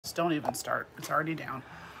Just don't even start. It's already down.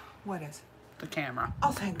 What is? The camera.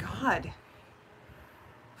 Oh, thank God.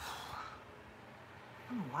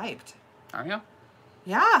 I'm wiped. Are you?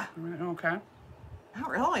 Yeah. Okay. Not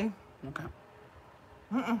really. Okay.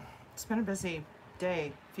 It's been a busy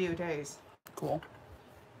few days. Cool.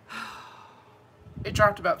 It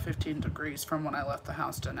dropped about 15 degrees from when I left the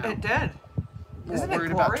house to now. It did. We're Isn't it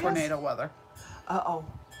worried about glorious? tornado weather. Uh-oh.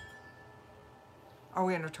 Are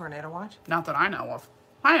we under tornado watch? Not that I know of.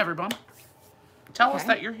 Hi, everyone. Tell us Okay.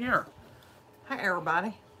 that you're here. Hi,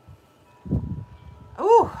 everybody.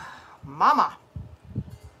 Ooh, mama.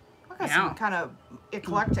 I got some kind of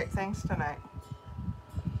eclectic things tonight.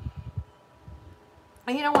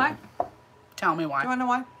 And you know why? Tell me why. Do you want to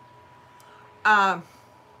know why?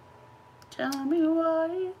 Tell me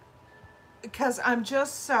why. Because I'm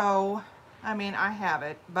just so, I mean, I have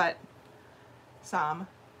it, but some.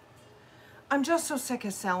 I'm just so sick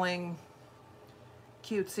of selling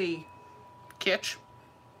cutesy. Kitsch.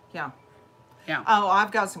 Yeah. Yeah. Oh,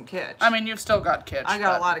 I've got some kitsch. I mean, you've still got kitsch. I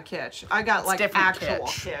got but a lot of kitsch. I got like different actual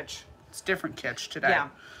kitsch. kitsch. It's different kitsch today. Yeah.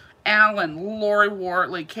 Alan, Lori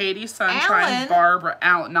Wortley, Katie Sunshine, Alan? Barbara,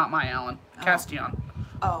 Alan, not my Alan, Castillon.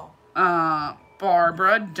 Oh.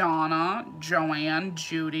 Barbara, Donna, Joanne,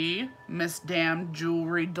 Judy, Miss Damn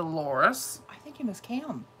Jewelry, Dolores. I think you miss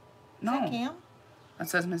Cam. Is No. that Cam? That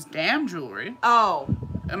says Miss Damn Jewelry. Oh.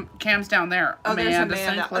 Cam's down there. Oh, there's Amanda.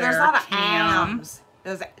 Sinclair, There's a lot of Cam, Ams.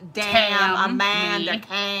 There's Damn, Tam, Amanda, me.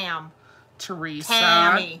 Cam. Teresa,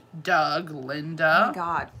 Tammy. Doug, Linda. Oh my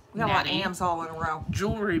God. We got a lot of Nettie. Ams all in a row.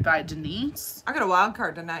 Jewelry by Denise. I got a wild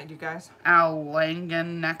card tonight, you guys. Al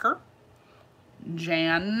Langennecker.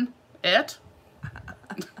 Jan It.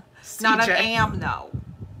 Not an CJ. Am, no.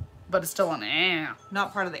 But it's still an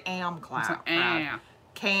Not part of the Am class. It's an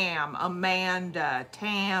Cam, Amanda,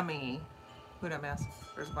 Tammy. Who'd I miss?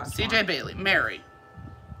 There's a bunch CJ more. Bailey, Mary,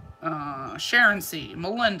 Sharon C,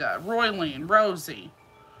 Melinda, Roylene, Rosie,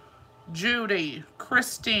 Judy,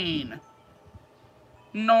 Christine,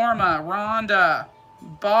 Norma, Rhonda,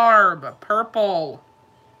 Barb, Purple.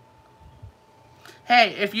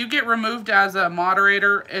 Hey, if you get removed as a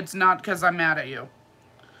moderator, it's not because I'm mad at you.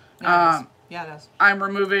 Yeah, it is. Yeah, it is. I'm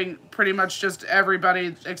removing pretty much just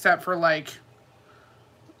everybody except for, like,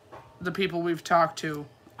 the people we've talked to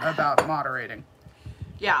about moderating.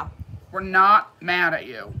 Yeah. We're not mad at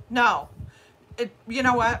you. No. You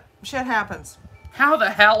know what? Shit happens. How the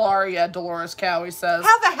hell are you? Dolores Cowie says.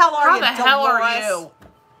 How the hell are How you, the hell are Dolores? you?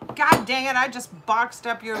 God dang it, I just boxed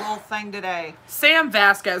up your little thing today. Sam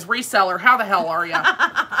Vasquez, reseller. How the hell are you?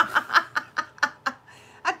 That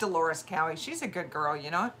Dolores Cowie, she's a good girl,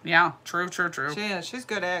 you know? Yeah, true. She is. She's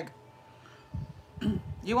good egg.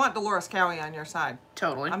 You want Dolores Cowie on your side.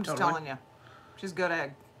 Totally. I'm just telling you. She's good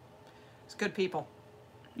egg. It's good people.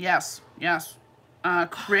 Yes.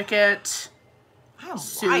 Cricket, I'm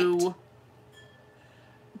Sue, wiped.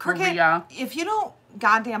 Cricket, Maria. if you don't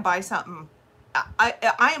goddamn buy something,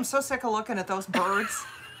 I am so sick of looking at those birds.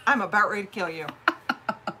 I'm about ready to kill you.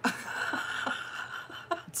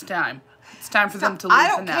 It's time. It's time for them to leave I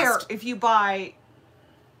the don't nest. care if you buy.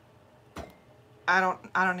 I don't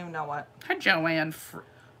even know what. Hi, Joanne.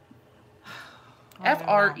 I don't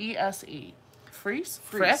know. Frese.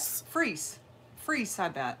 Freeze? Freeze. Freeze, I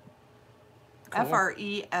bet. Cool.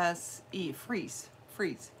 Frese. Freeze.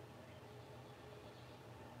 Freeze.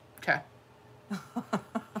 Okay.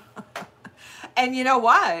 And you know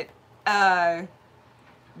what?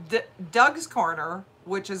 Doug's Corner,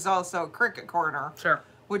 which is also Cricket Corner, Sure.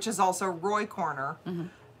 which is also Roy Corner.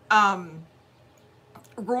 Mm-hmm.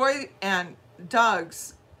 Roy and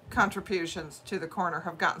Doug's contributions to the corner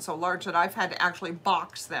have gotten so large that I've had to actually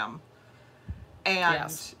box them. And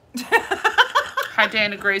Yes. Hi,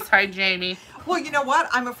 Dana Grace. Hi, Jamie. well, you know what?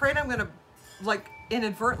 I'm afraid I'm going to like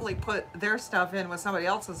inadvertently put their stuff in with somebody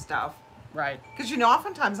else's stuff. Right. Because, you know,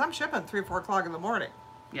 oftentimes I'm shipping 3 or 4 o'clock in the morning.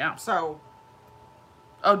 Yeah. So,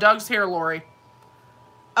 Oh, Doug's here, Lori.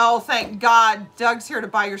 oh, thank God. Doug's here to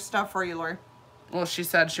buy your stuff for you, Lori. Well, she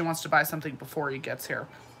said she wants to buy something before he gets here.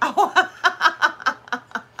 Oh.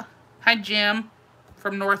 Hi, Jim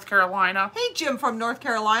from North Carolina. Hey, Jim from North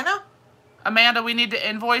Carolina. Amanda, we need to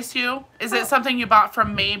invoice you. Is it something you bought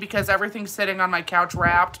from me? Because everything's sitting on my couch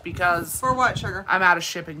wrapped because For what, sugar? I'm out of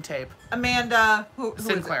shipping tape. Amanda, who is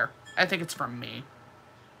it? Sinclair. I think it's from me.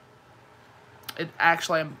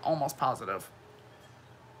 Actually, I'm almost positive.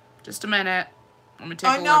 Just a minute. Let me take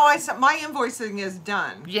a I know, look. my invoicing is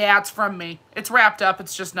done. Yeah, it's from me. It's wrapped up.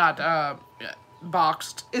 It's just not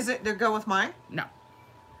boxed. Is it to go with mine? No.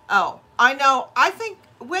 Oh, I know. I think,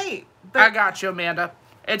 wait. I got you, Amanda.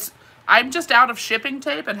 I'm just out of shipping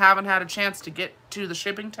tape and haven't had a chance to get to the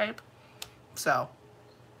shipping tape. So,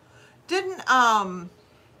 Did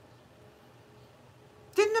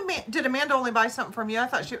Amanda only buy something from you? I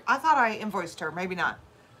thought I invoiced her. Maybe not.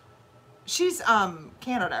 She's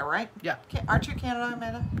Canada, right? Yeah. Aren't you Canada,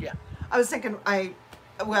 Amanda? Yeah. I was thinking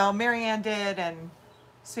Marianne did, and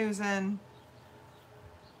Susan.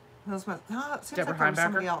 It seems Deborah like there was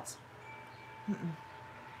somebody Heimbacher? else.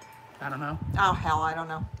 I don't know. Oh hell, I don't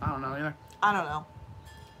know. I don't know either. I don't know.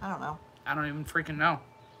 I don't know. I don't even freaking know.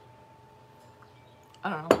 I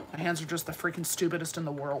don't know. My hands are just the freaking stupidest in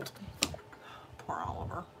the world. Poor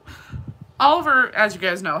Oliver. Oliver, as you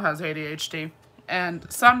guys know, has ADHD.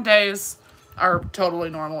 And some days are totally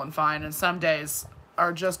normal and fine. And some days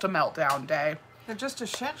are just a meltdown day. They're just a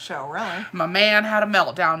shit show, really. My man had a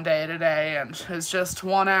meltdown day today. And it's just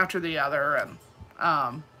one after the other.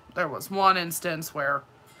 And there was one instance where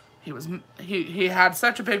he had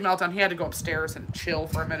such a big meltdown, he had to go upstairs and chill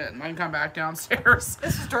for a minute and then come back downstairs.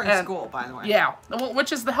 This is during school, by the way. Yeah, well,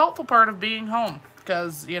 which is the helpful part of being home,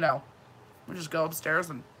 because, you know, we just go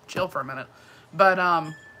upstairs and chill for a minute. But,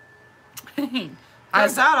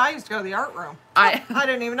 Turns out I used to go to the art room. I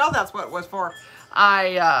didn't even know that's what it was for.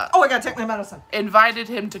 I I gotta take my medicine. invited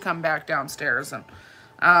him to come back downstairs, and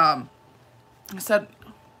I said,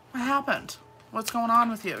 what happened? What's going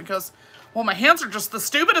on with you? He goes, well, my hands are just the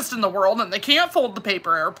stupidest in the world, and they can't fold the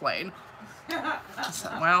paper airplane. I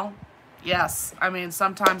said, well, yes. I mean,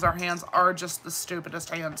 sometimes our hands are just the stupidest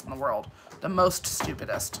hands in the world. The most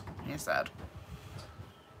stupidest, he said.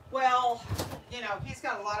 Well, you know, he's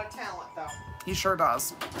got a lot of talent, though. He sure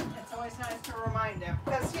does. It's always nice to remind him.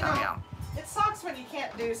 Because, you know, Oh, yeah. it sucks when you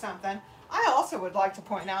can't do something. I also would like to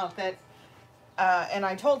point out that, and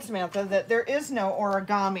I told Samantha, that there is no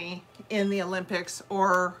origami in the Olympics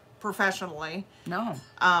or professionally. No.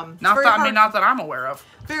 Not not that I'm aware of.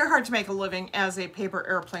 Very hard to make a living as a paper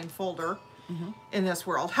airplane folder in this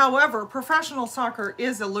world. However, professional soccer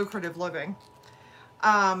is a lucrative living.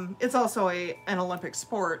 It's also an Olympic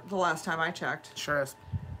sport, the last time I checked. Sure is.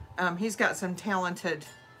 He's got some talented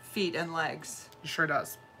feet and legs. He sure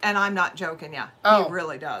does. And I'm not joking, yeah. Oh, he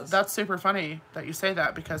really does. That's super funny that you say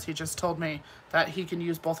that, because he just told me that he can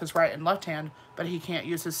use both his right and left hand, but he can't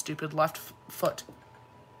use his stupid left foot.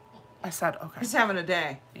 I said, okay. He's having a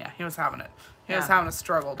day. Yeah, he was having it. He Yeah. was having a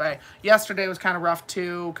struggle day. Yesterday was kind of rough,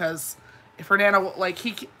 too, because Fernando, like,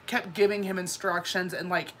 he kept giving him instructions, and,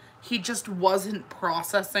 like, he just wasn't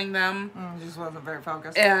processing them. He just wasn't very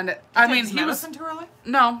focused. And, I mean, Takes he was... medicine too early?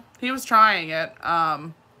 No, he was trying it.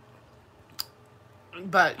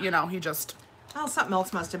 But, you know, he just... Oh, something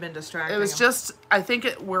else must have been distracting It was him. just... I think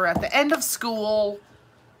we're at the end of school.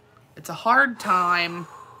 It's a hard time.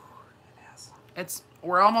 It is.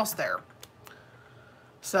 We're almost there.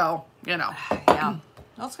 So, you know. Yeah.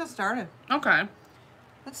 Let's get started. Okay.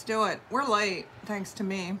 Let's do it. We're late, thanks to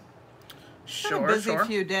me. Sure, busy sure.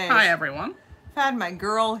 few days. Hi, everyone. I've had my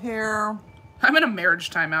girl here. I'm in a marriage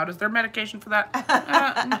timeout. Is there medication for that?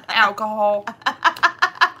 Alcohol.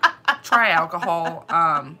 Try alcohol.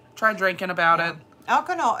 Try drinking about it.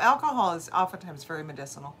 Alcohol is oftentimes very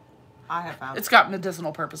medicinal. I have found. It's got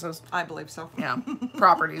medicinal purposes. I believe so. Yeah.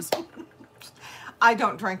 Properties. I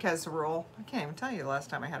don't drink as a rule. I can't even tell you the last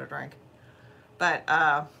time I had a drink. But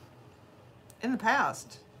in the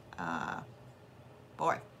past,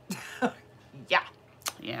 boy. Yeah.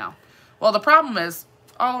 Yeah. Well, the problem is,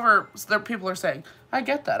 Oliver, people are saying, I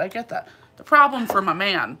get that. The problem for my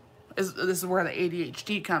man is, this is where the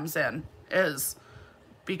ADHD comes in, is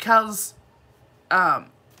because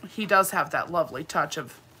he does have that lovely touch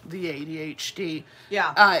of the ADHD.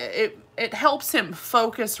 Yeah. It helps him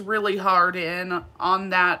focus really hard in on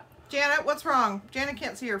that. Janet, what's wrong? Janet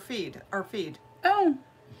can't see her feed. Oh,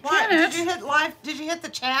 What? Janet. Did you hit live? Did you hit the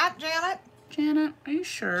chat, Janet? Janet, are you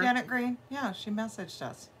sure? Janet Green? Yeah, she messaged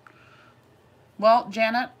us. Well,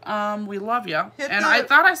 Janet, we love you. Hit And the- I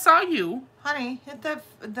thought I saw you. Honey, hit the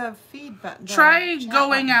feed button. the Try chat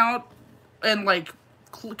going button. out and, like,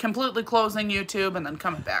 completely closing YouTube and then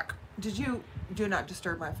coming back. Did you do not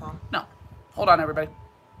disturb my phone? No. Hold on, everybody.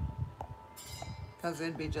 Because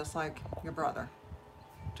it'd be just like your brother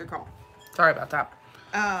to call. Sorry about that.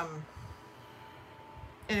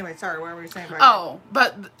 Anyway, sorry, what were you saying about Oh,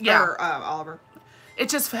 but, yeah. Or, Oliver. It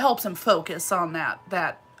just helps him focus on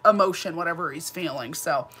that emotion, whatever he's feeling.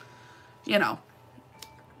 So, you know.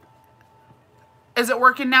 Is it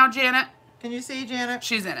working now, Janet? Can you see Janet?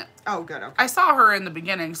 She's in it. Oh, good, okay. I saw her in the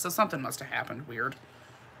beginning, so something must have happened weird.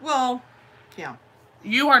 Well, yeah.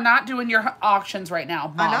 You are not doing your auctions right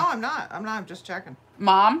now, Mom. I know, I'm not. I'm just checking.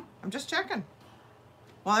 Mom? I'm just checking.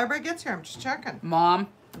 While everybody gets here, I'm just checking. Mom?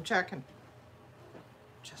 I'm checking.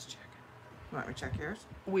 Just checking. You want me to check yours?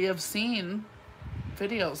 We have seen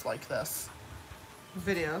videos like this.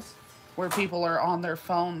 Videos. where people are on their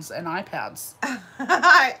phones and iPads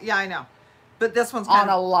Yeah, I know. But this one's on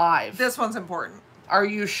a live. this one's important. Are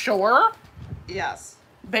you sure? Yes.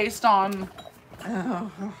 Based on...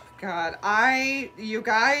 Oh, God. You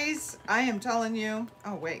guys, I am telling you.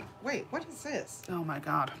 Oh, wait, what is this? Oh my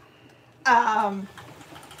God. Um,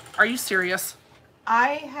 Are you serious?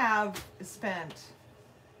 I have spent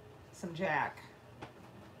some jack.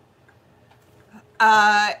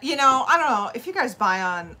 You know, I don't know if you guys buy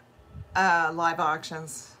on live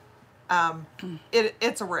auctions.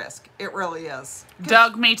 It's a risk. It really is.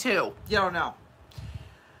 Doug, me too. You don't know.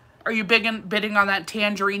 Are you bidding on that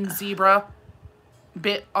tangerine zebra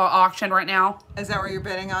auction right now? Is that what you're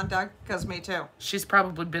bidding on, Doug? Because me too. She's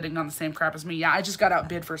probably bidding on the same crap as me. Yeah, I just got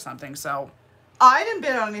outbid for something, so... I didn't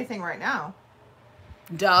bid on anything right now.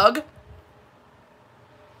 Doug?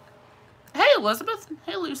 Hey, Elizabeth.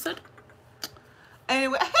 Hey, Lucid.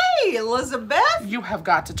 Anyway, hey, Elizabeth. You have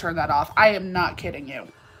got to turn that off. I am not kidding you.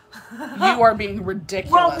 You are being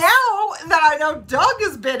ridiculous. Well, now that I know Doug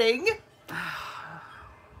is bidding...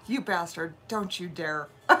 You bastard. Don't you dare.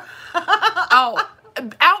 Oh,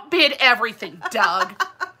 outbid everything, Doug.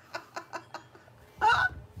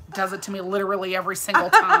 Does it to me literally every single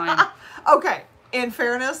time. Okay, in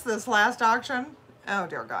fairness, this last auction, oh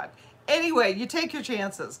dear God. Anyway, you take your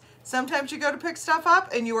chances. Sometimes you go to pick stuff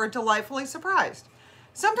up and you are delightfully surprised.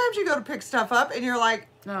 Sometimes you go to pick stuff up and you're like,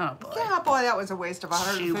 Oh, boy. yeah, boy, that was a waste of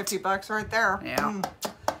 150 bucks right there. Yeah.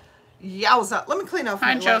 Yowza. Let me clean up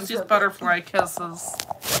Hi, my Josie's legs. butterfly kisses.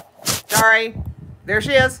 Sorry. There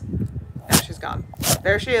she is. Now she's gone.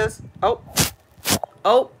 There she is. Oh.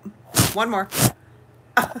 Oh. One more.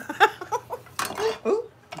 Ooh.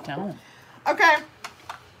 Don't. Okay.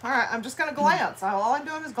 All right. I'm just going to glance. All I'm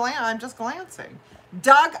doing is glance. I'm just glancing.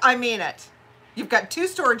 Doug, I mean it. You've got 2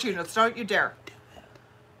 storage units. Don't you dare.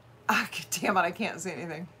 Oh, damn it. I can't see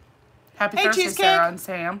anything. Happy Hey, Thursday, Cheesecake. Sarah and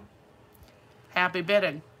Sam. Happy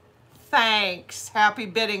bidding. Thanks. Happy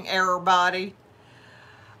bidding, everybody.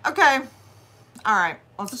 Okay. All right.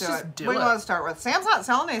 Let's do just it. do What do you it. want to start with? Sam's not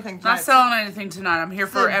selling anything tonight. Not selling anything tonight. I'm here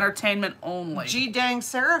for The entertainment only. G-dang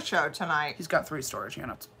Sarah show tonight. He's got 3 storage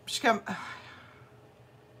units. She come...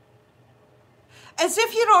 As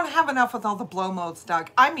if you don't have enough with all the blow modes,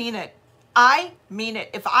 Doug. I mean it. I mean it.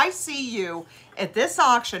 If I see you at this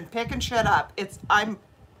auction picking shit up, it's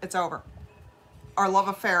over. Our love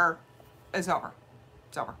affair is over.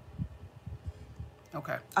 It's over.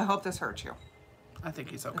 Okay. I hope this hurts you. I think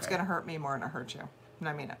he's okay. It's gonna hurt me more than it hurts you. And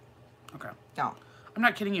I mean it. Okay. No. I'm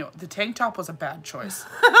not kidding you. The tank top was a bad choice.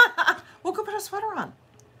 Well, go put a sweater on.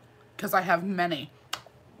 Because I have many.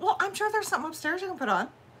 Well, I'm sure there's something upstairs you can put on.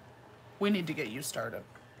 We need to get you started.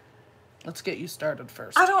 Let's get you started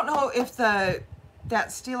first. I don't know if that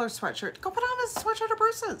Steelers sweatshirt. Go put on a sweatshirt of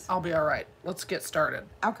Bruce's. I'll be all right. Let's get started.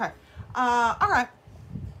 Okay. All right.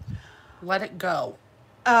 Let it go.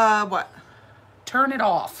 What? Turn it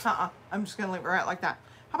off. I'm just gonna leave it right like that.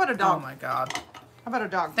 How about a Oh dog? my God. How about a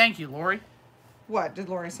dog? Thank you, Lori. What? Did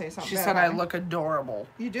Lori say something? She bad said about I me? look adorable.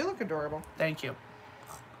 You do look adorable. Thank you.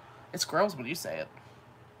 It's gross when you say it.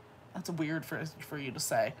 That's weird for you to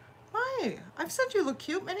say. Why? I've said you look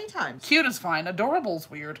cute many times. Cute is fine. Adorable's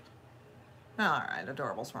weird. All right,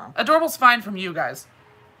 adorable's wrong. Adorable's fine from you guys.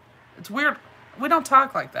 It's weird. We don't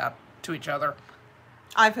talk like that to each other.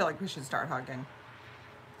 I feel like we should start hugging.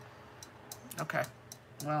 Okay.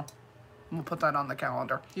 Well, we'll put that on the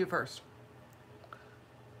calendar. You first.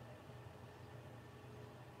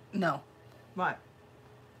 No. What?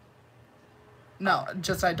 No,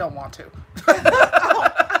 just I don't want to.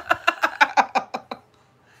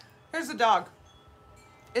 Here's a dog.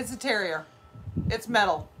 It's a terrier. It's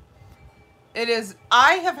metal. It is.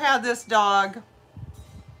 I have had this dog.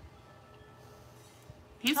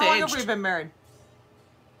 He's How long have we aged. been married?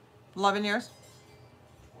 11 years?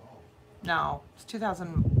 No, it's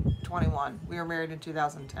 2021. We were married in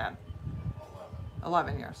 2010.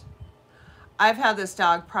 11 years. I've had this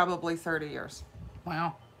dog probably 30 years.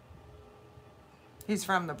 Wow. He's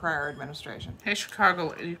from the prior administration. Hey,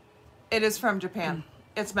 Chicago lady. It is from Japan.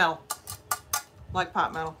 It's metal. Like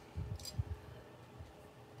pot metal.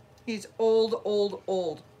 He's old, old,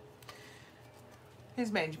 old.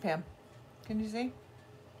 He's made in Japan. Can you see?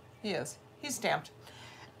 He is. He's stamped.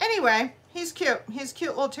 Anyway, he's cute. He's a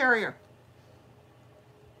cute little terrier.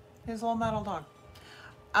 He's a little metal dog.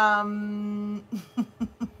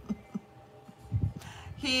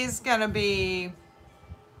 He's gonna be...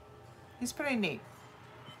 He's pretty neat.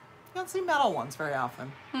 You don't see metal ones very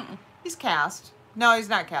often. He's cast. No, he's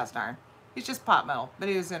not cast iron. He's just pot metal, but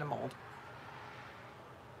he was in a mold.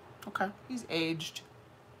 Okay. He's aged.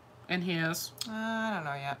 And he is. I don't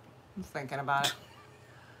know yet. I'm thinking about it.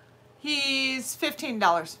 He's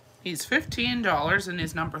 $15. He's $15 and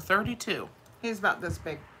he's number 32. He's about this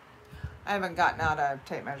big. I haven't gotten out a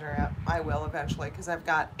tape measure yet. I will eventually because I've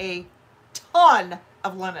got a ton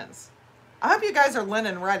of linens. I hope you guys are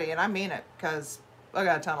linen ready, and I mean it because I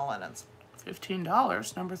got a ton of linens.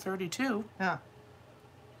 $15, number 32. Yeah.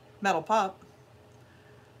 Metal pup.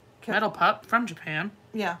 Metal pup from Japan.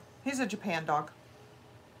 Yeah, he's a Japan dog.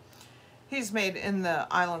 He's made in the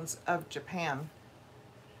islands of Japan.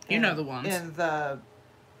 You know the ones. In the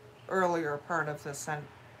earlier part of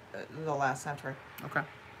the last century. Okay.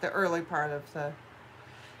 The early part of the...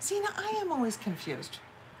 See, now I am always confused.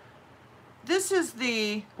 This is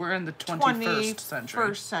the... We're in the 21st century.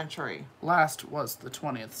 21st century. Last was the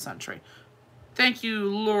 20th century. Thank you,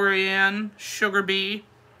 Lorianne Sugar Bee.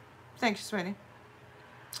 Thank you, sweetie.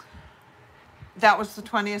 That was the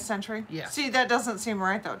 20th century? Yeah. See, that doesn't seem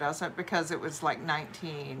right, though, does it? Because it was like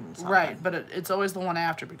 19 something. Right, but it's always the one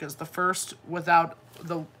after because the first without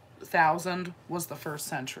the 1000 was the first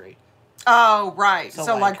century. Oh, right. So,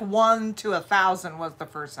 So like- 1 to 1,000 was the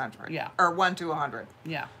first century. Yeah. Or 1 to 100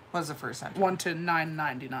 Yeah. was the first century. 1 to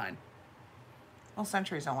 999. Well,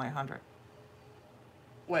 century's only 100.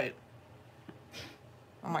 Wait.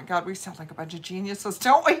 Oh my God, we sound like a bunch of geniuses,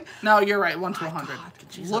 don't we? No, you're right. 1 to 100. God,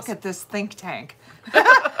 Jesus. look at this think tank.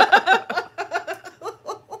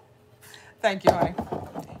 Thank you, honey.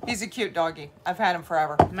 He's a cute doggy. I've had him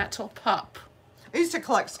forever. Metal pup. I used to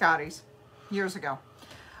collect Scotties years ago.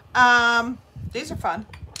 These are fun.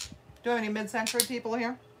 Do we have any mid-century people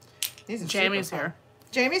here? These are Jamie's super fun. here.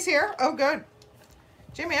 Jamie's here? Oh, good.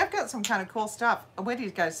 Jamie, I've got some kind of cool stuff. Oh, wait till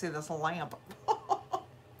you guys see this lamp.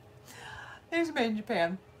 These made in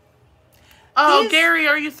Japan. Oh, These- Gary,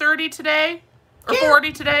 are you 30 today? Or Gary-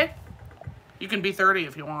 40 today? You can be 30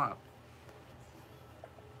 if you want.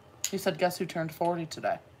 He said, guess who turned 40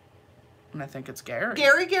 today? And I think it's Gary.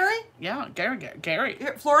 Gary? Yeah, Gary.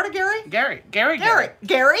 Florida Gary? Gary. Gary? Gary.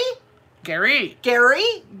 Gary? Gary.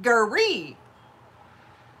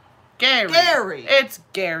 It's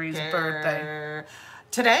Gary's birthday.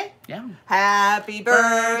 Today? Yeah. Happy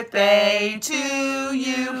birthday to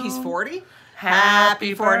you. He's 40.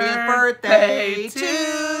 Happy 40th birthday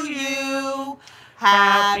to you.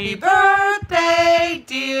 Happy birthday,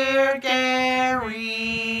 dear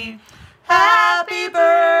Gary. Happy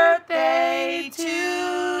birthday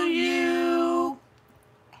to you.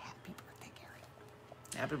 Happy birthday, Gary.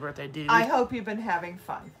 Happy birthday, dude. I hope you've been having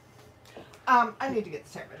fun. I need to get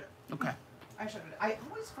the tape measure. Okay. I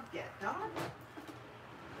always forget, don't I?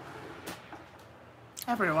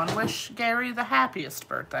 Everyone wish Gary the happiest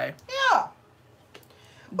birthday. Yeah.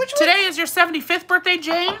 Which Today is your 75th birthday,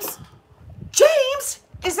 James? James,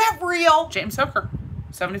 is that real? James Hooker.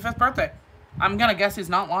 75th birthday. I'm gonna guess he's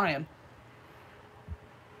not lying.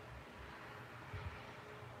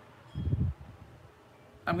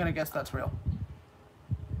 I'm gonna guess that's real.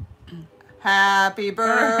 Happy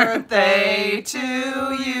birthday to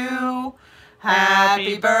you.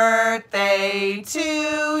 Happy birthday to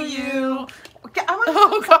you. Okay,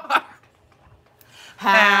 Oh, God.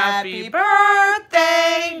 Happy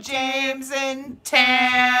birthday, James and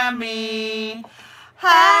Tammy.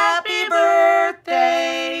 Happy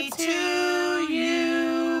birthday to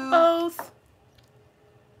you. Both.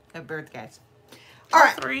 Happy birthday, guys. All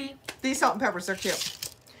right, 3. these salt and peppers are cute.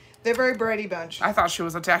 They're very Brady Bunch. I thought she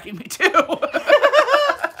was attacking me, too. They're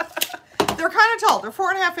kind of tall. They're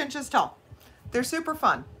 4.5 inches tall. They're super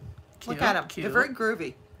fun. Look Cute, at them. cute. They're very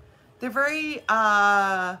groovy. They're very,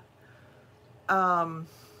 Mr.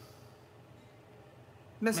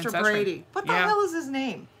 Mid-century. Brady. What the Yeah. hell is his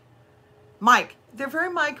name? Mike. They're very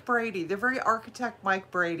Mike Brady. They're very architect Mike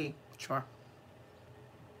Brady. Sure.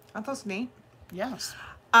 Aren't those neat? Yes.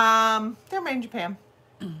 They're made in Japan.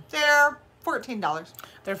 They're $14.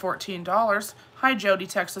 They're $14. Hi, Jody,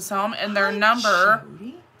 Texas Home. And their number,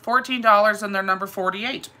 Jody. $14, and their number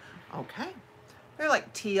 48. Okay. They're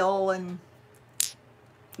like teal and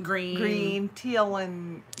green, teal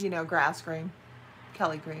and, grass green,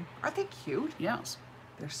 Kelly green. Aren't they cute? Yes.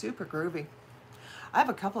 They're super groovy. I have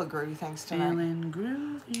a couple of groovy things tonight. Feeling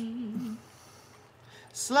groovy.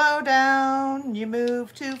 Slow down, you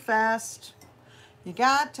move too fast. You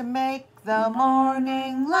got to make the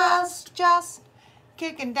morning last. Just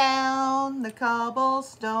kicking down the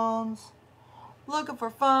cobblestones, looking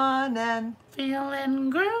for fun and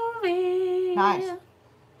Feeling groovy. nice.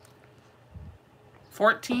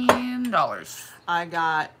 $14. I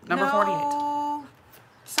got Number 48.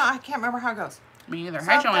 So I can't remember how it goes. Me either.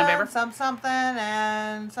 Hi, Joanne, baby. Something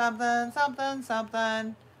and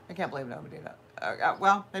something. I can't believe nobody did that.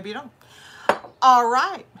 Well, maybe you don't. All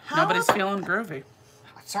right. Nobody's feeling groovy.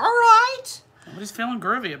 It's all right. Nobody's feeling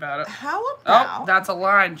groovy about it. How Oh, about... that's a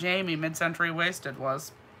line Jamie, Mid-Century Wasted,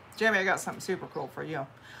 was. Jamie, I got something super cool for you.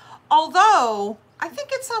 Although, I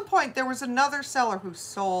think at some point there was another seller who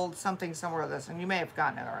sold something similar to this, and you may have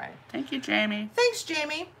gotten it already. Thank you, Jamie. Thanks,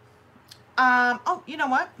 Jamie. Oh, you know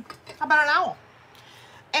what? How about an owl?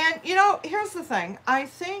 And, you know, here's the thing. I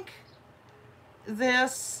think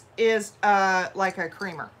this is like a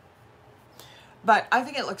creamer. But I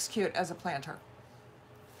think it looks cute as a planter.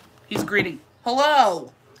 He's greeting.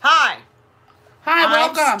 Hello. Hi. Hi, I'm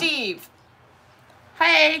welcome. Steve.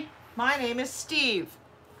 Hey. My name is Steve.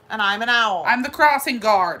 And I'm an owl. I'm the crossing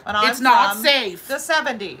guard. And I'm it's not from safe. the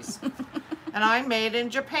 70s. And I'm made in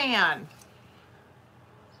Japan.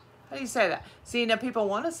 How do you say that? See, now people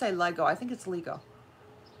want to say Lego. I think it's Lego.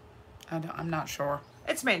 I'm not sure.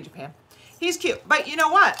 It's made in Japan. He's cute. But you know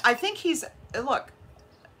what? I think he's... Look.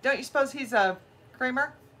 Don't you suppose he's a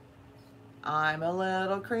creamer? I'm a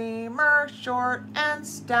little creamer, short and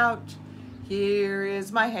stout. Here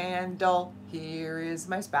is my handle. Here is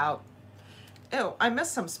my spout. Ew, I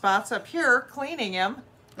missed some spots up here cleaning him.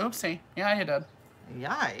 Oopsie. Yeah, you did.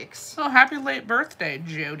 Yikes. Oh, happy late birthday,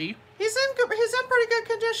 Jody. He's in pretty good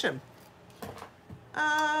condition.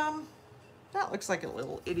 That looks like a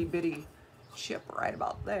little itty bitty chip right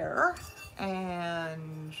about there.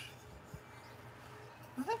 And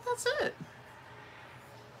I think that's it.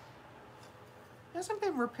 He hasn't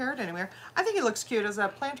been repaired anywhere. I think he looks cute as a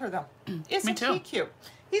planter though. Isn't too. he cute?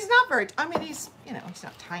 He's not very, I mean, he's, you know, he's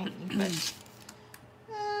not tiny, but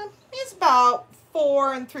he's about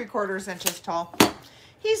 4 3/4 inches tall.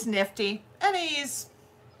 He's nifty, and he's,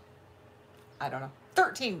 I don't know,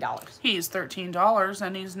 $13. He's $13,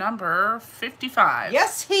 and he's number 55.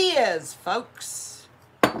 Yes, he is, folks.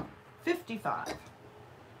 55.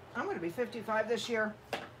 I'm going to be 55 this year.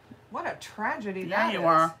 What a tragedy Yeah, that you is.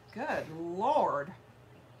 are. Good Lord.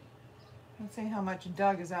 Let's see how much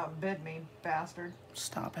Doug has outbid me, bastard.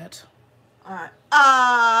 Stop it. All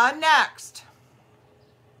right. Next.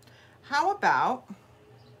 How about,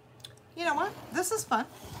 you know what? This is fun.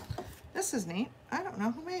 This is neat. I don't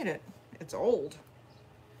know who made it. It's old.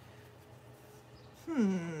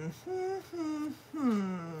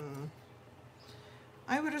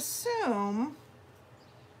 I would assume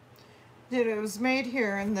that it was made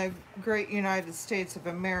here in the great United States of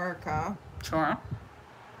America. Sure.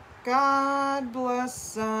 God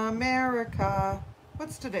bless America.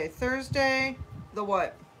 What's today? Thursday? The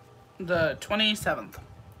what? The 27th.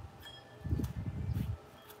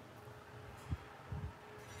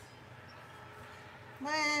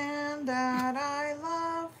 Land that I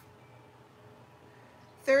love.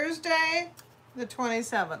 Thursday, the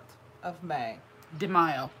 27th of May. De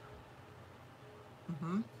Mayo.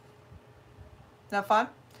 Isn't that fun?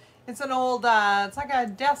 It's an old, it's like a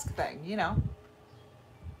desk thing, you know?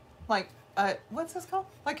 Like, what's this called?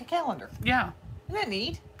 Like a calendar. Yeah. Isn't that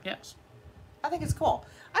neat? Yes. I think it's cool.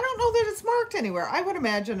 I don't know that it's marked anywhere. I would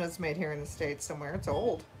imagine it's made here in the States somewhere. It's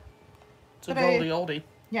old. It's a But goldie oldie.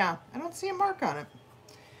 Yeah, I don't see a mark on it.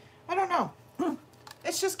 I don't know.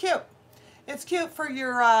 It's just cute. It's cute for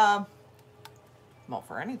your, well,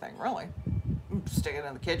 for anything, really. Stick it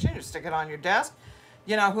in the kitchen. You stick it on your desk.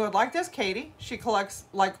 You know who would like this? Katie. She collects,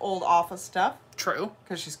 like, old office stuff. True.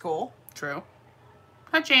 Because she's cool. True.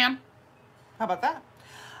 Hi, Jan. How about that?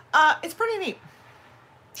 It's pretty neat.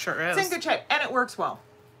 Sure is. It's in good shape. And it works well.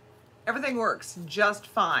 Everything works just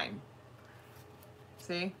fine.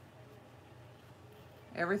 See?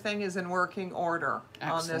 Everything is in working order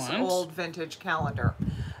on this Excellent. old vintage calendar.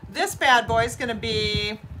 This bad boy is going to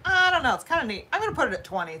be, I don't know, it's kind of neat. I'm going to put it at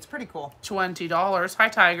 20. It's pretty cool. $20. Hi,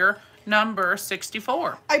 Tiger. Number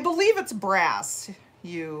 64. I believe it's brass,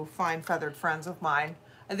 you fine feathered friends of mine.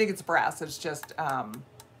 I think it's brass. It's just,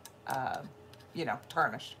 you know,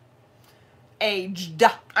 tarnished. Aged.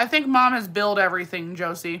 I think Mom has billed everything,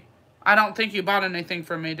 Josie. I don't think you bought anything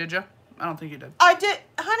from me, did you? I don't think you did. I did,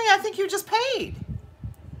 honey, I think you just paid.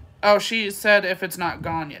 Oh, she said if it's not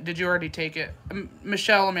gone yet. Did you already take it?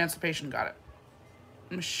 Michelle Emancipation got it.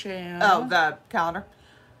 Michelle. Oh, the calendar?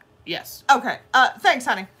 Yes. Okay. Thanks,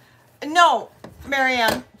 honey. No,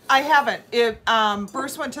 Marianne, I haven't.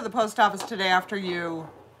 Bruce went to the post office today after you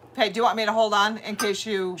paid. Do you want me to hold on in case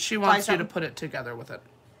you She buy wants you to something? put it together with it.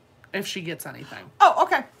 If she gets anything. Oh,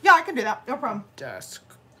 okay. Yeah, I can do that. No problem. Desk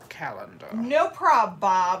calendar. No prob,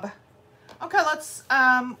 Bob. Okay, let's,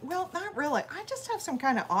 well, not really. I just have some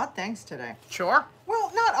kind of odd things today. Sure.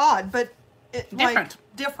 Well, not odd, but Different. like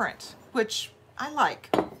different, which I like.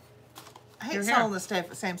 I hate You're selling here.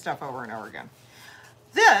 the same stuff over and over again.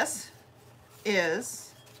 This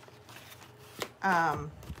is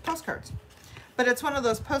postcards, but it's one of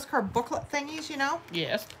those postcard booklet thingies, you know.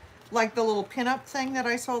 Yes. like the little pinup thing that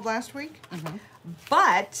I sold last week.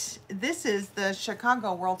 But this is the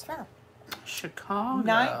Chicago World's Fair. Chicago.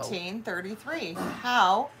 1933.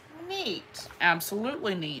 How neat.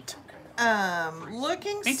 Absolutely neat.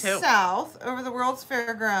 Looking Me too. south over the World's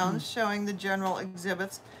Fairgrounds, showing the general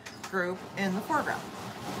exhibits group in the foreground.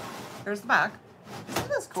 Here's the back. Isn't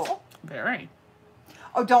this cool? Very.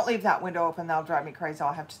 Oh, don't leave that window open. That'll drive me crazy.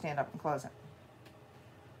 I'll have to stand up and close it.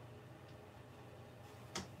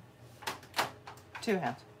 2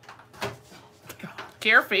 hands.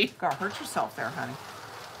 Careful. Gotta hurt yourself there, honey.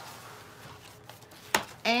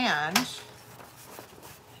 And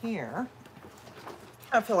here,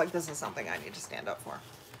 I feel like this is something I need to stand up for.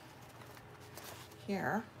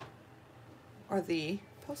 Here are the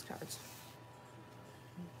postcards.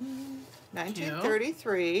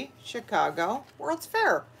 1933 Chicago World's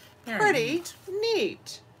Fair. Very Pretty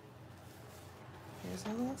neat. Here's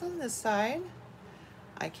all the ones on this side.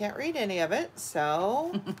 I can't read any of it,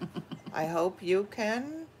 so I hope you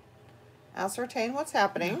can ascertain what's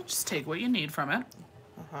happening. Just take what you need from it.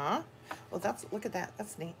 Uh-huh. Well, look at that.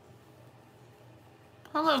 That's neat.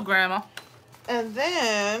 Hello, Grandma. And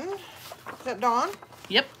then, is that Dawn?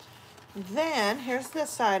 Yep. Then, here's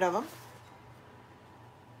this side of them.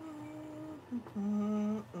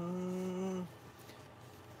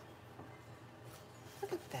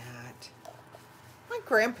 Look at that. My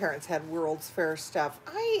grandparents had World's Fair stuff.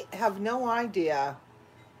 I have no idea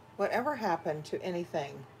whatever happened to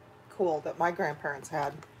anything cool that my grandparents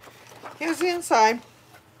had. Here's the inside.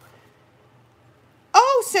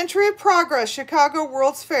 Oh, Century of Progress, Chicago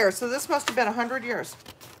World's Fair. So this must have been 100 years.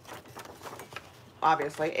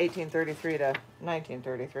 Obviously, 1833 to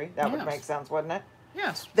 1933. That would Yes. make sense, wouldn't it?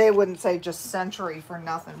 Yes. They wouldn't say just century for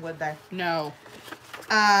nothing, would they? No.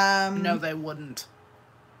 Um, No, they wouldn't.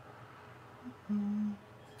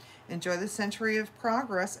 Enjoy the Century of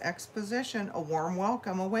Progress exposition. A warm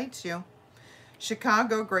welcome awaits you.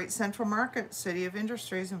 Chicago, great central market, city of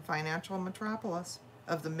industries and financial metropolis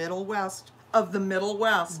of the Middle West. Of the Middle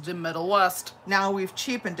West. The Middle West. Now we've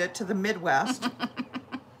cheapened it to the Midwest.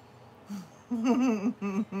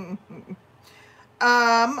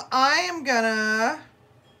 I am gonna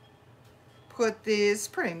put these,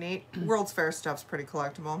 pretty neat. World's Fair stuff's pretty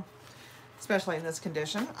collectible, especially in this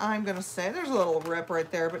condition. I'm gonna say there's a little rip right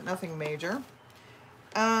there, but nothing major.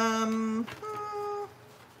 I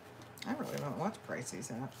really don't know what the price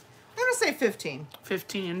he's at. I'm gonna say 15.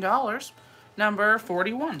 $15. Number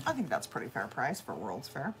 41. I think that's a pretty fair price for World's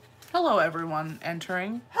Fair. Hello, everyone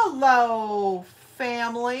entering. Hello,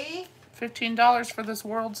 family. $15 for this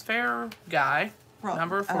World's Fair guy.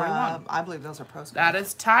 Number 41. I believe those are postcards. That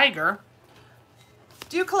is Tiger.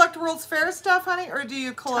 Do you collect World's Fair stuff, honey, or do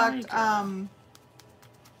you collect Tiger.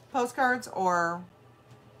 Postcards or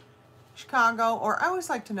Chicago? Or I always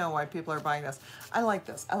like to know why people are buying this. I like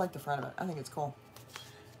this. I like the front of it. I think it's cool.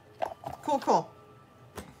 Cool, cool.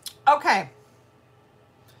 Okay.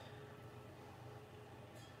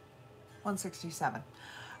 167.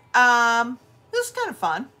 This is kind of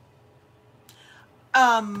fun.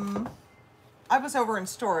 I was over in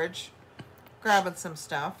storage grabbing some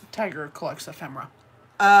stuff. Tiger collects ephemera.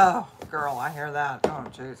 Oh, girl, I hear that. Oh,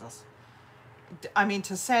 Jesus. I mean,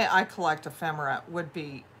 to say I collect ephemera would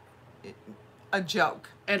be a joke.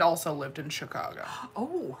 And also lived in Chicago.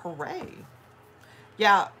 Oh, hooray.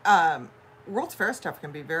 Yeah, World's Fair stuff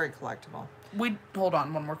can be very collectible. Hold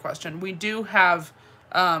on, one more question. We do have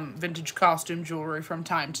vintage costume jewelry from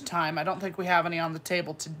time to time. I don't think we have any on the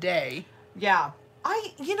table today. Yeah.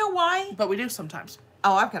 You know why? But we do sometimes.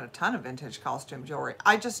 Oh, I've got a ton of vintage costume jewelry.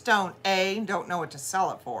 I just don't know what to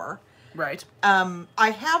sell it for. Right. I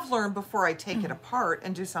have learned before I take it apart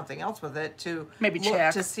and do something else with it to Maybe look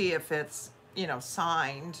check to see if it's,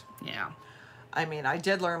 signed. Yeah. I mean, I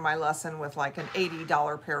did learn my lesson with like an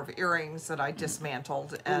 $80 pair of earrings that I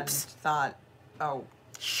dismantled and thought, oh,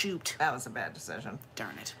 Shoot. that was a bad decision.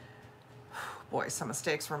 Darn it. Boy, some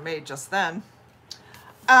mistakes were made just then.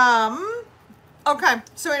 Okay,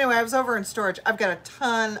 so anyway, I was over in storage. I've got a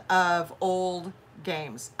ton of old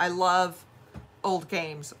games. I love old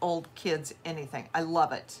games, old kids, anything. I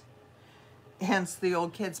love it. Hence the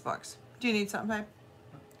old kids books. Do you need something, babe?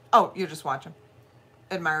 Oh, you're just watching.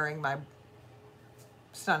 Admiring my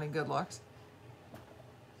stunning good looks.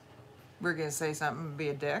 We're going to say something and be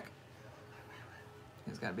a dick.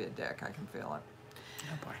 He's going to be a dick. I can feel it.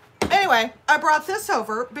 Oh, boy. Anyway, I brought this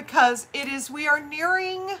over because we are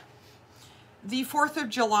nearing the 4th of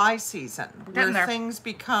July season, where there. things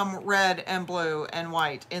become red and blue and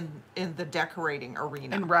white in the decorating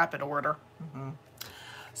arena. In rapid order.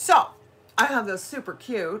 So, I have this super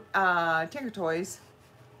cute Tinker Toys,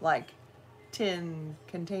 like, tin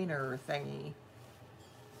container thingy.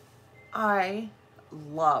 I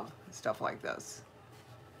love stuff like this.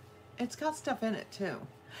 It's got stuff in it too.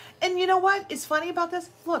 And you know what is funny about this?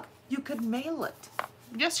 Look, you could mail it.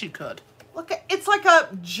 Yes, you could. Look, it's like a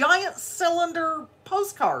giant cylinder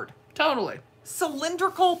postcard. Totally.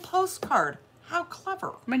 Cylindrical postcard. How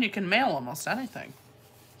clever. I mean, you can mail almost anything.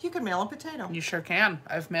 You can mail a potato. You sure can.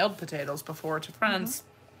 I've mailed potatoes before to friends.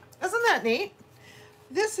 Isn't that neat?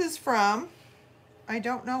 This is from, I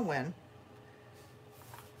don't know when.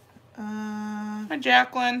 Hi,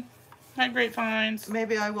 Jacqueline. Hi, Grapevines.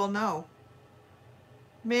 Maybe I will know.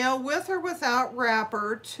 Mail with or without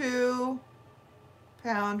wrapper, 2-pound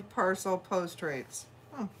parcel post rates.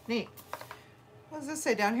 Oh, neat. What does this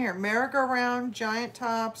say down here? Merry-go-round, giant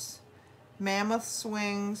tops, mammoth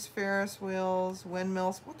swings, Ferris wheels,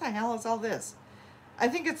 windmills. What the hell is all this? I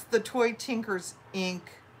think it's the Toy Tinkers Inc.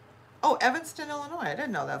 Oh, Evanston, Illinois. I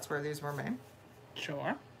didn't know that's where these were made.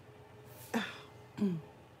 Sure. Do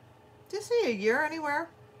you see a year anywhere?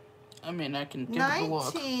 I mean, I can give it a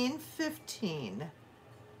look. 1915.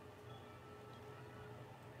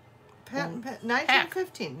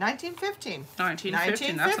 1915. 1915.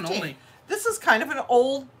 1915. That's an oldie. This is kind of an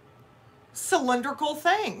old cylindrical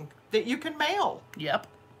thing that you can mail. Yep.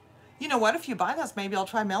 You know what? If you buy this, maybe I'll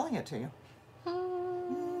try mailing it to you.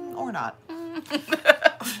 Or not.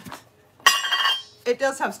 It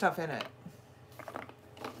does have stuff in it.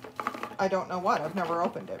 I don't know what. I've never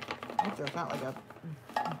opened it. I hope there's not like a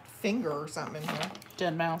finger or something in here.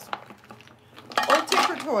 Dead mouse. Old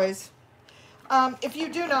Tinker Toys. If you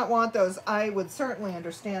do not want those, I would certainly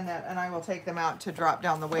understand that, and I will take them out to drop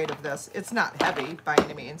down the weight of this. It's not heavy by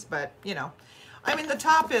any means, but, you know. I mean, the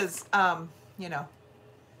top is, you know,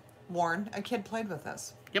 worn. A kid played with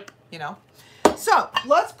this. Yep. You know. So,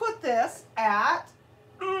 let's put this at,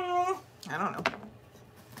 I don't know.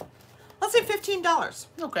 Let's say $15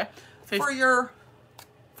 Okay. for your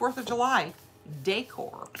 4th of July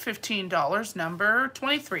decor. $15, number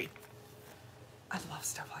 23. I love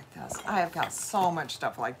stuff like this. I have got so much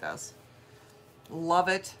stuff like this. Love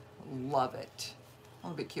it. Love it.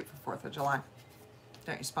 It'll be cute for 4th of July.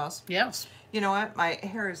 Don't you suppose? Yes. You know what? My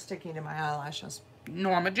hair is sticking to my eyelashes.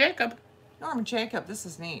 Norma Jacob. Norma Jacob, this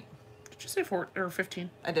is neat. Did you say 4 or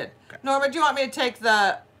 15? I did. Okay. Norma, do you want me to take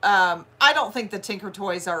the, I don't think the Tinker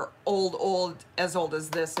Toys are as old as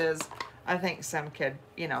this is. I think some kid,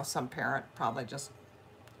 you know, some parent probably just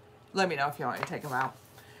let me know if you want me to take them out.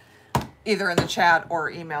 Either in the chat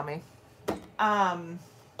or email me.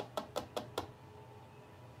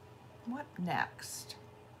 What next?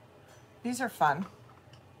 These are fun.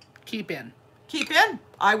 Keep in. Keep in.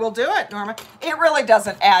 I will do it, Norma. It really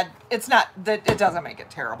doesn't add, it's not, that it doesn't make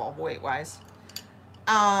it terrible weight-wise.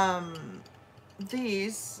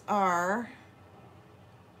 These are,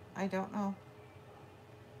 I don't know,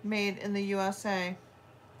 made in the USA.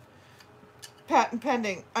 Patent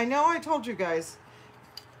pending. I know I told you guys,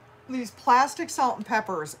 these plastic salt and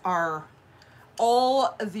peppers are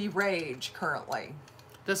all the rage currently.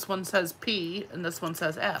 This one says P and this one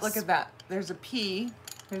says S. Look at that. There's a P.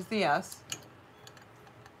 There's the S.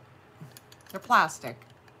 They're plastic.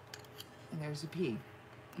 And there's a P.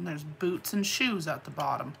 And there's boots and shoes at the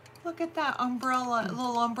bottom. Look at that umbrella,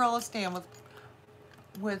 little umbrella stand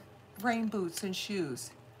with rain boots and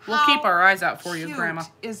shoes. We'll keep our eyes out for you, Grandma.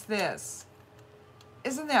 Is this?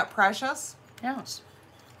 Isn't that precious? Yes.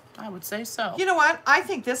 I would say so. You know what? I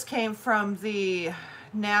think this came from the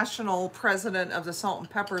national president of the Salt and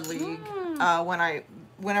Pepper League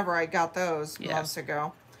whenever I got those months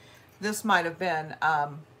ago. This might have been,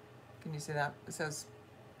 can you see that? It says,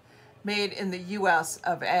 made in the US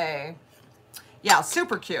of A. Yeah,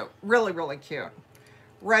 super cute. Really, really cute.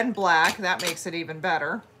 Red and black, that makes it even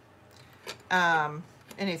better.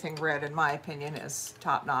 Anything red, in my opinion, is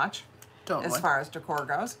top notch. Totally. As far as decor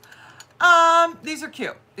goes. These are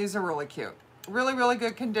cute. These are really cute. Really, really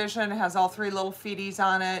good condition. It has all 3 little feeties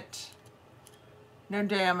on it. No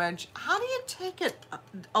damage. How do you take it?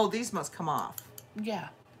 Oh, these must come off. Yeah.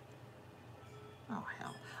 Oh,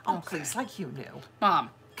 hell. Oh, Okay. please, like you knew. Mom.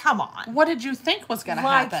 Come on. What did you think was going to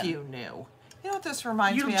happen? Like you knew. You know what this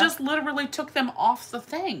reminds me You of? just literally took them off the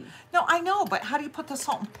thing. No, I know, but how do you put the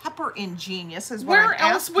salt and pepper in, genius, is what Where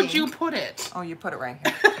I'm else would asking. you put it? Oh, you put it right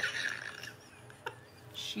here.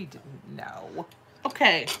 She didn't know.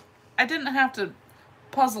 Okay. I didn't have to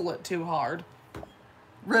puzzle it too hard.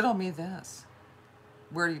 Riddle me this.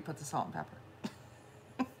 Where do you put the salt and pepper?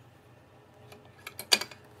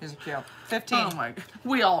 These are cute. 15. Oh my.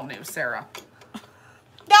 We all knew, Sarah.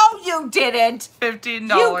 No, you didn't. $15.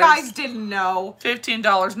 You guys didn't know.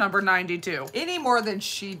 $15, number 92. Any more than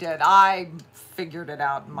she did. I figured it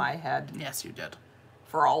out in my head. Yes, you did.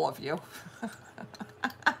 For all of you.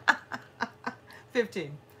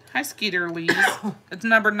 15. Hi, Skeeter Lees. It's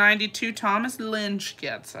number 92. Thomas Lynch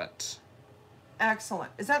gets it.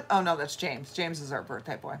 Excellent. Is that? Oh, no, that's James. James is our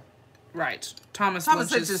birthday boy. Right. Thomas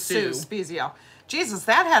Lynch Lynch is Sue. Spezio. Jesus,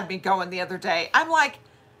 that had me going the other day. I'm like,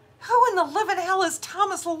 who in the living hell is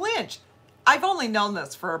Thomas Lynch? I've only known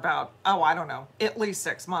this for about, I don't know, at least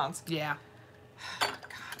 6 months. Yeah.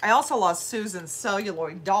 I also lost Susan's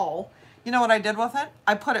celluloid doll. You know what I did with it?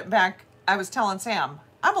 I put it back. I was telling Sam.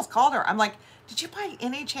 I almost called her. I'm like, did you by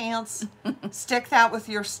any chance stick that with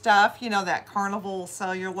your stuff? You know, that carnival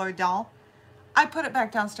celluloid doll? I put it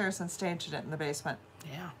back downstairs and staged it in the basement.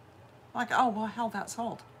 Yeah. I'm like, oh, well, hell, that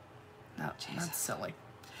sold. That's silly.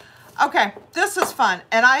 Okay, this is fun.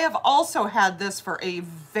 And I have also had this for a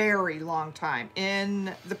very long time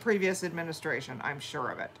in the previous administration. I'm sure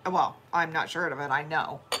of it. Well, I'm not sure of it. I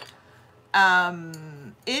know.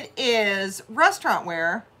 It is restaurant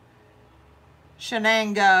wear.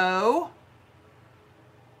 Shenango.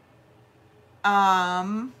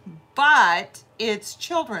 But it's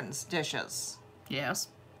children's dishes. Yes.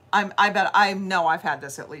 I know I've had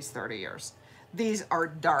this at least 30 years. These are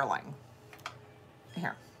darling.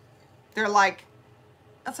 Here. They're like,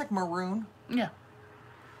 that's like maroon. Yeah.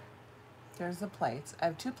 There's the plates. I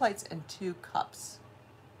have 2 plates and 2 cups.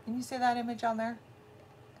 Can you see that image on there?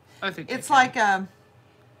 I think it's like a,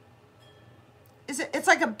 it's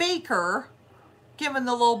like a baker giving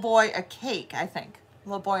the little boy a cake, I think.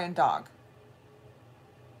 Little boy and dog.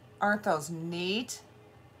 Aren't those neat?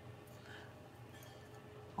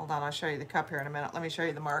 Hold on, I'll show you the cup here in a minute. Let me show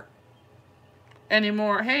you the mark. Any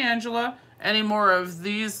more? Hey, Angela. Any more of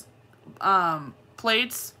these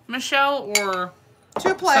plates, Michelle, or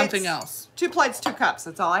 2 plates. something else? 2 plates, 2 cups.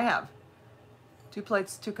 That's all I have. 2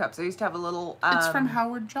 plates, 2 cups. I used to have a little... it's from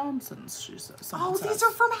Howard Johnson's, she says. Oh, these are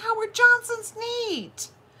from Howard Johnson's. Neat.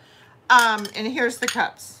 And here's the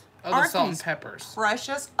cups. Oh, the salt and peppers.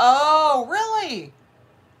 Precious. Oh, really?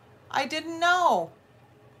 I didn't know.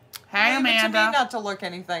 Hey, Amanda. To me not to look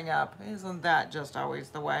anything up. Isn't that just always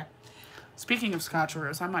the way? Speaking of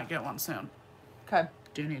Scotcheroos, I might get one soon. Okay.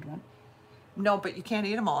 Do you need one? No, but you can't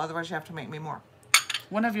eat them all. Otherwise, you have to make me more.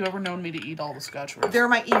 When have you ever known me to eat all the Scotcheroos? They're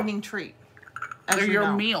my evening treat. They're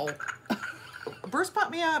your meal. Bruce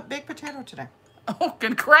bought me a baked potato today. Oh,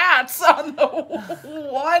 congrats on the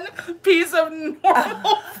one piece of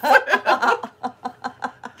normal food.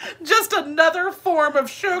 Just another form of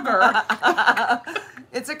sugar.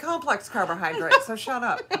 It's a complex carbohydrate, so shut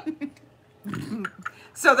up.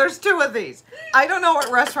 So there's 2 of these. I don't know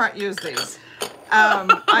what restaurant used these.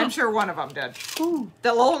 I'm sure one of them did. Ooh.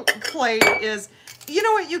 The little plate is, you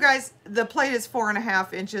know what, you guys, the plate is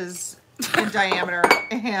 4.5 inches in diameter,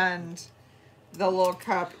 and the little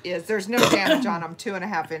cup is, there's no damage on them,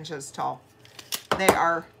 2.5 inches tall. They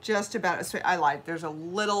are just about as straight. I lied. There's a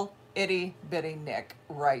little itty bitty nick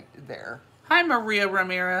right there. Hi, Maria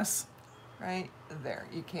Ramirez. Right there.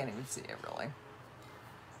 You can't even see it really.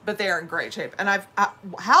 But they are in great shape. And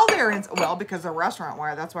how they're in, well, because they're restaurant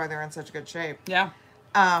ware, that's why they're in such good shape. Yeah.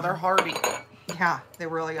 They're hardy. Yeah, they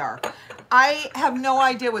really are. I have no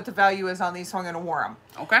idea what the value is on these, so I'm going to wear them.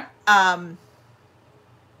 Okay.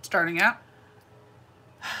 Starting at?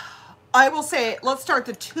 I will say, let's start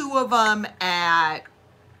the 2 of them at,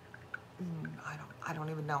 I don't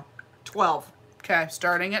even know, 12. Okay,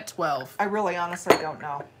 starting at 12. I really honestly don't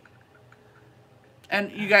know.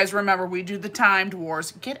 And you guys remember, we do the timed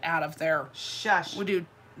wars. Get out of there. Shush. We do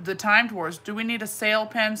the timed wars. Do we need a sale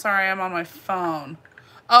pen? Sorry, I'm on my phone.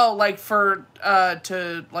 Oh, like for,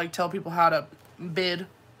 to, like, tell people how to bid.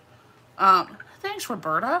 Thanks,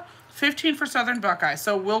 Roberta. 15 for Southern Buckeye.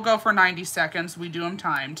 So we'll go for 90 seconds. We do them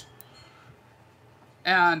timed.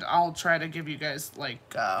 And I'll try to give you guys, like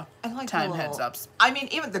 10 heads ups. I mean,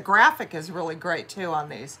 even the graphic is really great, too, on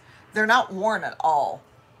these. They're not worn at all.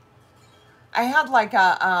 I had like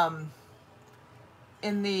a,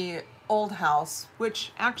 in the old house,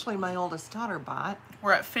 which actually my oldest daughter bought.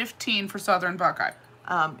 We're at 15 for Southern Buckeye.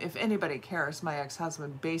 If anybody cares, my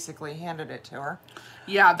ex-husband basically handed it to her.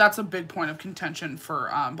 Yeah, that's a big point of contention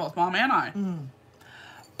for both Mom and I.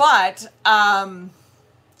 But,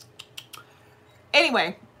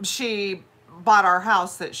 anyway, she bought our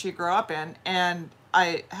house that she grew up in, and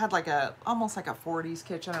I had like almost like a 40s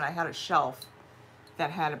kitchen, and I had a shelf that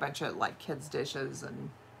had a bunch of like kids' dishes and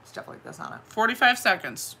stuff like this on it. 45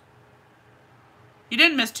 seconds. You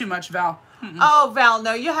didn't miss too much, Val. Oh, Val,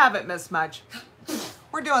 no, you haven't missed much.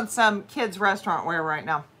 We're doing some kids' restaurant wear right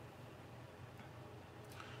now.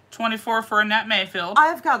 $24 for Annette Mayfield.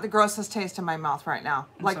 I've got the grossest taste in my mouth right now.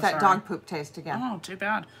 Like so that sorry. dog poop taste again. Oh, too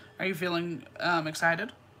bad. Are you feeling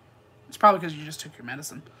excited? It's probably because you just took your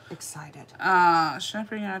medicine. Excited.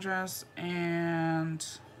 Shipping address and...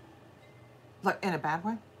 Like, in a bad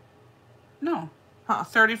way? No. Huh.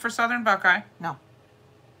 30 for Southern Buckeye. No.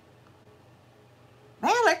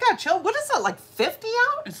 Man, I got chilled. What is it, like 50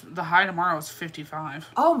 out? The high tomorrow is 55.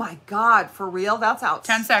 Oh my God, for real? That's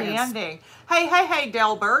 10 seconds. outstanding. Hey,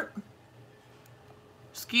 Delbert.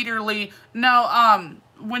 Skeeter Lee. No,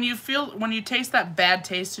 when you taste that bad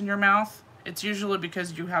taste in your mouth, it's usually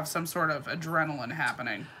because you have some sort of adrenaline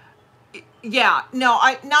happening. Yeah, no,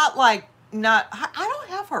 I don't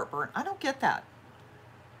have heartburn. I don't get that.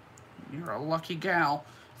 You're a lucky gal.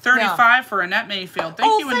 35 for Annette Mayfield.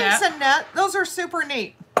 Thank you, Annette. Thanks, Annette. Those are super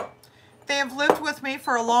neat. They have lived with me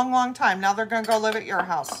for a long, long time. Now they're going to go live at your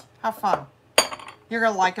house. Have fun. You're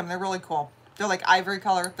going to like them. They're really cool. They're like ivory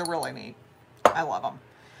color. They're really neat. I love them.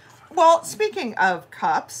 Well, speaking of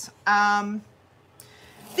cups,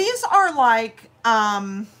 these are like,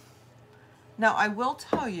 now I will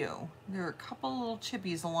tell you, there are a couple little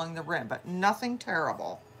chippies along the rim, but nothing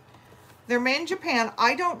terrible. They're made in Japan.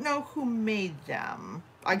 I don't know who made them.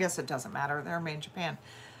 I guess it doesn't matter. They're made in Japan.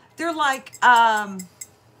 They're like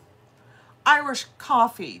Irish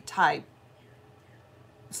coffee type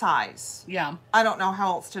size. Yeah. I don't know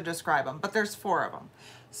how else to describe them, but there's 4 of them.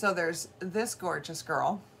 So there's this gorgeous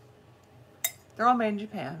girl. They're all made in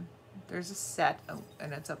Japan. There's a set, oh,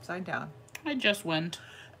 and it's upside down. I just went.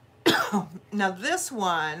 Now this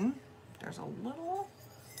one, there's a little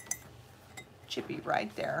chippy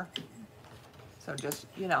right there. So just,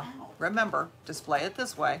 remember, display it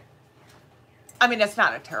this way. I mean, it's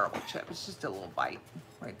not a terrible chip. It's just a little bite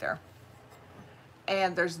right there.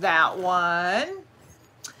 And there's that one.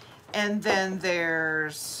 And then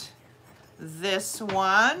there's this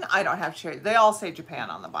one. I don't have to show you. They all say Japan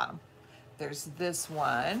on the bottom. There's this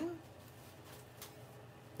one.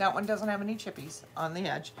 That one doesn't have any chippies on the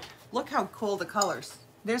edge. Look how cool the colors.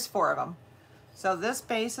 There's 4 of them. So this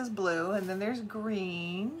base is blue, and then there's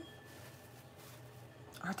green.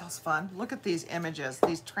 Aren't those fun? Look at these images,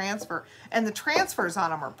 these transfer, and the transfers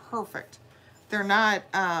on them are perfect. They're not,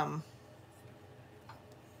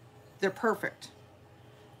 they're perfect.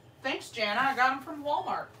 Thanks, Jana. I got them from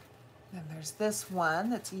Walmart. Then there's this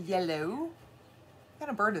one that's yellow. What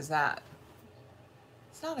kind of bird is that?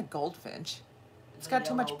 It's not a goldfinch. It's got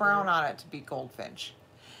too much brown on it to be goldfinch.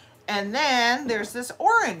 And then there's this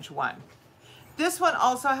orange one. This one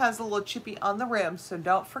also has a little chippy on the rim, so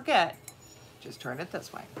don't forget. Just turn it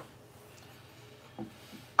this way.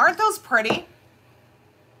 Aren't those pretty?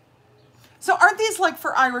 So aren't these like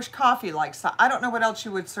for Irish coffee? Like, I don't know what else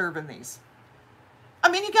you would serve in these.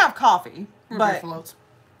 I mean, you can have coffee, Root but beer floats.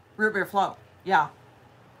 Root beer float, yeah.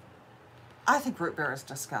 I think root beer is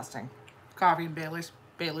disgusting. Coffee and Bailey's.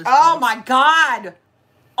 Bailey's. Oh floats. my God!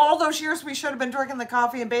 All those years we should have been drinking the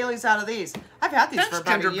coffee and Bailey's out of these. I've had these Thanks, for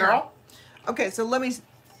about Ginger a year. Girl. Okay, so let me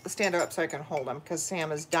stand up so I can hold them because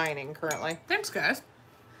Sam is dining currently. Thanks, guys.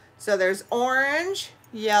 So there's orange,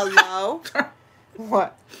 yellow.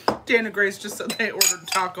 What? Dana Grace just said they ordered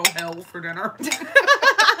Taco Hell for dinner.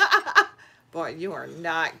 Boy, you are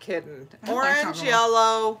not kidding. I like Orange, Taco Bell.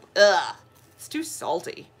 yellow. Ugh. It's too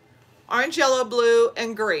salty. Orange, yellow, blue,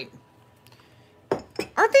 and green.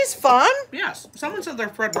 Aren't these fun? Yes. Someone said they're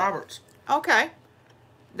Fred Roberts. Okay.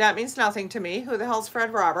 That means nothing to me. Who the hell's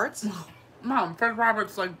Fred Roberts? Mom, Fred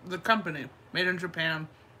Roberts, like the company, made in Japan.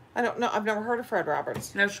 I don't know. I've never heard of Fred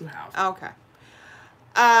Roberts. Yes, you have. Okay.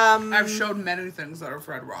 I've showed many things that are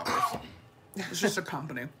Fred Roberts. It's just a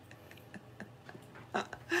company.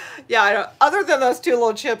 Yeah, I don't. Other than those 2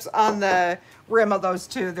 little chips on the rim of those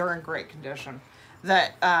 2, they're in great condition.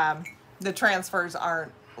 That the transfers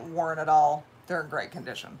aren't worn at all. They're in great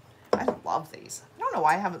condition. I love these. I don't know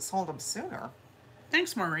why I haven't sold them sooner.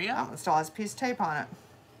 Thanks, Maria. That one still has a piece of tape on it.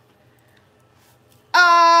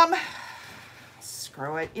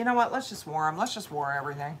 Screw it. You know what? Let's just war them. Let's just war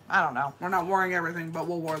everything. I don't know. We're not warring everything, but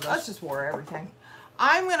we'll war this. Let's just war everything.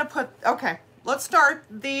 I'm going to put, okay, let's start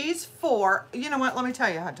these 4. You know what? Let me tell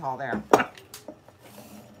you how tall they are. I'm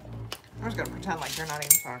just going to pretend like you're not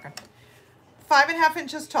even talking. 5.5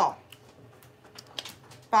 inches tall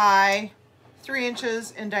by 3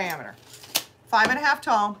 inches in diameter. 5.5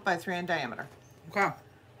 tall by 3 in diameter. Okay.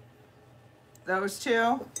 Those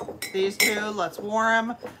 2, these 2, let's war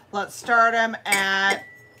them. Let's start them at,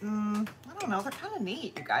 I don't know, they're kind of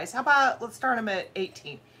neat, you guys. How about, let's start them at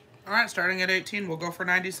 18. All right, starting at 18, we'll go for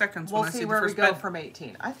 90 seconds. We'll when I see the where we first go bid. from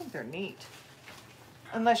 18. I think they're neat.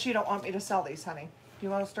 Unless you don't want me to sell these, honey. Do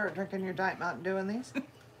you want to start drinking your Diet Mountain Dew in these?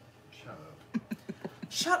 Shut up.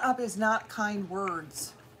 Shut up is not kind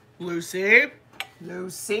words. Lucy.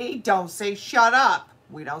 Lucy, don't say shut up.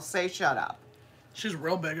 We don't say shut up. She's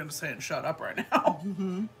real big into saying shut up right now.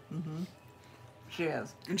 She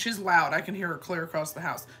is. And she's loud. I can hear her clear across the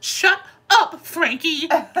house. Shut up, Frankie.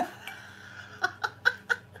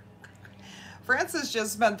 Frances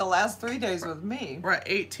just spent the last 3 days with me. We're at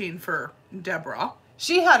 18 for Deborah.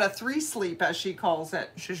 She had a 3 sleep, as she calls it.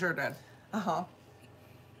 She sure did. Uh-huh.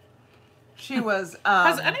 She was,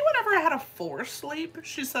 Has anyone ever had a 4 sleep?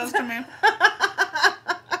 She says to me.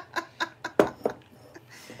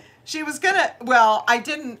 She was gonna, well, I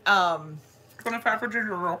didn't, 25 for Ginger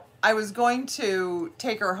Girl. I was going to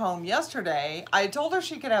take her home yesterday. I told her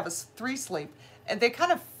she could have a 3 sleep, and they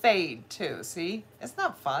kind of fade too, see? It's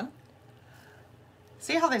not fun.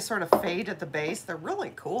 See how they sort of fade at the base? They're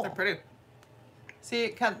really cool. They're pretty.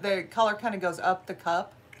 See, the color kind of goes up the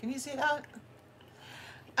cup. Can you see that?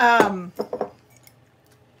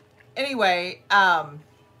 Anyway, I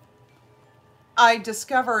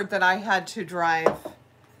discovered that I had to drive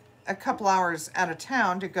a couple hours out of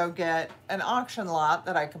town to go get an auction lot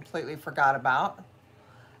that I completely forgot about.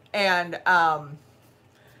 And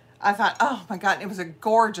I thought, oh my God, it was a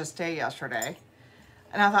gorgeous day yesterday.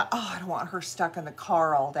 And I thought, oh, I don't want her stuck in the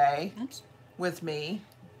car all day with me.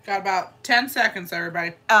 Got about 10 seconds,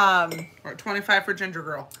 everybody. We're at 25 for Ginger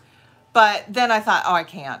Girl. But then I thought, oh, I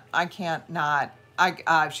can't not.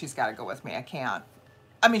 She's got to go with me. I can't.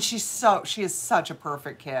 I mean, she is such a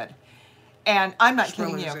perfect kid. And I'm not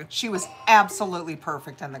kidding really you. easy. She was absolutely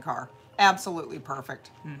perfect in the car. Absolutely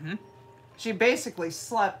perfect. Mm-hmm. She basically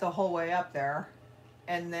slept the whole way up there.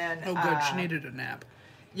 And then... Oh, good. She needed a nap.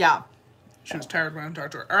 Yeah. She was tired when I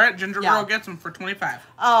talked to her. All right, Ginger Yeah. Girl gets them for 25.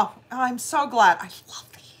 Oh, I'm so glad. I love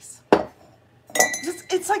these.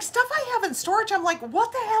 It's like stuff I have in storage. I'm like,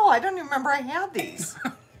 what the hell? I don't even remember I had these.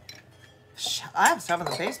 I have stuff in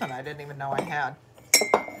the basement I didn't even know I had.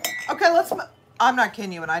 Okay, I'm not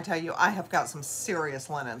kidding you when I tell you I have got some serious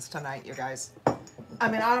linens tonight, you guys. I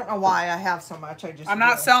mean, I don't know why I have so much. I'm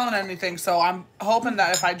not selling anything, so I'm hoping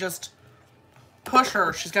that if I just push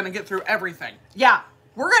her, she's going to get through everything. Yeah,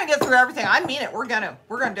 we're going to get through everything. I mean it. We're going to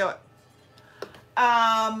do it.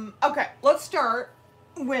 Okay, let's start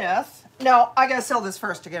with... No, I got to sell this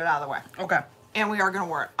first to get it out of the way. Okay. And we are going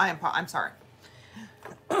to wear it. I'm sorry.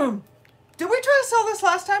 Did we try to sell this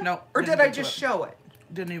last time? No. Or did I just show it?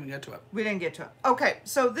 Didn't even get to it. We didn't get to it. Okay,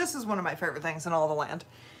 so this is one of my favorite things in all the land.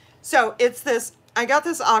 So it's this, I got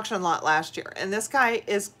this auction lot last year, and this guy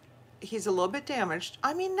he's a little bit damaged.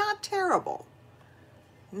 I mean, not terrible.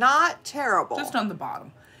 Not terrible. Just on the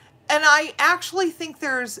bottom. And I actually think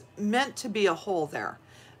there's meant to be a hole there.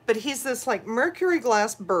 But he's this like mercury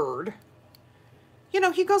glass bird. You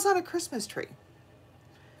know, he goes on a Christmas tree.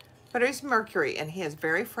 But he's mercury, and he is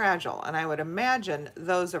very fragile, and I would imagine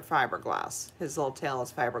those are fiberglass. His little tail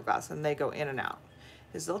is fiberglass, and they go in and out.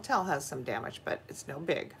 His little tail has some damage, but it's no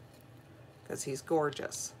big, because he's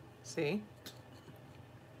gorgeous. See?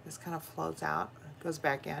 This kind of floats out, goes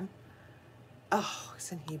back in. Oh,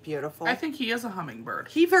 isn't he beautiful? I think he is a hummingbird.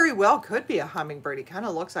 He very well could be a hummingbird. He kind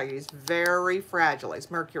of looks like it. He's very fragile. He's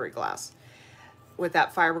mercury glass with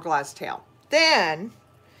that fiberglass tail. Then,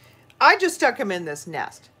 I just stuck him in this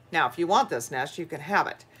nest. Now, if you want this nest, you can have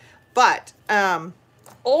it. But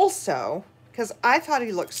also, because I thought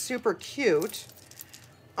he looked super cute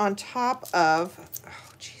on top of,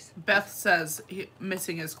 oh, jeez. Beth says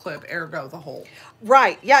missing his clip, ergo the hole.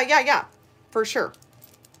 Right. Yeah. For sure.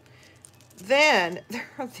 Then, there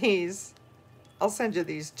are these, I'll send you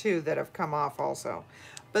these two that have come off also.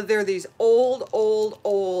 But they're these old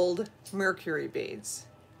mercury beads.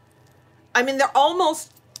 I mean, they're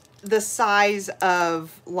almost the size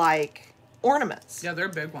of like ornaments. Yeah, they're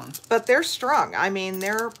big ones. But they're strung. I mean,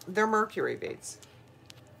 they're mercury beads.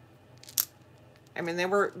 I mean, they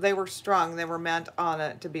were strung. They were meant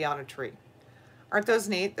to be on a tree. Aren't those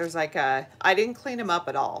neat? There's like I didn't clean them up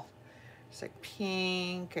at all. It's like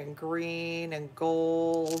pink and green and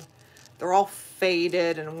gold. They're all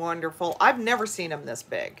faded and wonderful. I've never seen them this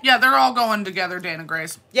big. Yeah, they're all going together, Dana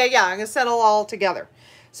Grace. Yeah, I'm gonna settle all together.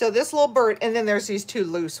 So this little bird, and then there's these two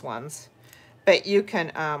loose ones, but you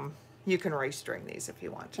can restring these if you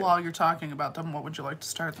want to. While you're talking about them, what would you like to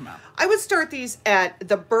start them at? I would start these at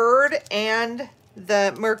the bird and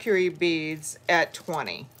the mercury beads at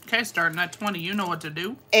 20. Okay, starting at 20, you know what to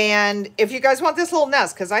do. And if you guys want this little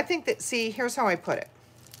nest, because I think that, see, here's how I put it.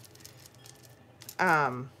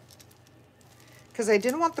 Because I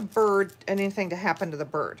didn't want the bird, anything to happen to the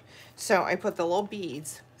bird. So I put the little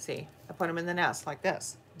beads, see, I put them in the nest like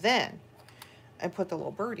this. Then I put the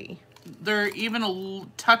little birdie. They're even a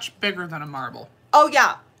touch bigger than a marble. Oh,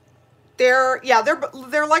 yeah.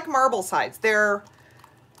 they're like marble sides. They're,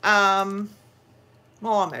 well,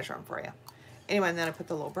 I'll measure them for you. Anyway, and then I put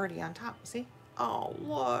the little birdie on top. See? Oh,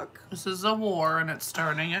 look. This is a war, and it's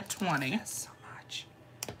starting at 20. That's so much.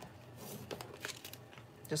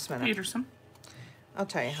 Just a minute. Peterson. I'll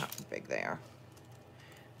tell you how big they are.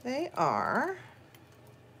 They are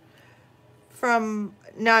from,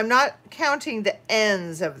 now I'm not counting the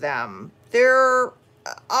ends of them. They're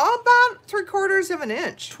about 3/4 of an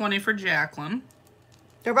inch. 20 for Jacqueline.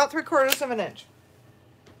 They're about 3/4 of an inch.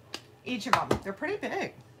 Each of them. They're pretty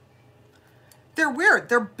big. They're weird.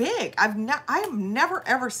 They're big. I have never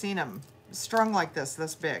ever seen them strung like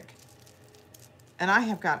this big. And I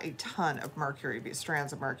have got a ton of mercury beads,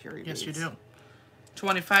 strands of mercury beads. Yes, you do.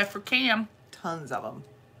 25 for Cam. Tons of them.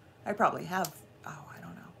 I probably have, oh, I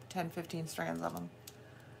don't know, 10, 15 strands of them.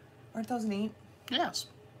 Aren't those neat? Yes.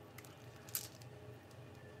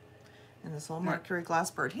 And this little mercury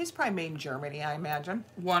glass bird. He's probably made in Germany, I imagine.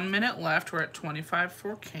 1 minute left. We're at 25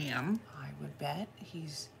 for Cam. I would bet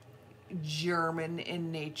he's German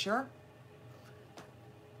in nature.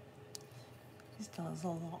 He still has a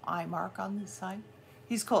little eye mark on this side.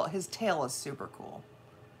 He's cool. His tail is super cool.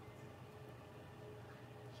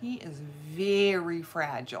 He is very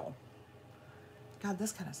fragile. God,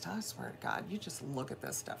 this kind of stuff, I swear to God, you just look at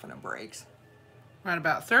this stuff and it breaks. We're at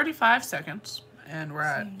about 35 seconds. And we're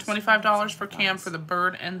at $25 for Cam for the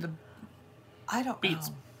bird and the I don't beads.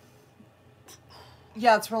 know.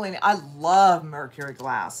 Yeah, it's really neat. I love mercury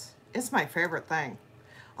glass. It's my favorite thing.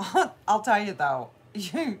 I'll tell you though,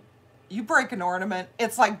 you break an ornament,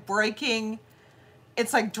 it's like breaking,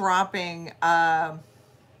 it's like dropping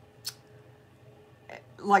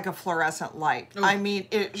like a fluorescent light. Ooh. I mean,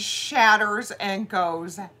 it shatters and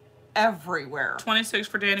goes everywhere. 26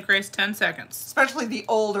 for Dana Grace, 10 seconds. Especially the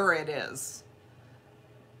older it is.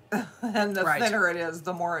 And the Right. thinner it is,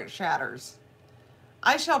 the more it shatters.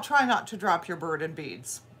 I shall try not to drop your bird and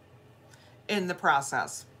beads in the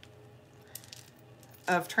process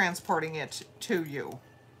of transporting it to you.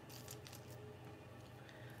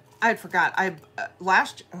 I forgot. I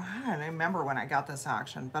don't remember when I got this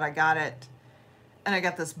auction, but I got it, and I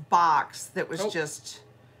got this box that was just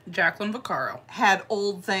Jacqueline Vaccaro. had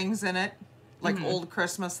old things in it, like old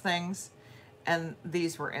Christmas things, and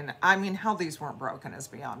these were in. I mean, how these weren't broken is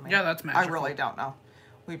beyond me. Yeah, that's magical. I really don't know.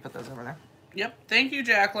 We put those over there. Yep. Thank you,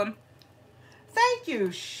 Jacqueline. Thank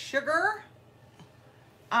you, sugar.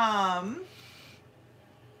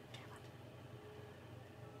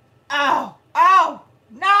 Oh,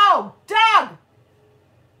 no, Doug! I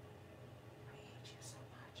hate you so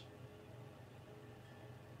much.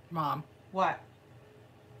 Mom. What?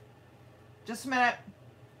 Just a minute.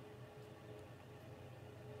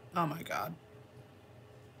 Oh my God.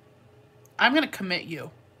 I'm going to commit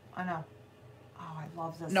you. I know. Oh, I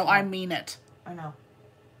love this. No, one. I mean it. I know.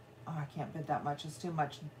 Oh, I can't bid that much. It's too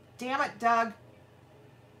much. Damn it, Doug.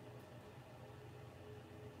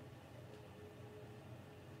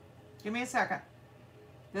 Give me a second.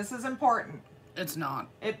 This is important. It's not.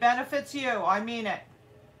 It benefits you. I mean it.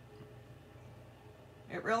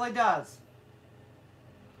 It really does.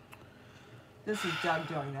 This is Doug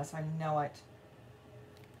doing this. I know it.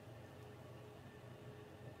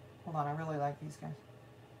 Hold on. I really like these guys.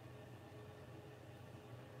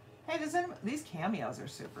 Hey, does anyone, these cameos are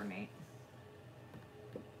super neat.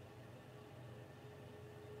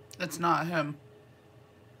 It's not him.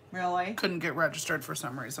 Really? Couldn't get registered for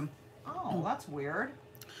some reason. Oh, that's weird.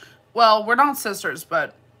 Well, we're not sisters,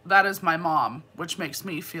 but that is my mom, which makes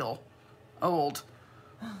me feel old.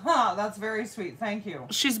 Huh, that's very sweet. Thank you.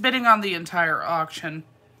 She's bidding on the entire auction.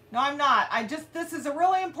 No, I'm not. This is a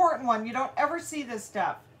really important one. You don't ever see this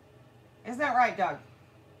stuff. Isn't that right, Doug?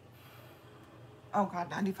 Oh,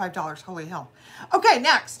 God, $95. Holy hell. Okay,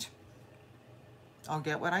 next. I'll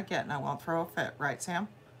get what I get and I won't throw a fit. Right, Sam?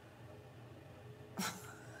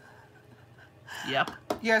 Yep.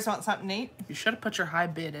 You guys want something neat? You should have put your high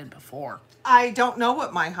bid in before. I don't know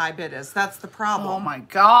what my high bid is. That's the problem. Oh my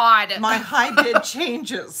God. My high bid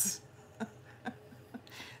changes.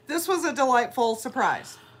 This was a delightful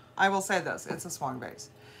surprise. I will say this. It's a swung base.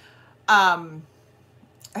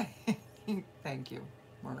 Thank you,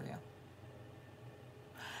 Maria.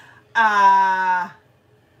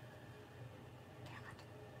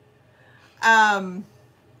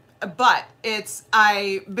 But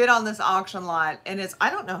I bid on this auction lot and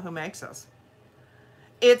I don't know who makes this.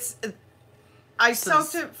 I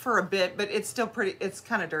soaked it for a bit, but it's still it's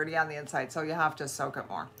kind of dirty on the inside, so you have to soak it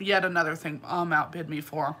more. Yet another thing outbid me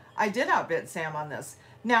for. I did outbid Sam on this.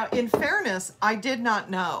 Now, in fairness, I did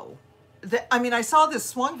not know. I saw this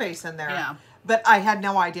swung vase in there, Yeah. but I had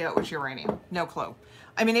no idea it was uranium. No clue.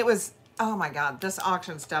 I mean, it was Oh my God, this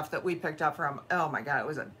auction stuff that we picked up from, oh my God, it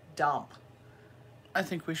was a dump. I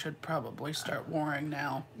think we should probably start warring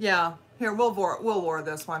now. Yeah, here, we'll war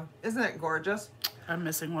this one. Isn't it gorgeous? I'm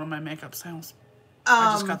missing one of my makeup sales.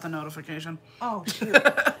 I just Um, got the notification. Oh, shoot.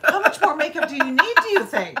 How much more makeup do you need, do you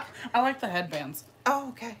think? I like the headbands. Oh,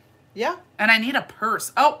 okay. Yeah. And I need a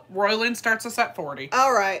purse. Oh, Royland starts us at 40.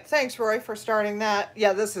 All right. Thanks, Roy, for starting that.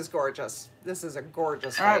 Yeah, this is gorgeous. This is a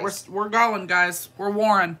gorgeous All right, face. we're going, guys. We're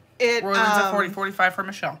warring. It, Royland's at 40, 45 for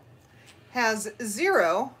Michelle. Has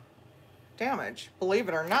 0 damage, believe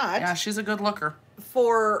it or not. Yeah, she's a good looker.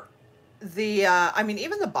 For the, I mean,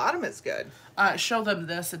 even the bottom is good. Show them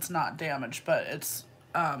this. It's not damaged, but it's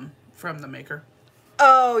from the maker.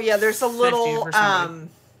 Oh, yeah, there's a 50 little, for somebody.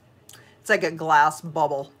 it's like a glass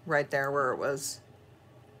bubble right there where it was,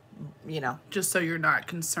 you know. Just so you're not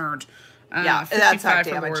concerned. Yeah, that's not 55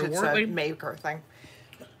 for damage. Lori It's Wortley. a maker thing.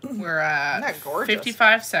 We're at Isn't that gorgeous?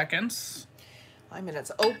 55 seconds. I mean, it's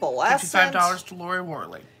opalescent. $55 to Lori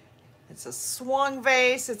Wortley. It's a swung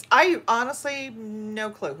vase. I honestly, no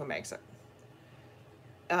clue who makes it.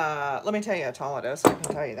 Let me tell you how tall it is. I can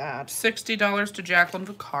tell you that. $60 to Jacqueline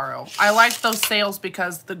Vaccaro. I like those sales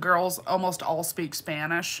because the girls almost all speak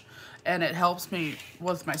Spanish, and it helps me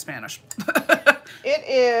with my Spanish. It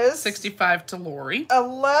is 65 to Lori.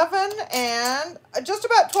 11 and just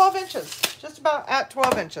about 12 inches. Just about at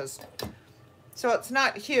 12 inches. So it's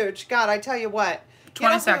not huge. God, I tell you what.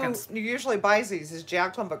 20 you know seconds. Who usually buys these is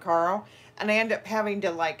Jacqueline Vaccaro, and I end up having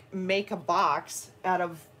to like make a box out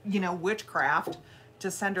of, you know, witchcraft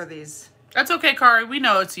to send her these. That's okay, Kari. We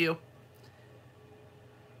know it's you.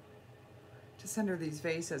 To send her these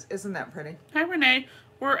vases. Isn't that pretty? Hi, Renee.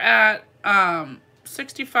 We're at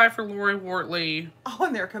 65 for Lori Wortley. Oh,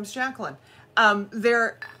 and there comes Jacqueline.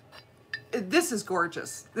 This is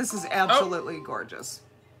gorgeous. This is absolutely gorgeous.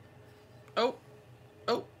 Oh.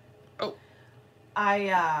 Oh. Oh.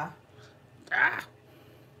 I, Ah.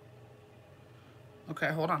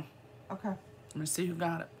 Okay, hold on. okay. Let me see who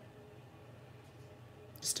got it.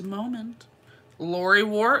 Just a moment. Lori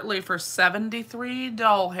Wortley for 73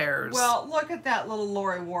 doll hairs. Well, look at that little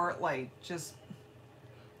Lori Wortley just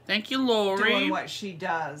thank you, Lori. doing what she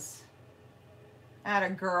does. Atta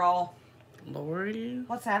girl. Lori.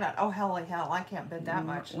 What's that at? Oh, holy hell. I can't bid that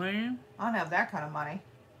much. Wortley. I don't have that kind of money.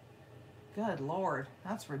 Good Lord.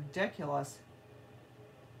 That's ridiculous.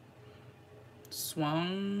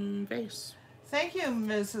 Swung vase. Thank you,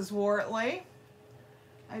 Mrs. Wortley.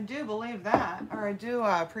 I do believe that, or I do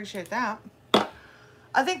appreciate that.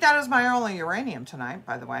 I think that is my only uranium tonight,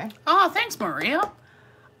 by the way. Oh, thanks, Maria.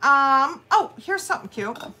 Oh, here's something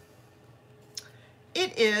cute.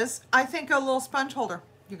 It is, I think, a little sponge holder.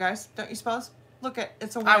 You guys, don't you suppose? Look at,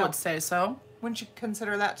 it's a whale. I would say so. Wouldn't you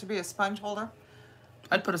consider that to be a sponge holder?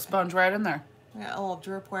 I'd put a sponge right in there. Yeah, a little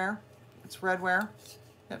dripware. It's redware.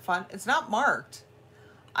 Isn't it fun? It's not marked.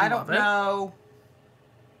 I don't Love it. know.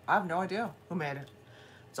 I have no idea who made it.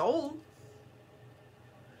 It's old.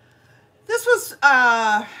 This was,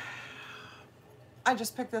 I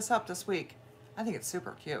just picked this up this week. I think it's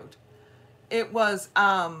super cute. It was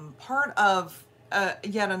part of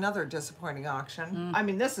yet another disappointing auction. I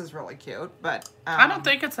mean, this is really cute, but... I don't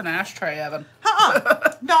think it's an ashtray, Evan.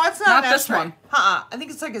 No, it's not, Not an this ashtray. one. I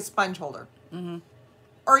think it's like a sponge holder.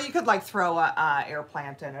 Or you could like throw a air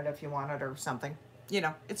plant in it if you wanted or something. You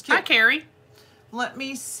know, it's cute. Hi, Carrie. Let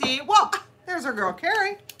me see. Well, there's our girl,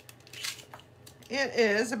 Carrie. It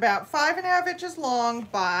is about 5.5 inches long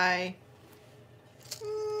by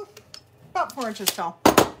about 4 inches tall.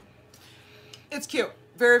 It's cute.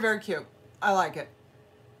 Very, very cute. I like it.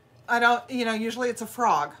 I don't, you know, usually it's a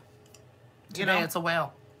frog. Today it's a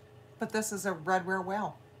whale. But this is a redware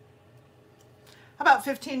whale. How about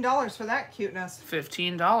 $15 for that cuteness?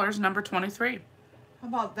 $15, number 23. How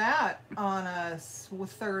about that on a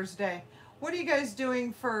Thursday? What are you guys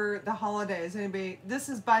doing for the holidays? Anybody? This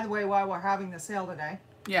is, by the way, why we're having the sale today.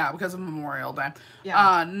 Yeah, because of Memorial Day.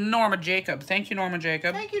 Yeah. Norma Jacob. Thank you, Norma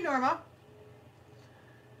Jacob. Thank you, Norma.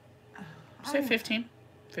 Say 15.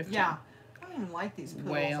 15. Yeah. I don't even like these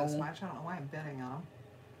poodles Whale. as much. I don't know why I'm bidding on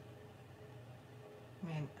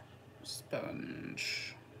them.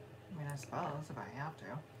 Sponge. I suppose if I have to.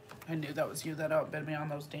 I knew that was you that outbid me on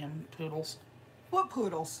those damn poodles. What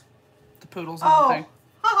poodles? The poodles on the thing.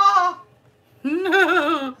 Ha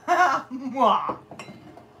No. ha! Mwah.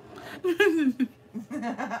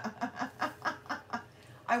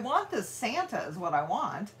 I want this Santa is what I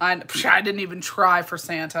want. I didn't even try for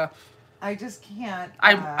Santa. I just can't.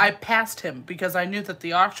 I passed him because I knew that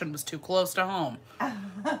the auction was too close to home.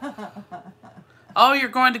 Oh, you're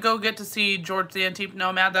going to go get to see George the Antique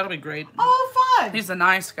Nomad? That'll be great. Oh, fun! He's a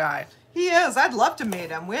nice guy. He is. I'd love to meet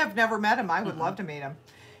him. We have never met him. I would love to meet him.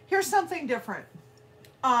 Here's something different.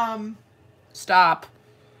 Stop.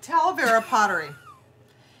 Talavera pottery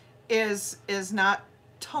is not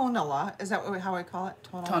tonala. Is that how I call it?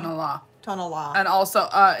 Tonala. Tonala. And also,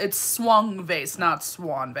 it's swung vase, not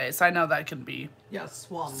swan vase. I know that can be Yeah,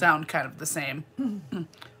 swung. sound kind of the same.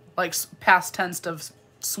 Like past tense of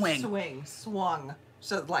swing. Swing. Swung.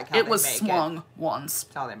 So like how It they was make swung it. once.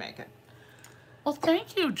 That's how they make it. Well,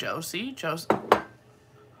 thank you, Josie.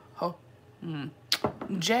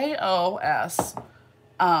 J-O-S,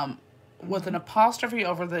 with an apostrophe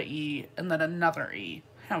over the E and then another E.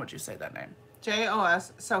 How would you say that name?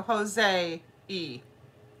 J-O-S. So Jose E.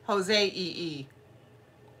 Jose E-E.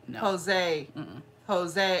 No. Jose.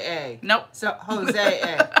 Jose A. Nope. So Jose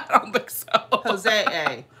A. I don't think so. Jose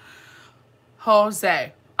A.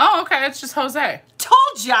 Jose. Oh, okay. It's just Jose.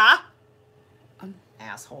 Told ya!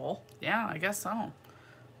 Asshole. Yeah, I guess so.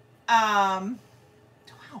 $12. Are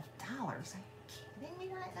you kidding me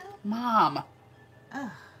right now? Mom,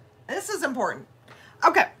 This is important.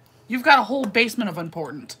 Okay. you've got a whole basement of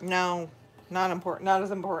important. No, not important. Not as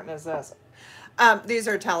important as this. These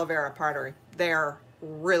are Talavera pottery. They're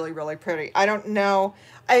really, really pretty. I don't know.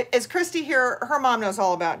 Is Christy here? Her mom knows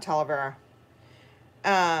all about Talavera.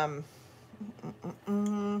 Oh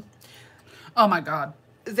my God.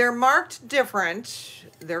 They're marked different.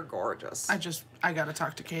 They're gorgeous. I gotta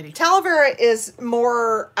talk to Katie. Talavera is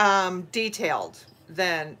more detailed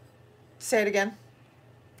than, say it again,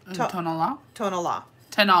 Tonala? Tonala.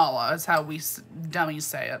 Tenala is how we dummies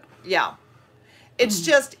say it. Yeah. It's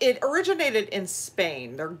just, it originated in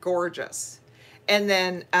Spain. They're gorgeous. And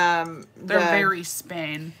then They're very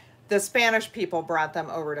Spain. the Spanish people brought them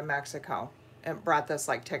over to Mexico and brought this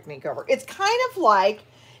like technique over. It's kind of like,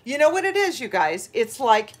 you know what it is, you guys? It's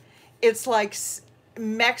like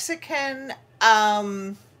Mexican Majolica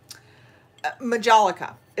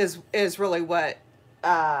is really what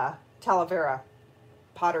Talavera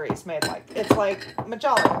pottery is made like. It's like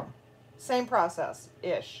Majolica. Same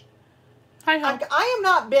process-ish. Hi, ho. I am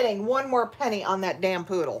not bidding one more penny on that damn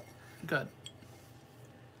poodle. Good.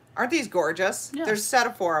 Aren't these gorgeous? Yes. There's a set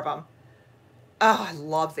of 4 of them. Oh, I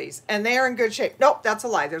love these. And they are in good shape. Nope, that's a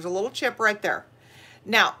lie. There's a little chip right there.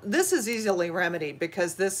 Now, this is easily remedied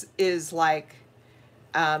because this is like,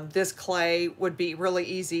 this clay would be really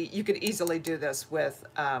easy. You could easily do this with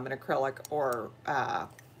an acrylic or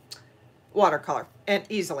watercolor and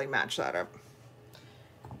easily match that up.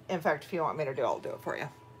 In fact, if you want me to do it, I'll do it for you.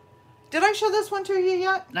 Did I show this one to you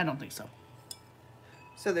yet? I don't think so.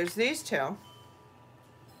 So there's these 2.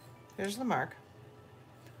 Here's the mark.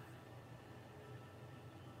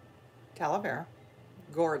 Talavera.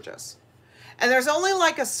 Gorgeous. And there's only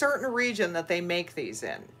like a certain region that they make these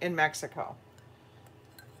in Mexico.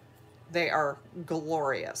 They are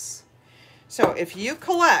glorious. So if you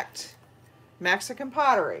collect Mexican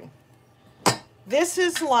pottery, this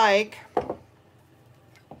is like,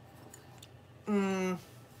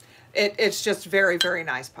 it's just very, very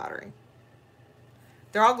nice pottery.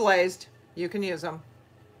 They're all glazed. You can use them.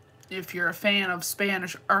 If you're a fan of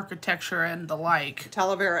Spanish architecture and the like.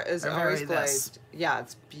 Talavera is They're always very glazed. Yeah,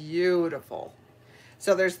 it's beautiful.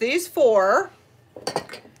 So there's these 4.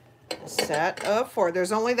 Set of 4.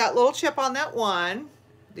 There's only that little chip on that one.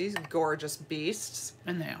 These gorgeous beasts.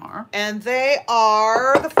 And they are. And they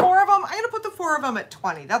are, the 4 of them, I'm going to put the 4 of them at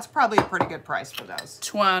 20. That's probably a pretty good price for those.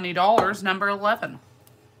 $20, number 11.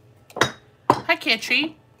 Hi,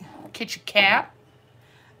 Kitschy. Kitschy cat.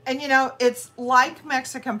 And you know, it's like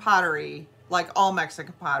Mexican pottery, like all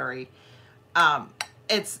Mexican pottery.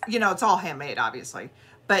 It's, you know, it's all handmade, obviously.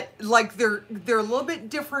 But like they're a little bit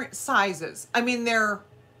different sizes. I mean, they're...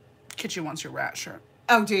 Kitschy wants your rat shirt.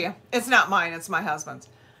 Oh, do you? It's not mine. It's my husband's.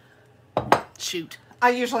 Shoot. I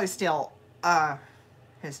usually steal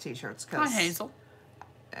his t-shirts. Hi, Hazel.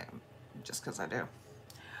 Just because I do.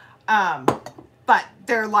 But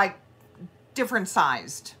they're like different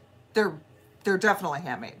sized. They're definitely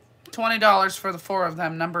handmade. $20 for the 4 of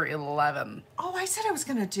them, number 11. Oh, I said I was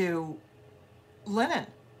going to do linen.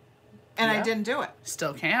 And Yeah. I didn't do it.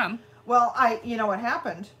 Still can. Well, you know what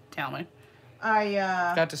happened? Tell me. I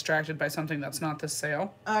Got distracted by something that's not this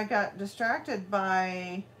sale. I got distracted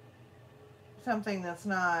by something that's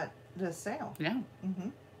not this sale. Yeah.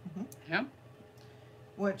 Yeah.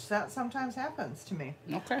 Which that sometimes happens to me.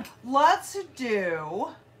 Okay. Let's do...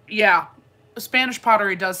 Yeah. Spanish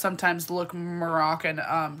pottery does sometimes look Moroccan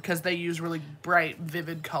because they use really bright,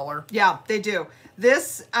 vivid color. Yeah, they do.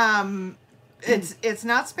 This, it's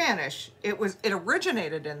not Spanish. It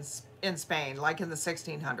originated in Spain, like in the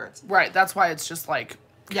 1600s. Right. That's why it's just like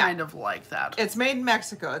Yeah. kind of like that. It's made in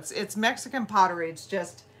Mexico. It's Mexican pottery. It's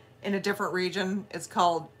just in a different region. It's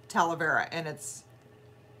called Talavera, and it's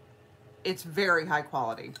very high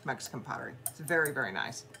quality Mexican pottery. It's very, very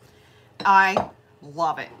nice. I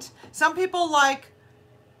love it. Some people like,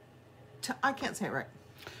 I can't say it right.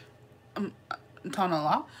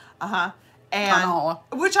 Tonalá. And Tonala.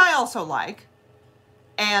 which I also like.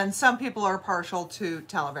 And some people are partial to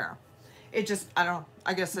Talavera. It just, I don't know.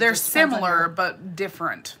 I guess They're similar but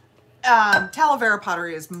different. Talavera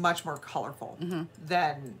pottery is much more colorful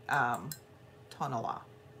than Tonalá.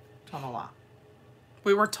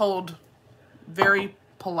 We were told very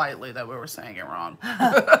politely that we were saying it wrong.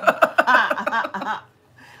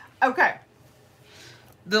 Okay.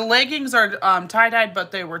 The leggings are tie-dyed,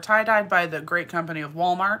 but they were tie-dyed by the great company of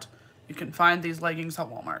Walmart. You can find these leggings at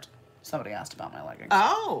Walmart. Somebody asked about my leggings.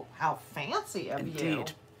 Oh, how fancy of you.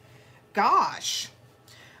 Indeed. Gosh.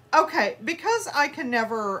 Okay, because I can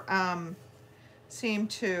never seem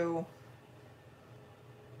to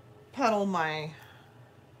pedal my...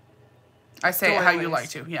 I say it how you doilies. like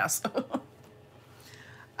to, yes.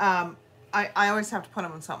 I always have to put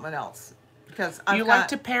them on something else. Because You like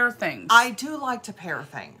to pair things. I do like to pair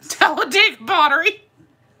things. Talladega pottery.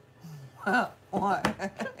 What?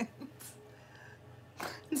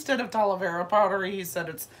 Instead of Talavera pottery, he said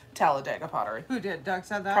it's Talladega pottery. Who did? Doug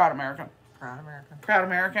said that? Proud American. Proud American. Proud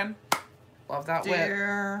American. Love that whip.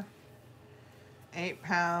 Dear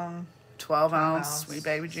 8-pound 12 ounce, sweet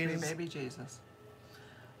baby Jesus. Sweet baby Jesus.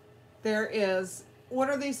 There is, what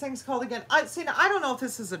are these things called again? I don't know if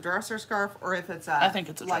this is a dresser scarf or if it's I think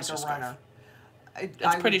it's a like dresser a scarf. runner.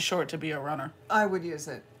 It's pretty short to be a runner. I would use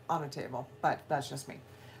it on a table, but that's just me.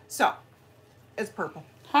 So, it's purple.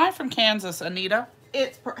 Hi from Kansas, Anita.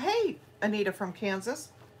 Hey, Anita from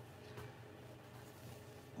Kansas.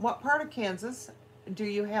 What part of Kansas do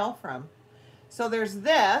you hail from? So there's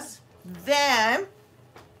this. Then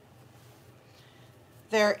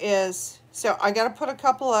there is, so I got to put a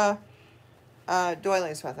couple of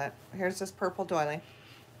doilies with it. Here's this purple doily.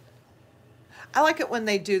 I like it when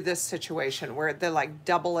they do this situation where they like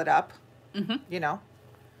double it up, you know,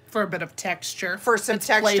 For a bit of texture. for some It's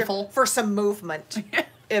texture, playful. for some movement,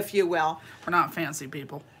 if you will. We're not fancy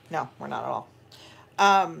people. No, we're not at all.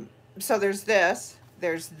 So there's this.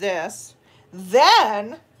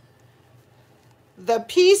 Then the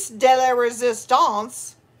piece de la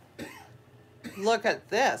resistance. Look at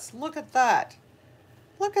this. Look at that.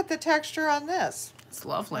 Look at the texture on this. It's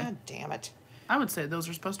lovely. God damn it. I would say those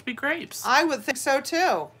are supposed to be grapes. I would think so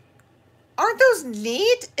too. Aren't those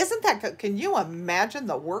neat? Isn't that good? Can you imagine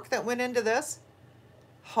the work that went into this?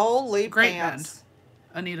 Holy Great pants.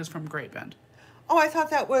 Bend. Anita's from Great Bend. Oh, I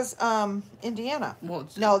thought that was Indiana. Well,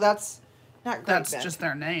 it's, No, that's not Great that's Bend. just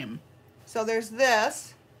their name. So there's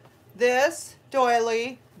this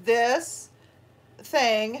doily, this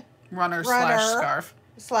thing, Runner Runner. /scarf.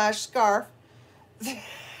 /scarf,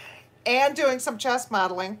 and doing some chest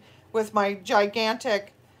modeling with my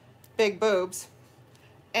gigantic big boobs,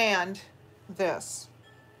 and this.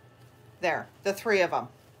 There, the three of them.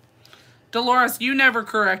 Dolores, you never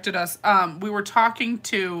corrected us. We were talking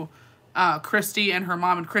to Christy and her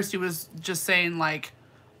mom, and Christy was just saying like,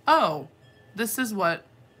 "Oh, this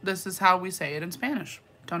is how we say it in Spanish."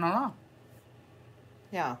 Tonalá.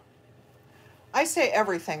 Yeah. I say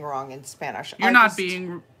everything wrong in Spanish. You're not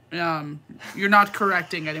being, you're not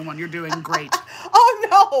correcting anyone. You're doing great. Oh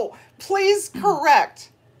no! Please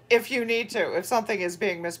correct if you need to, if something is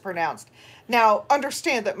being mispronounced. Now,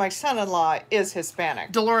 understand that my son-in-law is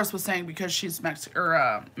Hispanic. Dolores was saying because she's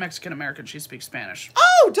Mexican American, she speaks Spanish.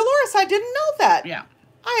 Oh, Dolores, I didn't know that. Yeah.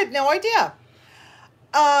 I had no idea.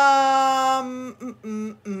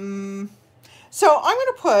 So I'm going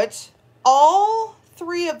to put all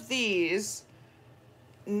three of these,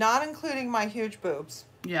 not including my huge boobs.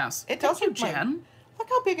 Yes. It Thank does you, look Jen. Look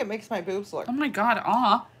how big it makes my boobs look. Oh my God,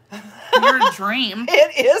 you're a dream.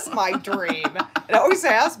 It is my dream. It always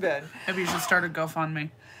has been. Maybe you should start a GoFundMe.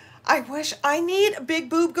 I wish I need a big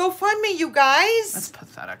boob GoFundMe, you guys. That's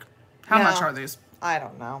pathetic. How No. much are these? I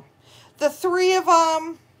don't know. The three of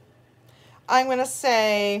them, I'm going to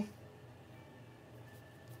say...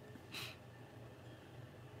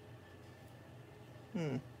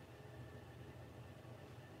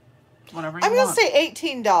 Whatever you I'm going to want. say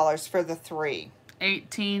 $18 for the three.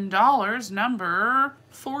 $18, number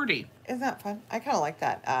 40. Isn't that fun? I kind of like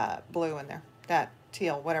that blue in there. That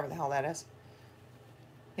teal, whatever the hell that is.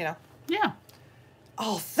 You know? Yeah.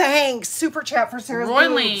 Oh, thanks. Super chat for Sarah's boobs.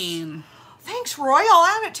 Roylene. Thanks, Roy. I'll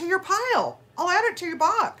add it to your pile. I'll add it to your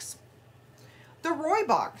box. The Roy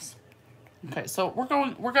box. Okay, so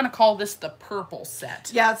we're gonna call this the purple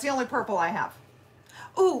set. Yeah, it's the only purple I have.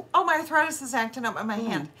 Ooh, oh, my arthritis is acting up in my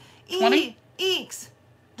hand. 20? Eeks.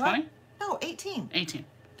 20? No, 18. 18.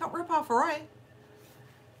 Don't rip off Roy.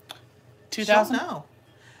 2,000? No.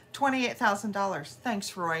 $28,000.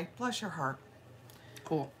 Thanks, Roy. Bless your heart.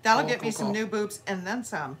 Cool. That'll Cool, get me cool, some cool. new boobs and then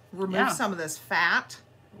some. Remove Yeah. some of this fat,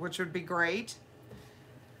 which would be great.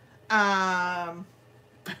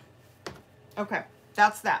 Okay,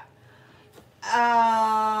 that's that.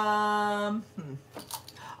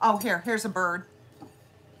 Oh, here's a bird.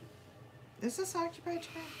 Is this occupied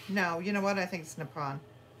Japan? No, you know what? I think it's Nippon.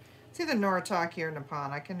 It's either Noritake or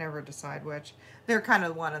Nippon. I can never decide which. They're kind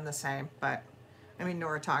of one and the same, but I mean,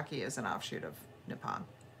 Noritake is an offshoot of Nippon.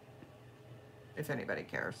 If anybody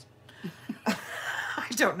cares. I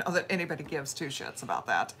don't know that anybody gives two shits about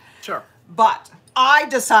that. Sure. But I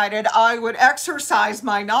decided I would exercise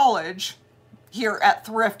my knowledge here at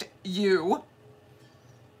Thrift U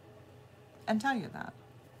and tell you that.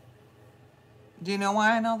 Do you know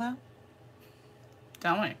why I know that?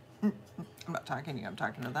 Tell me. I'm not talking to you, I'm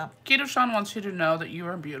talking to them. Keto Sean wants you to know that you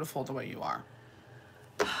are beautiful the way you are.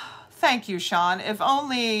 Thank you, Sean. If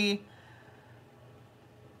only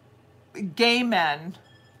gay men,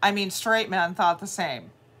 I mean straight men, thought the same.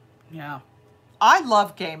 Yeah. I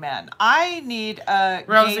love gay men. I need a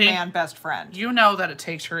Rosie, gay man best friend. You know that it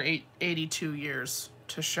takes her 82 years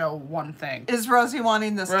to show one thing. Is Rosie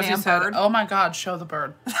wanting this Rosie damn said, bird? oh my God, show the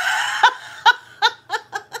bird.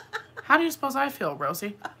 How do you suppose I feel,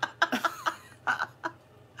 Rosie?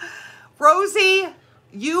 Rosie,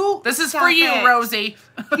 you This is stop for you, it. Rosie.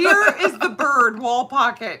 Here is the bird wall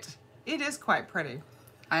pocket. It is quite pretty.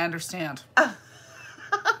 I understand.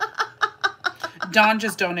 Don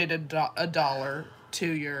just donated $1 to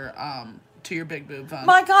your big boob fund.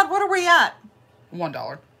 My God, what are we at?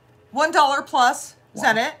 $1. $1 plus. Is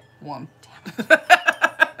that it? One.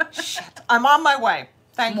 Shit. I'm on my way.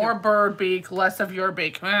 Thank More you. bird beak, less of your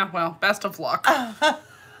beak. Well, best of luck.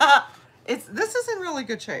 This is in really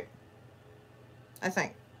good shape. I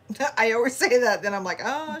think. I always say that, then I'm like,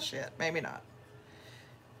 oh shit, maybe not.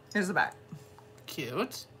 Here's the back.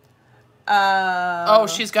 Cute. Oh,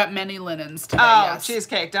 she's got many linens today. Oh, Yes.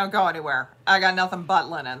 cheesecake, don't go anywhere. I got nothing but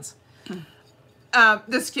linens.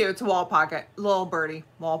 This is cute. It's a wall pocket. Little birdie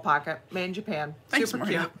wall pocket. Made in Japan. Thanks, Super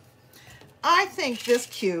Maria. cute. I think this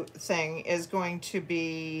cute thing is going to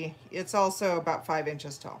be, it's also about 5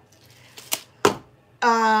 inches tall.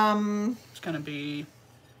 It's gonna be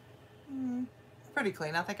Pretty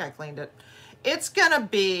clean. I think I cleaned it. It's gonna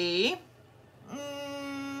be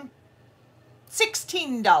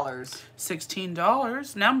 $16.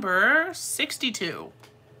 $16. Number 62.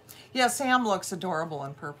 Yeah, Sam looks adorable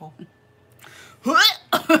in purple. Anyone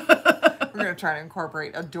We're gonna try to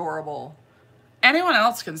incorporate adorable.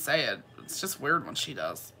 else can say it. It's just weird when she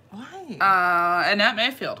does. Why? Annette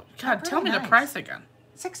Mayfield. God, Pretty tell me the nice. price again.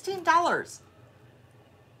 $16.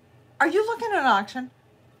 Are you looking at an auction?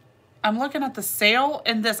 I'm looking at the sale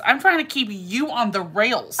and this. I'm trying to keep you on the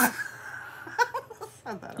rails. Said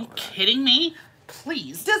that You over there. kidding me?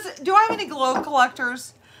 Please. Do I have any globe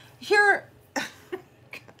collectors? Here,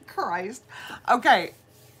 Christ. Okay,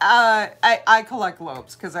 I collect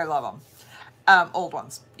globes because I love them. Old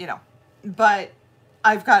ones, you know. But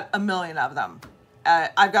I've got a million of them.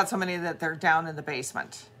 I've got so many that they're down in the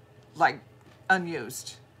basement, like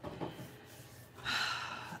unused.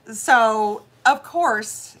 So, of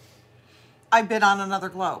course, I bid on another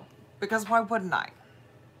globe because why wouldn't I?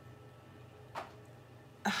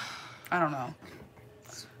 I don't know.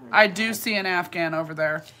 I do see an Afghan over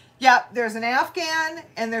there. Yeah, there's an Afghan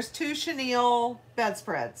and there's 2 chenille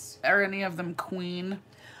bedspreads. Are any of them queen?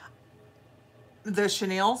 The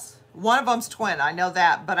chenilles. One of them's twin, I know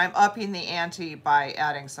that, but I'm upping the ante by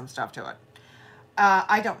adding some stuff to it.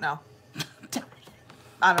 I don't know.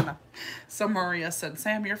 I don't know. So Maria said,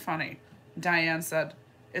 Sam, you're funny. Diane said,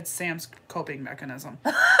 it's Sam's coping mechanism.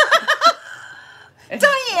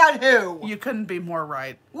 Diane who? You couldn't be more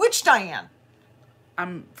right. Which Diane?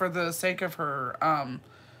 For the sake of her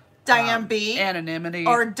Diane B? anonymity,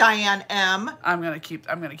 Or Diane M? I'm gonna keep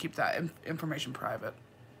that information private.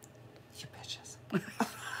 You bitches.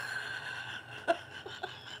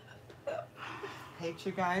 Hate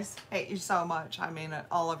you guys. Hate you so much. I mean it.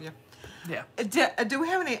 All of you. Yeah. Do we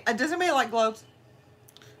have any? Does anybody like globes?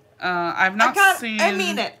 I've not seen. I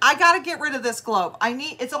mean it. I gotta get rid of this globe.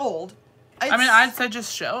 It's old. I mean, I'd say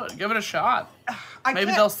just show it. Give it a shot. Maybe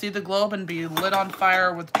can't- they'll see the globe and be lit on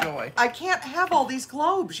fire with joy. I can't have all these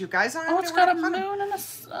globes, you guys. I don't Oh, have it's anywhere got a to put 'em.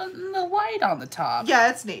 moon and a light on the top. Yeah,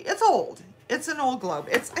 it's neat. It's old. It's an old globe.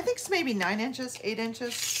 I think it's maybe 9 inches, 8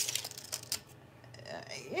 inches.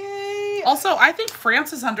 Also, I think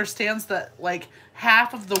Francis understands that, like,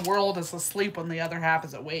 half of the world is asleep when the other half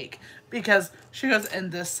is awake. Because She goes,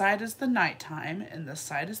 and this side is the nighttime, and this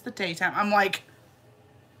side is the daytime. I'm like,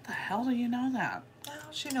 the hell do you know that? Oh,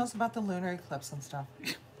 she knows about the lunar eclipse and stuff.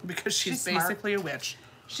 Because she's smart. basically a witch.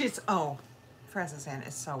 Frances Ann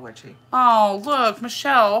is so witchy. Oh, look,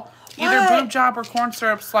 Michelle. Either What? boob job or corn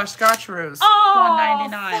syrup / scotcheroos. Oh,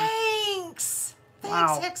 $1.99. thanks. Wow.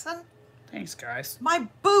 Thanks, Hickson. Thanks, guys. My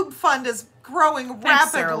boob fund is growing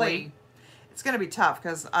Thanks, Sarah rapidly. Lee. It's going to be tough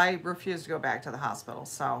because I refuse to go back to the hospital.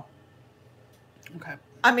 So, Okay.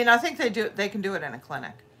 I mean, I think they can do it in a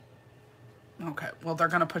clinic. Okay. Well, they're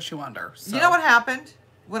going to put you under. So. You know what happened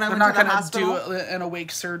when I They're went to not the going to hospital? do an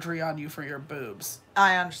awake surgery on you for your boobs.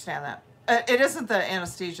 I understand that. It isn't the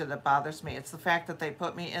anesthesia that bothers me. It's the fact that they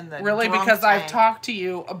put me in the Really? drunk Because I've tank. talked to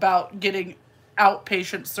you about getting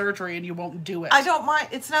outpatient surgery and you won't do it. I don't mind.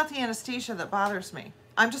 It's not the anesthesia that bothers me.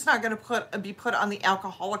 I'm just not going to be put on the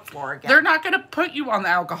alcoholic floor again. They're not going to put you on the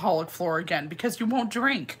alcoholic floor again because you won't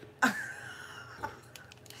drink.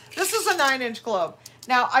 This is a 9-inch globe.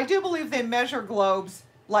 Now, I do believe they measure globes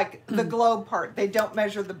like the globe part. They don't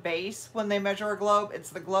measure the base when they measure a globe. It's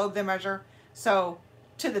the globe they measure. So,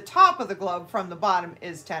 to the top of the globe from the bottom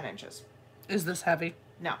is 10 inches. Is this heavy?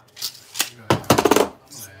 No. I'm gonna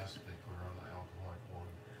ask if they put her on the alcoholic one.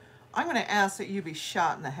 I'm going to ask that you be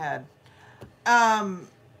shot in the head. Now,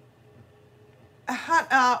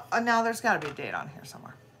 there's got to be a date on here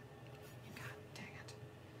somewhere. God dang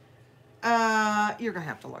it. You're going to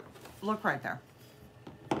have to look. Look right there.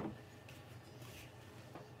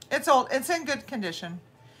 It's old. It's in good condition.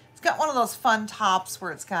 It's got one of those fun tops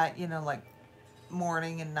where it's got, like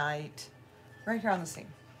morning and night. Right here on the seam.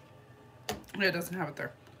 Yeah, it doesn't have it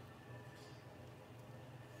there.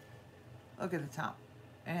 Look at the top.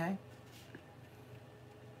 Okay.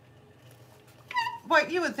 Boy,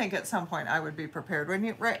 you would think at some point I would be prepared, wouldn't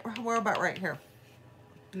you? Right, where about right here?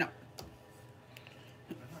 No.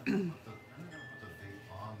 They're not gonna put the date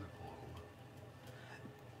on the globe.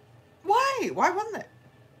 Why? Why wouldn't it?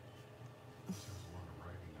 There's a lot of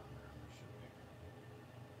writing on there.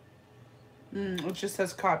 There should be. It just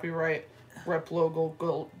says copyright Rep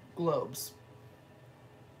Logo Globes.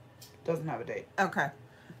 Doesn't have a date. Okay.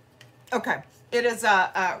 Okay. It is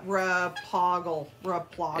a Replogle.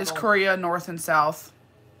 Is Korea north and south?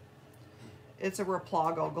 It's a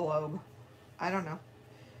Replogle globe. I don't know.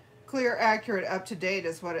 Clear, accurate, up to date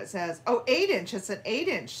is what it says. Oh, 8-inch. It's an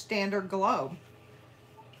 8-inch standard globe.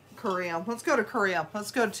 Korea. Let's go to Korea.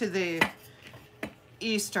 Let's go to the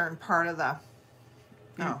eastern part of the...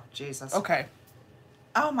 Oh, Jesus. Okay.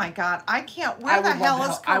 Oh, my God. I can't... Where the hell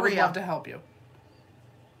is Korea? I would love to help you.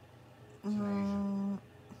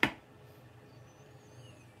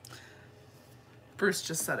 Bruce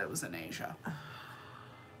just said it was in Asia.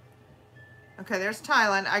 Okay, there's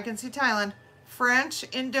Thailand. I can see Thailand. French,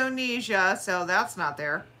 Indonesia, so that's not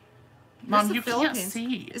there. Mom, There's you the can't Philippines.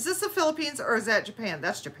 see. Is this the Philippines or is that Japan?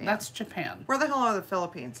 That's Japan. That's Japan. Where the hell are the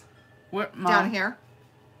Philippines? Where, Mom, Down here?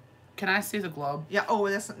 Can I see the globe? Yeah. Oh,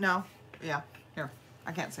 this. No. Yeah. Here.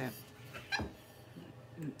 I can't see it.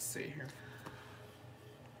 Let's see here.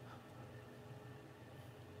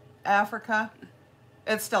 Africa.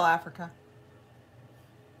 It's still Africa.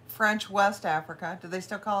 French West Africa. Do they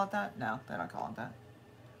still call it that? No, they don't call it that.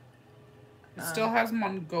 It still has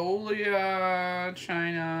Mongolia,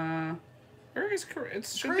 China. Where is Korea? It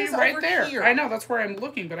should Korea's be right over there. here. I know, that's where I'm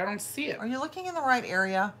looking, but I don't see it. Are you looking in the right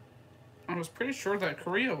area? I was pretty sure that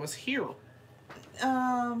Korea was here.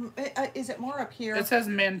 Is it more up here? It says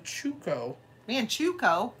Manchukuo.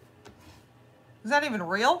 Manchukuo. Is that even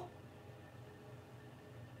real?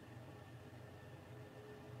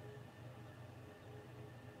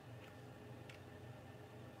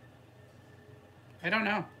 I don't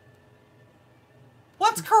know.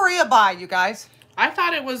 What's Korea by, you guys? I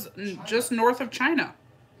thought it was just north of China.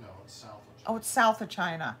 No, it's south of China. Oh, it's south of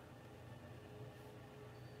China.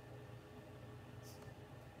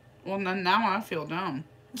 Well, now I feel dumb.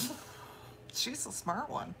 She's a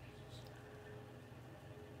smart one.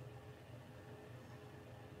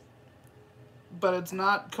 But it's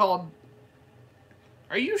not called...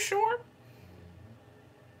 Are you sure?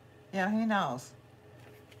 Yeah, he knows.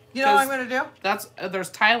 You know what I'm going to do? That's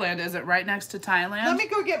there's Thailand. Is it right next to Thailand? Let me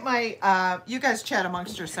go get my, you guys chat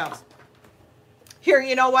amongst yourselves. Here,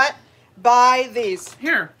 you know what? Buy these.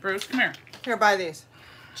 Here, Bruce, come here. Here, buy these.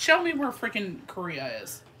 Show me where freaking Korea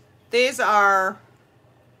is. These are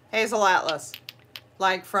Hazel Atlas,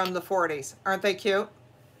 like from the 40s. Aren't they cute?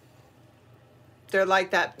 They're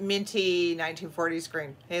like that minty 1940s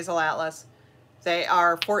green. Hazel Atlas. They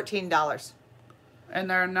are $14. And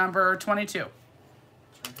they're number 22.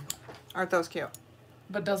 Aren't those cute?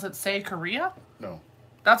 But does it say Korea? No.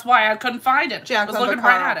 That's why I couldn't find it. Jack I was looking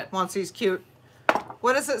right at it. wants these cute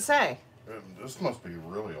What does it say? This must be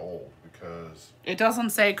really old because, It doesn't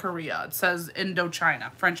say Korea. It says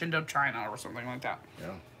Indochina, French Indochina or something like that.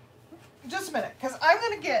 yeah. Just a minute, because I'm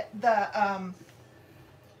going to get the,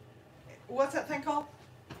 what's that thing called?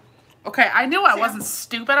 Okay, I knew I Sam? wasn't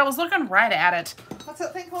stupid. I was looking right at it. What's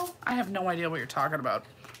that thing called? I have no idea what you're talking about.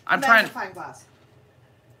 I'm trying. Magnifying glass.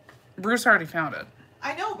 Bruce already found it.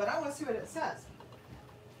 I know, but I want to see what it says.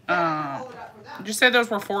 Yeah, I can hold it up for that. Did you say those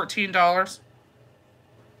were $14?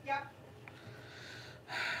 Yeah.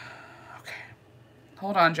 Okay.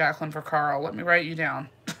 Hold on, Jacqueline for Carl. Let me write you down.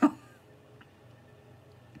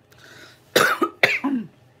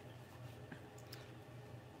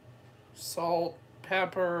 Salt,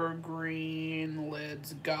 pepper, green,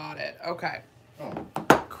 lids. Got it. Okay. Oh,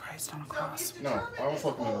 Christ on a cross. no, I was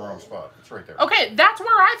looking in the wrong spot. It's right there. Okay, that's where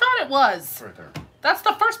I thought it was. It's right there. That's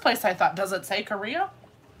the first place I thought. Does it say Korea?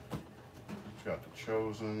 It's got the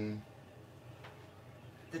Chosen.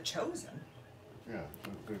 The Chosen. Yeah.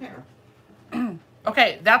 Good Here. there.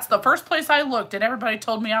 Okay, that's the first place I looked, and everybody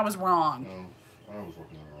told me I was wrong. No, I was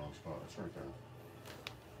looking in the wrong spot. It's right there.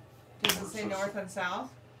 Does it say north and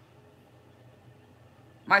south?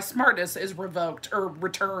 My smartness is revoked or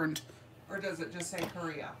returned. Or does it just say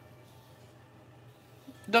Korea?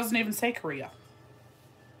 Doesn't even say Korea.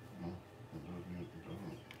 No, it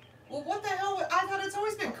doesn't. Well, what the hell? I thought it's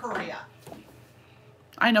always been Korea.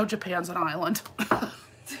 I know Japan's an island.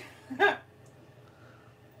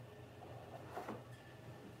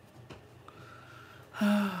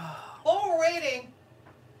 While we're waiting,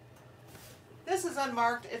 this is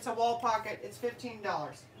unmarked. It's a wall pocket. It's $15.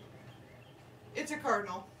 It's a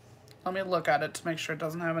cardinal. Let me look at it to make sure it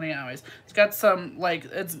doesn't have any eyes. It's got some, like,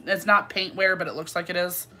 it's not paint wear, but it looks like it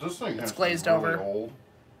is. This thing It's has glazed to be really over. old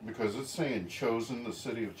because it's saying Chosen, the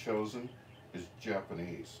city of Chosen, is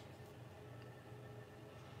Japanese.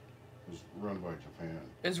 It's run by Japan.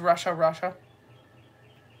 Is Russia Russia?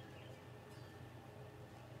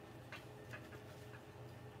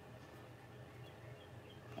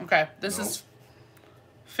 Okay, this No. is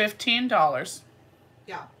 $15.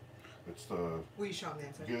 Yeah. It's the Will you show them the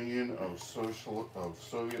inside? Union of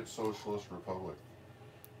Soviet Socialist Republic.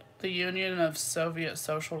 The Union of Soviet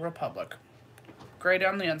Social Republic. Great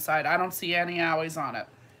on the inside. I don't see any owies on it.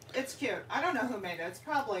 It's cute. I don't know who made it. It's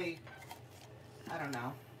probably, I don't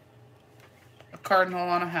know. A cardinal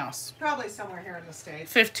on a house. Probably somewhere here in the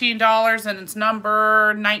States. $15 and it's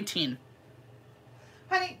number 19.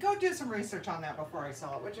 Honey, go do some research on that before I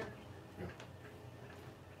sell it, would you? Yeah.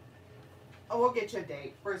 Oh, we'll get you a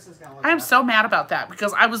date. Bruce is going to look I am it up. so mad about that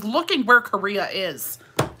because I was looking where Korea is.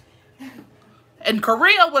 And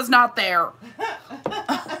Korea was not there.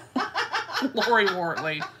 Lori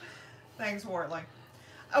Wortley. Thanks, Wortley.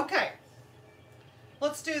 Okay.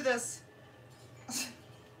 Let's do this.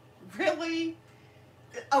 Really?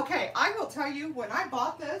 Okay, I will tell you, when I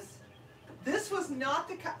bought this, this was not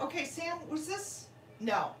the... Okay, Sam, was this...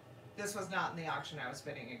 No, this was not in the auction I was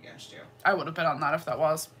bidding against you. I would have been on that if that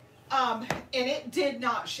was. And it did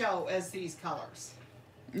not show as these colors.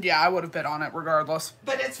 Yeah, I would have been on it regardless.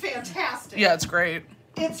 But it's fantastic. Yeah, it's great.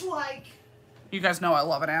 It's like... You guys know I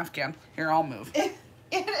love an Afghan. Here, I'll move. It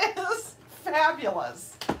is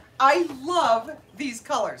fabulous. I love these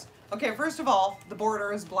colors. Okay, first of all, the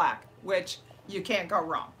border is black, which you can't go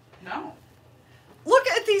wrong. No. Look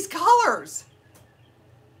at these colors.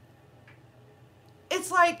 It's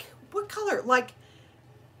like, what color? Like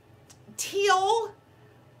teal,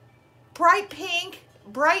 bright pink,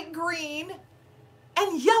 bright green,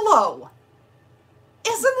 and yellow.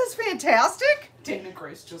 Isn't this fantastic? Dana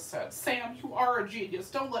Grace just said, Sam, you are a genius.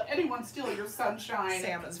 Don't let anyone steal your sunshine.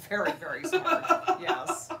 Sam is very, very smart.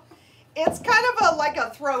 Yes. It's kind of like a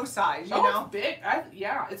throw size, you know? It's big.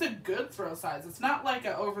 Yeah, it's a good throw size. It's not like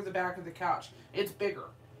a over the back of the couch. It's bigger.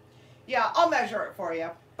 Yeah, I'll measure it for you.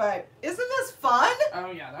 But isn't this fun? Oh,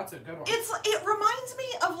 yeah, that's a good one. It reminds me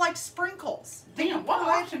of like sprinkles. Damn, what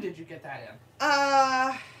auction did you get that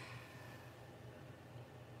in?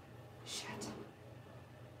 Shit.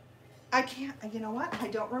 I can't, you know what? I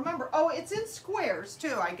don't remember. Oh, it's in squares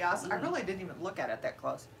too, I guess. I really didn't even look at it that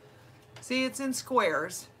close. See, it's in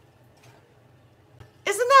squares.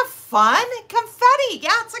 Isn't that fun? Confetti. Yeah,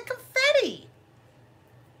 it's like confetti.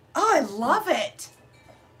 Oh, I love it.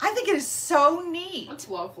 I think it is so neat. That's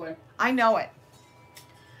lovely. I know it.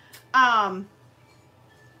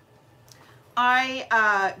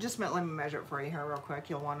 Just a minute, let me measure it for you here real quick.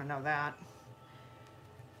 You'll want to know that.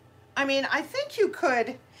 I mean, I think you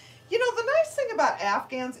could, you know, the nice thing about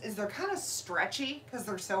Afghans is they're kind of stretchy because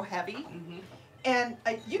they're so heavy. Mm-hmm. And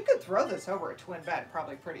you could throw this over a twin bed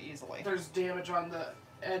probably pretty easily. There's damage on the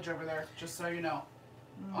edge over there, just so you know,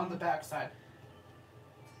 on the back side.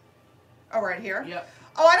 Oh, right here? Yep.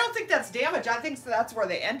 Oh, I don't think that's damage. I think that's where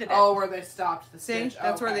they ended it. Oh, where they stopped the See? stitch.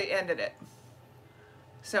 That's where Okay. they ended it.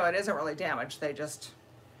 So it isn't really damaged. They just,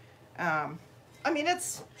 I mean,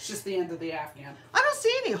 it's just the end of the Afghan. I don't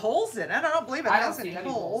see any holes in it. I don't believe it I don't has see any any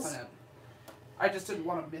holes. holes in it. I just didn't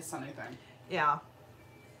want to miss anything. Yeah.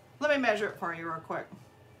 Let me measure it for you real quick.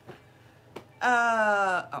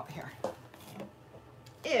 Oh, here.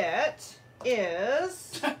 It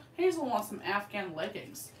is... Hazel wants some Afghan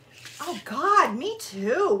leggings. Oh, God, me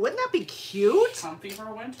too. Wouldn't that be cute? Comfy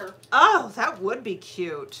for winter. Oh, that would be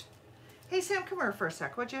cute. Hey, Sam, come here for a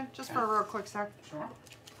sec, would you? Just for a real quick sec. Sure.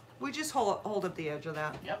 We just hold up the edge of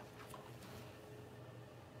that. Yep.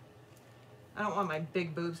 I don't want my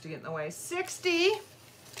big boobs to get in the way. 60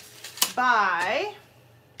 by...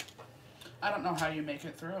 I don't know how you make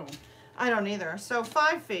it through. I don't either. So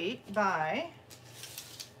 5 feet by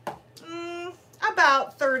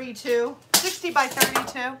about 32. 60 by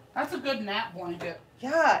 32. That's a good nap blanket.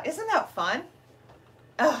 Yeah, isn't that fun?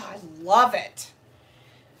 Oh, I love it.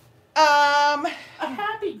 A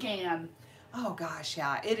happy Gan. Oh gosh,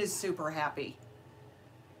 yeah, it is super happy.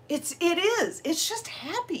 It is. It's just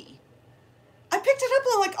happy. I picked it up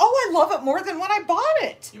and I'm like, oh, I love it more than when I bought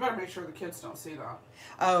it. You better make sure the kids don't see that.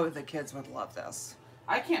 Oh, the kids would love this.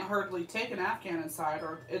 I can't hardly take an Afghan inside,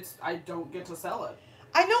 or I don't get to sell it.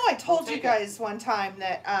 I know I told I'll you take guys one time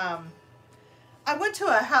that I went to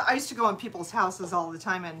I used to go in people's houses all the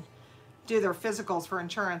time and do their physicals for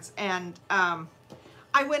insurance, and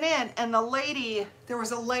I went in and there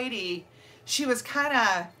was a lady, she was kind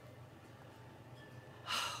of,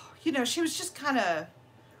 you know, she was just kind of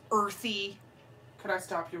earthy. Could I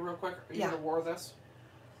stop you real quick? Are you Yeah. gonna war this?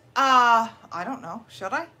 I don't know.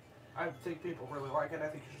 Should I? I think people really like it. I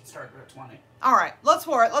think you should start it at 20. All right, let's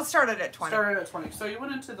war it. Let's start it at 20. Start it at 20. So you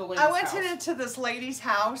went into the lady's I went house. into this lady's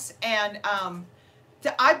house, and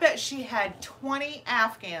I bet she had 20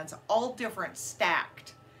 Afghans, all different,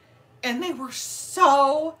 stacked. And they were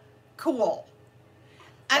so cool.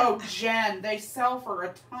 And Oh, Jen, they sell for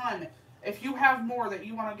a ton. If you have more that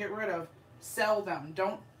you want to get rid of, sell them.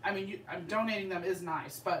 I'm donating them is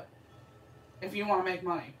nice, but if you want to make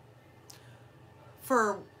money.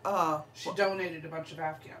 for, She donated a bunch of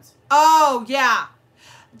Afghans. oh, yeah.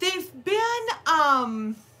 They've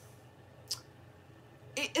been,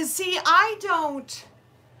 see, I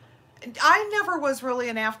never was really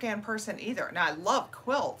an Afghan person either. Now, I love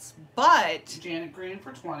quilts, but... Janet Green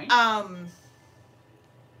for 20.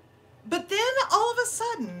 But then all of a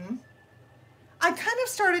sudden, I kind of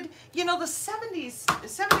started, you know, the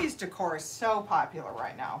 70s decor is so popular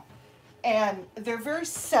right now. And they're very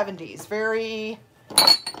 70s, very,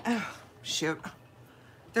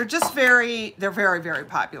 they're very, very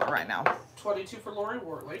popular right now. 22 for Lori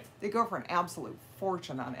Wortley. They go for an absolute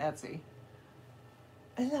fortune on Etsy.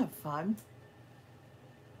 Isn't that fun?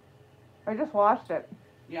 I just watched it.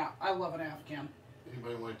 Yeah, I love an Afghan.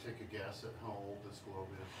 Anybody want to take a guess at how old this globe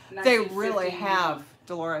is? They really 1950. have,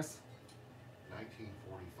 Dolores.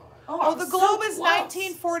 1945. Oh, the globe is so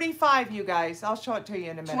 1945, you guys. I'll show it to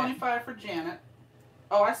you in a minute. 25 for Janet.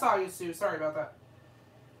 Oh, I saw you, Sue. Sorry about that.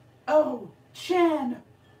 Oh, Jen.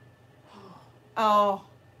 Oh,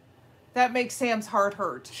 that makes Sam's heart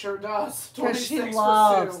hurt. Sure does. Because she 26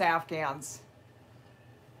 loves for Sue. Afghans.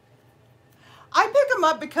 I pick them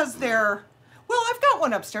up because they're, well, I've got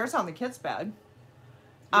one upstairs on the kids' bed.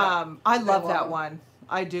 Yeah, I they love love that them. one.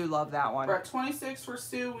 I do love that one. We're at 26 for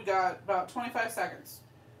Sue. We got about 25 seconds.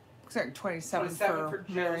 Looks like 27 27 for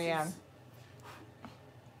for Marianne. Josie's.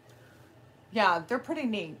 Yeah, they're pretty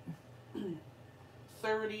neat.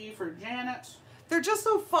 30 for Janet. They're just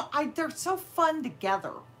so fun. They're so fun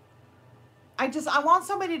together. I want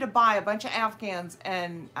somebody to buy a bunch of Afghans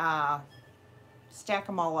and stack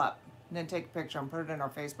them all up, and then take a picture and put it in our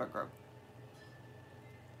Facebook group.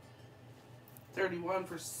 31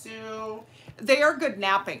 for Sue. They are good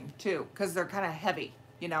napping too, because they're kind of heavy,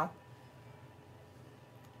 you know.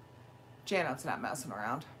 Janet's not messing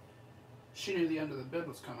around. She knew the end of the bid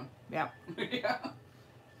was coming. Yeah. Yeah.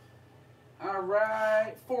 All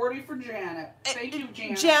right. 40 for Janet. Thank you,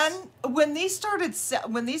 Janet. Jen, when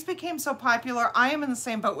these became so popular, I am in the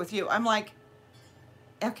same boat with you. I'm like,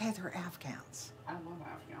 okay, they're Afghans. I love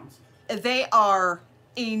Afghans. They are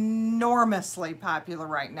enormously popular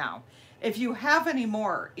right now. If you have any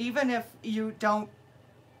more, even if you don't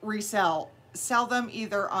resell, sell them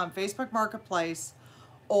either on Facebook Marketplace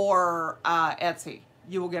or Etsy.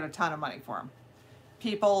 You will get a ton of money for them.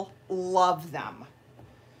 People love them.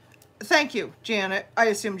 Thank you, Janet. I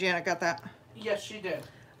assume Janet got that. Yes, she did.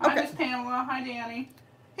 Hi, Okay. Miss Pamela. Hi, Danny.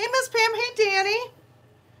 Hey, Miss Pam. Hey, Danny.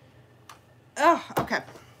 Oh, okay.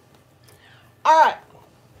 All right.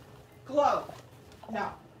 Globe.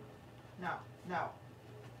 No. No. No.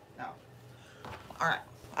 No. All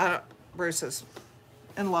right. Bruce is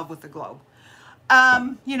in love with the globe.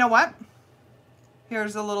 You know what?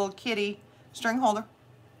 Here's a little kitty string holder.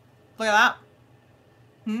 Look at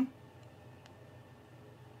that.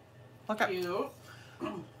 Look at Cute.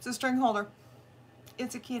 It's a string holder.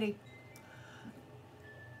 It's a kitty.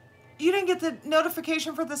 You didn't get the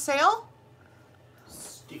notification for the sale?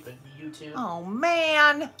 Stupid YouTube. Oh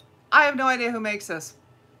man. I have no idea who makes this.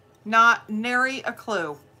 Not nary a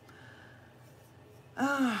clue.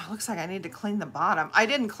 Looks like I need to clean the bottom. I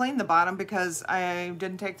didn't clean the bottom because I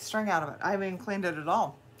didn't take the string out of it. I haven't even cleaned it at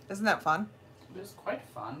all. Isn't that fun? It is quite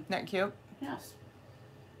fun. Isn't that cute? Yes.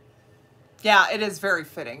 Yeah, it is very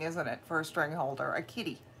fitting, isn't it, for a string holder? A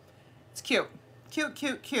kitty. It's cute. Cute,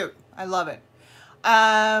 cute, cute. I love it.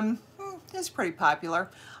 It's pretty popular.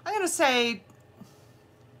 I'm going to say,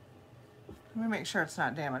 let me make sure it's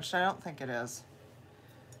not damaged. I don't think it is.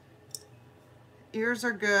 Ears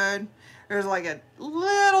are good. There's like a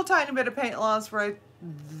little tiny bit of paint loss right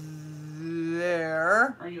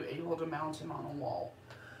there. Are you able to mount him on a wall?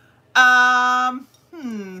 I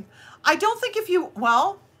don't think if you,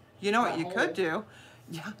 well, you know what you could do?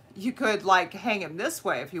 Yeah, you could like hang him this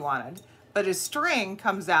way if you wanted, but his string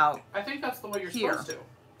comes out. I think that's the way you're here. supposed to.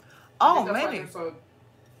 Oh, That's why maybe. there's a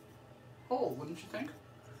hole, wouldn't you think?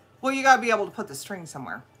 Well, you gotta be able to put the string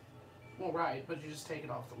somewhere. Well, right, but you just take it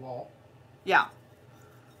off the wall. Yeah.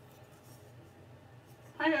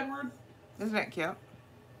 Hi, Edward. Isn't it cute?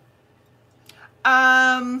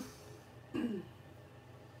 I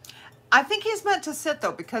think he's meant to sit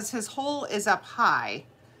though because his hole is up high.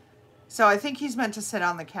 So I think he's meant to sit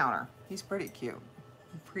on the counter. He's pretty cute.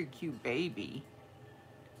 Pretty cute baby.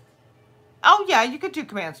 Oh yeah, you could do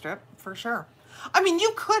command strip for sure. I mean,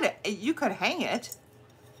 you could hang it.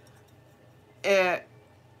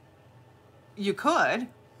 You could.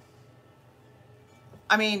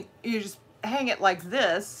 I mean, you just hang it like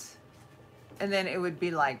this, and then it would be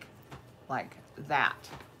like that.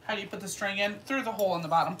 How do you put the string in? Through the hole in the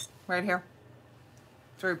bottom. Right here.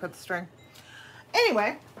 That's where we put the string.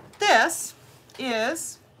 Anyway, this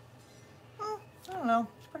is, I don't know,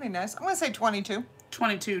 it's pretty nice. I'm going to say 22.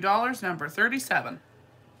 $22, number 37.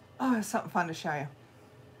 Oh, it's something fun to show you.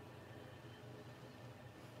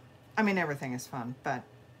 I mean, everything is fun, but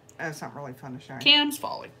it's something really fun to show you. Cam's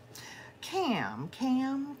Folly. Cam.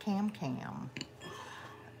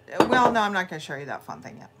 Well, no, I'm not going to show you that fun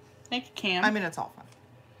thing yet. Thank you, Cam. I mean, it's all fun.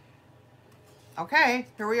 Okay,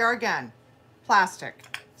 here we are again.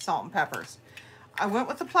 Plastic, salt and peppers. I went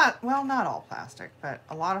with the well, not all plastic, but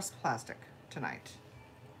a lot of plastic tonight.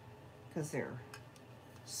 Because they're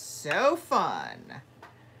so fun.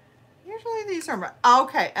 Usually these are,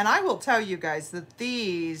 okay, and I will tell you guys that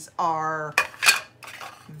these are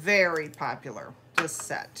very popular, this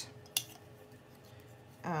set.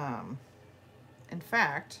 In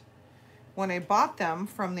fact, when I bought them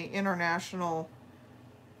from the International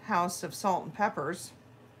House of Salt and Peppers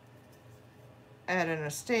at an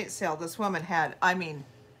estate sale, this woman had, I mean,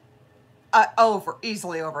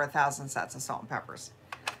 easily over 1,000 sets of salt and peppers.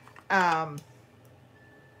 I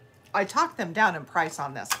talked them down in price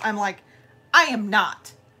on this. I'm like, I am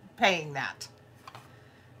not paying that.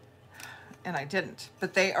 And I didn't,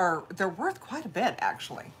 but they're worth quite a bit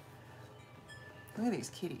actually. Look at these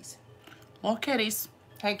kitties. Little kitties.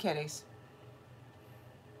 Hey kitties.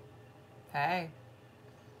 Hey.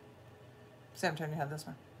 Sam, turn your head this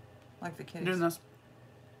way. Like the kitties. Doing this.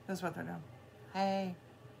 This is what they're doing. Hey.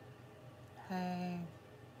 Hey.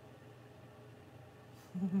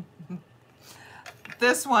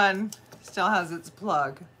 This one still has its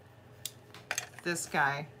plug. This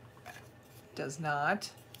guy does not.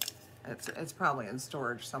 It's probably in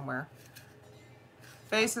storage somewhere.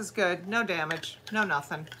 Face is good. No damage. No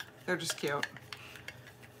nothing. They're just cute.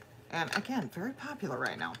 And again, very popular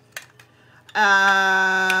right now.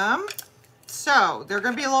 So they're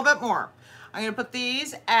going to be a little bit more. I'm going to put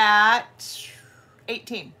these at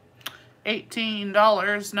 18.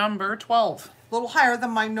 $18, number 12. A little higher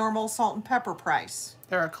than my normal salt and pepper price.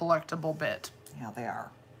 They're a collectible bit. Yeah, they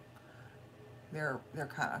are. They're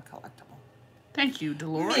kind of collectible. Thank you,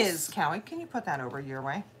 Dolores. Ms. Cowie, can you put that over your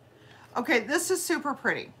way? Okay, this is super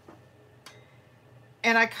pretty.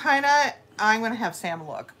 And I'm going to have Sam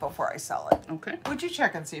look before I sell it. Okay. Would you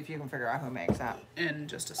check and see if you can figure out who makes that? In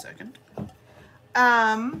just a second.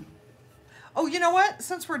 Oh, you know what?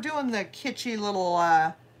 Since we're doing the kitschy little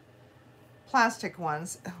plastic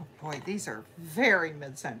ones, oh boy, these are very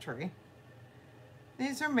mid-century.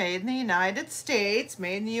 These are made in the United States,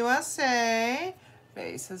 made in the USA.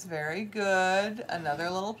 Base is very good. Another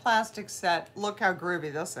little plastic set. Look how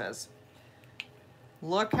groovy this is.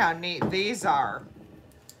 Look how neat these are.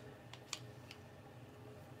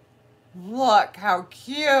 Look how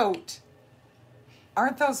cute.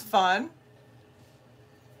 Aren't those fun?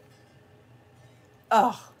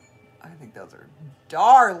 Oh, I think those are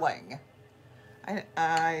darling.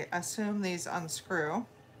 I assume these unscrew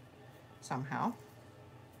somehow.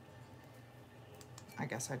 I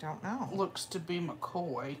guess I don't know. Looks to be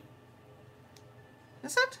McCoy.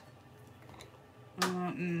 Is it?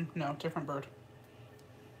 No, different bird.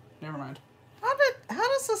 Never mind. How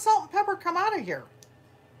does the salt and pepper come out of here?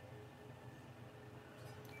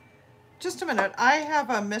 Just a minute. I have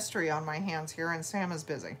a mystery on my hands here, and Sam is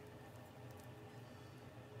busy.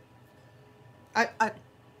 I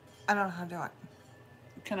don't know how to do it.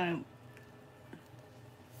 Can I?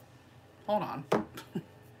 Hold on.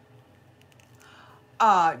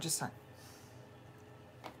 Just a second.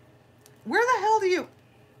 Where the hell do you?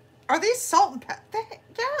 Are these salt and pepper?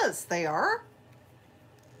 Yes, they are.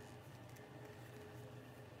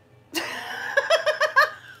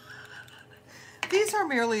 These are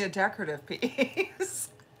merely a decorative piece.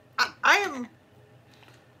 I am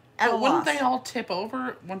at a But wouldn't loss. they all tip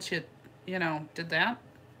over once you did that?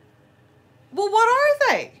 Well, what are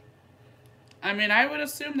they? I mean, I would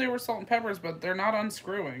assume they were salt and peppers, but they're not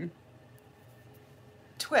unscrewing.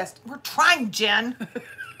 Twist. We're trying, Jen.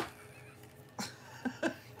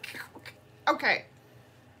 Okay.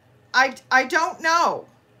 I don't know.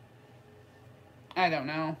 I don't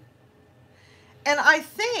know. And I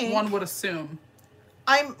think One would assume.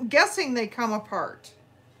 I'm guessing they come apart.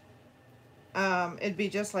 It'd be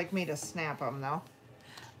just like me to snap them though.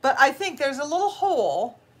 But I think there's a little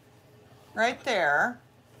hole right there.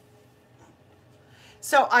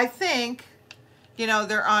 So I think,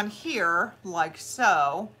 they're on here like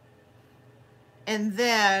so. And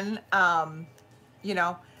then, and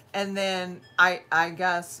then I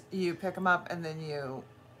guess you pick them up and then you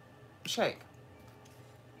shake.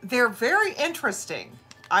 They're very interesting.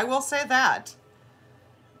 I will say that.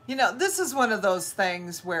 This is one of those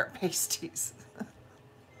things where pasties.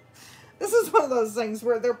 This is one of those things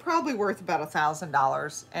where they're probably worth about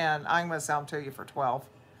 $1,000, and I'm going to sell them to you for $12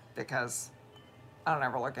 because I don't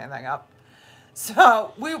ever look anything up.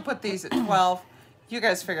 So we'll put these at $12. You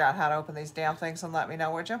guys figure out how to open these damn things and let me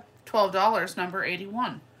know, would you? $12, number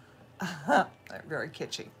 81. They're very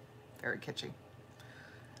kitschy. Very kitschy.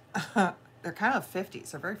 They're kind of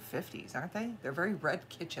 50s. They're very 50s, aren't they? They're very red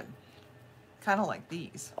kitchen. Kind of like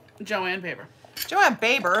these. Joanne Baber. Joanne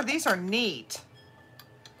Baber, these are neat.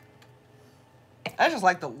 I just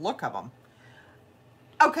like the look of them.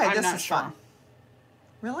 Okay, I'm this not is sure. fun.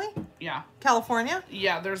 Really? Yeah. California?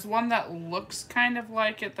 Yeah, there's one that looks kind of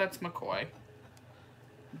like it. That's McCoy.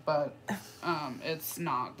 But it's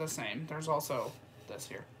not the same. There's also this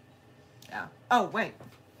here. Yeah. Oh, wait.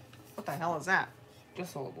 What the hell is that?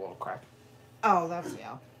 Just a little crack. Oh, that's,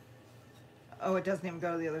 yeah. Oh, it doesn't even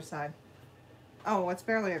go to the other side. Oh, it's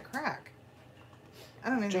barely a crack. I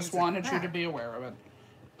don't even Just think it's a wanted you crack. to be aware of it.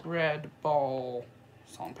 Red ball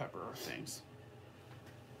salt and pepper things.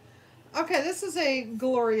 Okay, this is a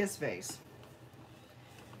glorious vase.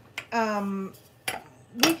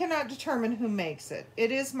 We cannot determine who makes it.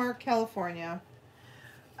 It is marked California.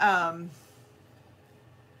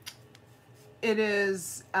 It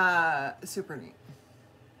is super neat.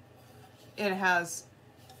 It has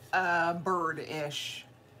a bird-ish.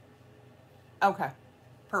 Okay,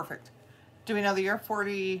 perfect. Do we know the year?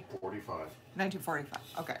 45.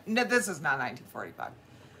 1945. Okay. No, this is not 1945.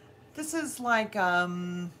 This is like,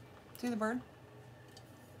 see the bird?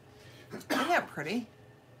 Isn't that pretty?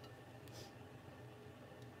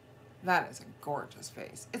 That is a gorgeous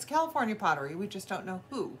vase. It's California pottery. We just don't know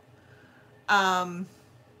who.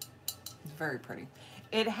 It's very pretty.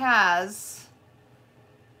 It has,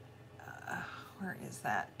 where is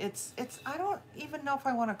that? It's, I don't even know if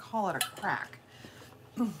I want to call it a crack.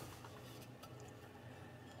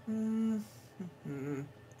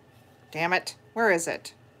 Damn it. Where is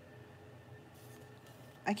it?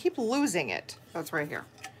 I keep losing it. Oh, it's right here.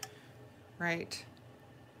 Right.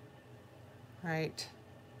 Right.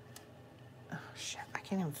 Oh, shit. I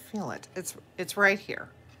can't even feel it. It's right here.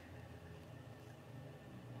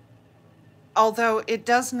 Although it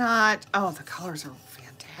does not... Oh, the colors are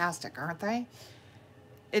fantastic, aren't they?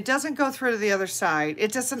 It doesn't go through to the other side.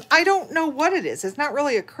 It doesn't... I don't know what it is. It's not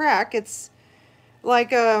really a crack. It's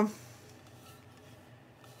like a...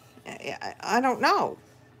 I don't know.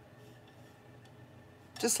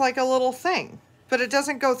 Just like a little thing. But it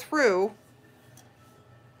doesn't go through.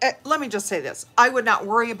 Let me just say this. I would not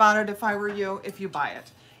worry about it if I were you, if you buy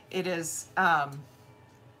it. It is...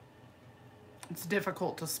 It's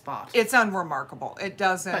difficult to spot. It's unremarkable. It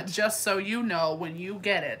doesn't. But just so you know, when you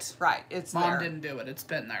get it, right, it's Mom there. didn't do it. It's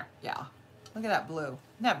been there. Yeah. Look at that blue. Isn't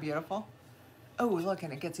that beautiful? Oh, look,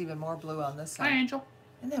 and it gets even more blue on this Hi, side. Angel.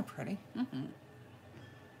 Isn't that pretty? Mm-hmm.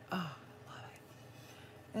 Oh, love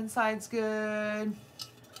it. Inside's good.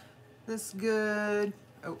 This good.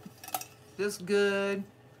 Oh, this good.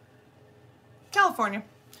 California.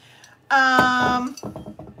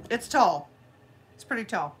 It's tall. It's pretty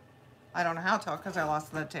tall. I don't know how tall because I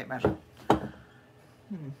lost the tape measure.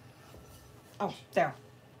 Oh, there.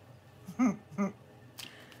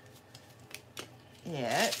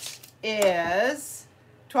 It is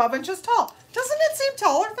 12 inches tall. Doesn't it seem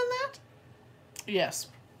taller than that? Yes.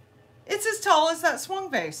 It's as tall as that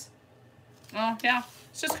swung vase. Oh, yeah.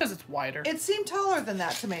 It's just because it's wider. It seemed taller than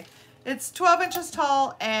that to me. It's 12 inches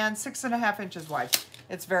tall and 6.5 inches wide.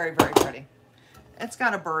 It's very, very pretty. It's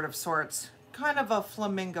got a bird of sorts. Kind of a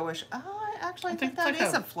flamingo-ish. Oh, actually, I think that it's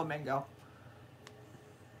is like a flamingo.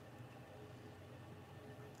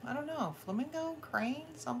 I don't know. Flamingo? Crane?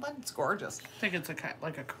 Something? It's gorgeous. I think it's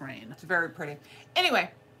like a crane. It's very pretty.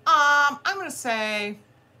 Anyway, I'm going to say...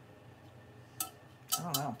 I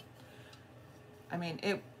don't know. I mean,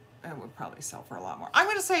 it would probably sell for a lot more. I'm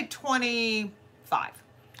going to say $25. $25.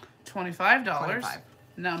 $25.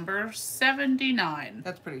 Number 79.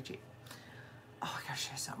 That's pretty cheap. Oh, I gotta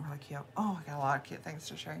show you something really cute. Oh, I got a lot of cute things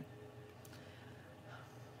to show you.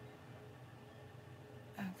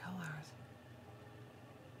 And colors.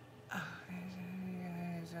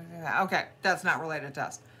 Okay, that's not related to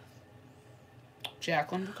us.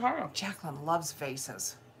 Jacqueline Vaccaro. Jacqueline loves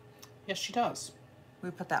vases. Yes, she does. We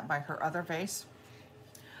put that by her other vase.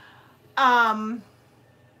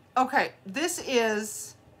 Okay, this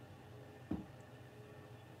is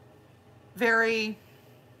very,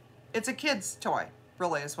 it's a kid's toy,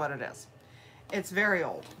 really is what it is. It's very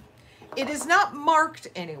old. It is not marked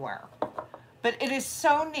anywhere, but it is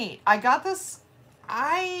so neat. I got this,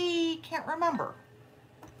 I can't remember.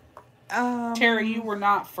 Terry, you were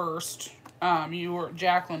not first.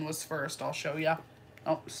 Jacqueline was first. I'll show you.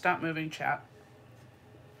 Oh, stop moving, chat.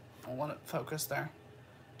 I'll let it focus there.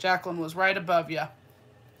 Jacqueline was right above you.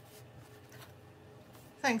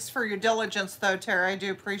 Thanks for your diligence, though, Terry. I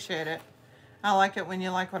do appreciate it. I like it when you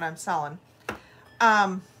like what I'm selling.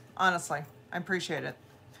 Honestly, I appreciate it.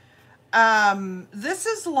 This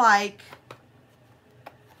is like,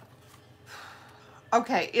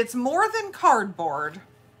 okay, it's more than cardboard,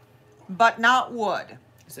 but not wood.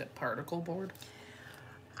 Is it particle board?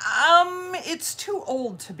 It's too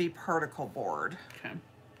old to be particle board. Okay.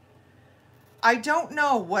 I don't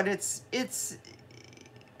know what it's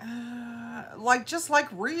like, just like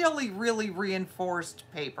really, really reinforced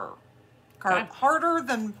paper. Okay. Harder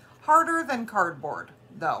than cardboard,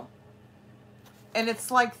 though. And it's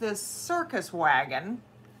like this circus wagon.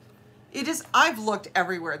 It is, I've looked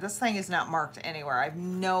everywhere. This thing is not marked anywhere. I have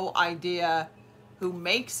no idea who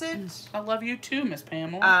makes it. I love you too, Miss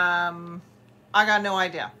Pamela. I got no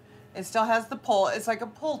idea. It still has the pull. It's like a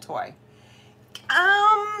pull toy.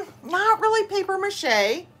 Not really paper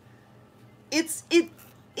mache. It's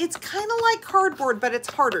kind of like cardboard, but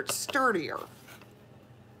it's harder, it's sturdier.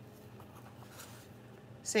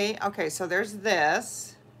 See? Okay, so there's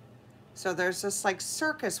this. So there's this like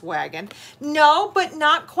circus wagon. No, but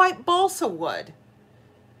not quite balsa wood.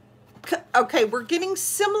 Okay, we're getting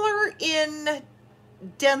similar in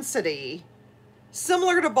density,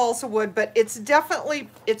 similar to balsa wood, but it's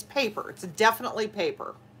paper. It's definitely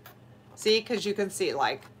paper. See, because you can see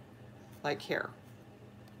like here.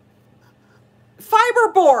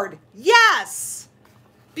 Fiberboard, yes!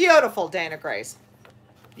 Beautiful, Dana Grace.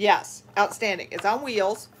 Yes, outstanding. It's on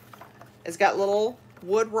wheels. It's got little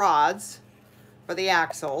wood rods for the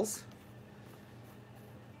axles.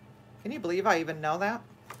 Can you believe I even know that?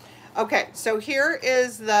 Okay, so here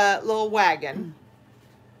is the little wagon.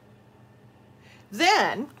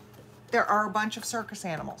 Then there are a bunch of circus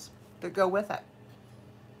animals that go with it.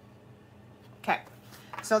 Okay,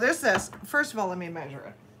 so there's this. First of all, let me measure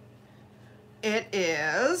it. It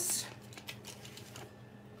is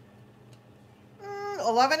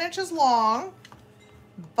 11 inches long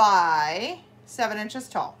by 7 inches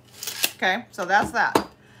tall. Okay, so that's that.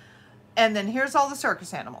 And then here's all the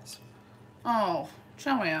circus animals. Oh,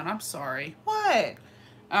 Joanne, I'm sorry. What?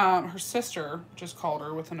 Her sister just called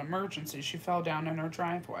her with an emergency. She fell down in her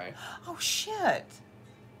driveway. Oh, shit.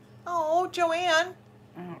 Oh, Joanne.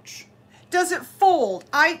 Ouch. Does it fold?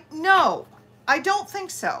 No, I don't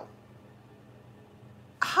think so.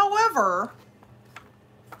 However,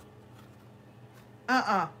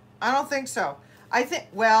 I don't think so.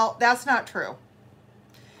 Well, that's not true.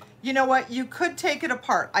 You know what? You could take it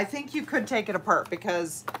apart. I think you could take it apart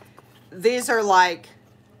because these are like,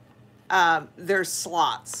 there's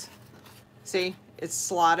slots. See, it's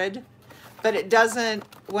slotted, but it doesn't,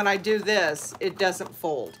 when I do this, it doesn't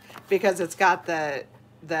fold because it's got the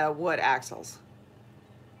wood axles.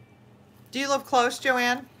 Do you live close,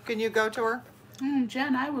 Joanne? Can you go to her?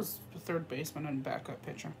 Jen, I was the third baseman and backup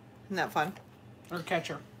pitcher. Isn't that fun? Or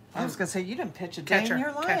catcher. I was gonna say you didn't pitch a day Catcher. in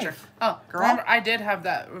your life. Catcher. Oh, Girl. remember, I did have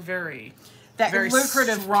that very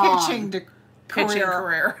Lucrative strong pitching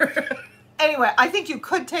career. Anyway, I think you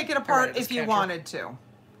could take it apart Alright, if you catcher. wanted to,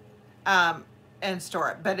 and store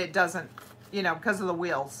it, but it doesn't, you know, because of the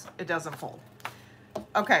wheels, it doesn't fold.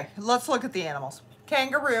 Okay, let's look at the animals.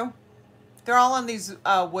 Kangaroo. They're all on these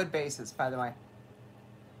wood bases, by the way.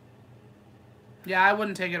 Yeah, I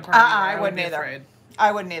wouldn't take it apart. either. I would wouldn't be either. afraid.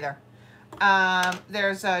 I wouldn't either.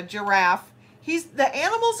 There's a giraffe. The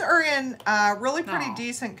animals are in really pretty Aw.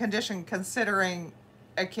 decent condition considering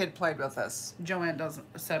a kid played with this. Joanne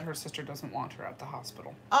said her sister doesn't want her at the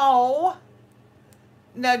hospital. Oh.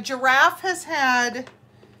 Now, Giraffe has had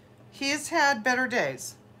better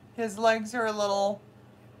days. His legs are a little,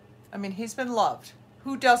 I mean, he's been loved.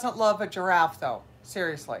 Who doesn't love a giraffe, though?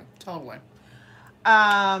 Seriously. Totally.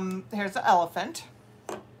 Here's the elephant.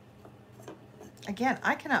 Again,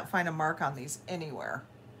 I cannot find a mark on these anywhere.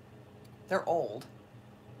 They're old.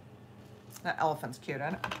 That elephant's cute,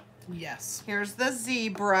 isn't it? Yes. Here's the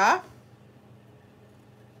zebra.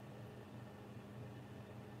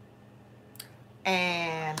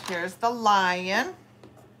 And here's the lion.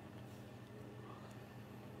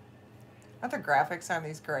 Aren't the graphics on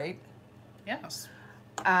these great? Yes.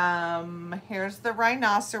 Here's the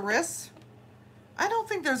rhinoceros. I don't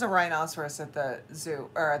think there's a rhinoceros at the zoo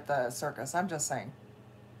or at the circus. I'm just saying.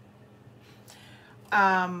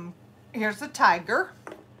 Here's the tiger.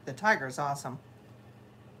 The tiger's awesome.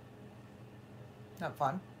 Isn't that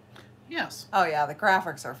fun? Yes. Oh yeah, the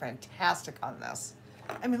graphics are fantastic on this.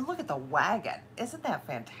 I mean, look at the wagon. Isn't that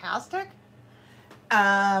fantastic?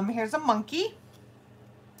 Here's a monkey.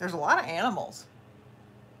 There's a lot of animals.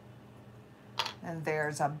 And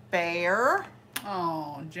there's a bear.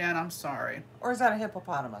 Oh, Jen, I'm sorry. Or is that a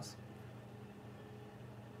hippopotamus?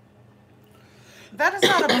 That is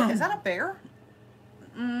not a, is that a bear?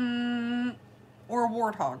 Or a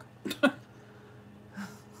warthog?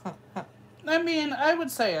 I mean, I would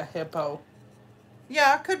say a hippo.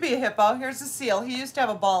 Yeah, it could be a hippo. Here's a seal. He used to have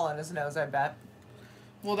a ball on his nose, I bet.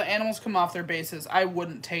 Well, the animals come off their bases. I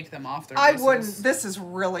wouldn't take them off their I bases. wouldn't. This is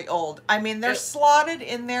really old. I mean, they're It- slotted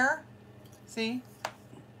in there. See?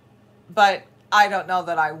 But I don't know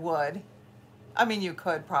that I would. I mean, you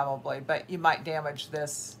could probably, but you might damage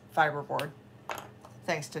this fiberboard.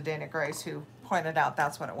 Thanks to Dana Grace, who pointed out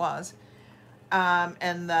that's what it was. And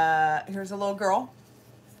here's a little girl.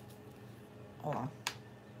 Hold on.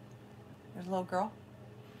 There's a little girl.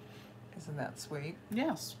 Isn't that sweet?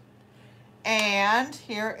 Yes. And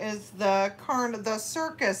here is the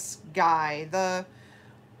circus guy, the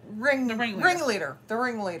ringleader. The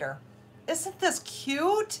ringleader. Isn't this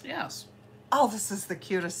cute? Yes. Oh, this is the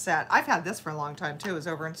cutest set. I've had this for a long time too. It's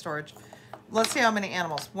over in storage. Let's see how many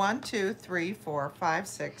animals. 1, 2, 3, 4, 5,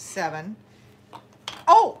 6, 7.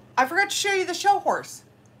 Oh, I forgot to show you the show horse.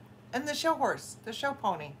 And the show horse, the show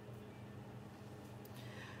pony.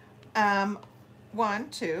 1,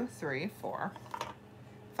 2, 3, 4,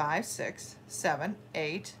 5, 6, 7,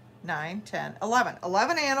 8, 9, 10, 11.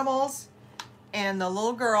 11 animals and the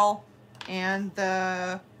little girl and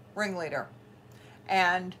the ringleader.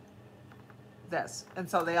 And this. And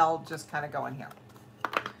so they all just kind of go in here.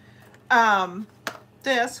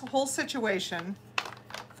 This whole situation,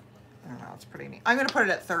 I don't know, it's pretty neat. I'm going to put it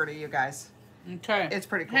at 30, you guys. Okay. It's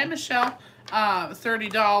pretty cool. Hey, Michelle.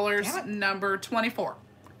 $30, Damn it. number 24.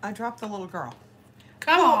 I dropped the little girl.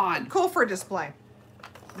 Come Cool, on. cool for display.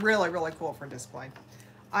 Really, really cool for display.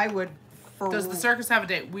 I would for. Does the circus have a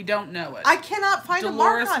date? We don't know it. I cannot find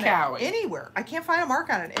Dolores a mark on Cowie. it anywhere. I can't find a mark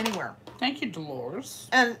on it anywhere. Thank you, Dolores.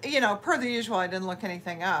 And you know, per the usual, I didn't look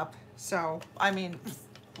anything up. So I mean,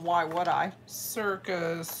 why would I?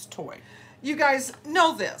 Circus toy. You guys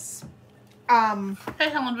know this. Hey,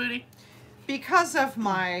 Helen Booty. Because of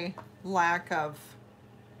my lack of,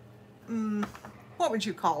 what would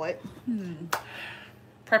you call it?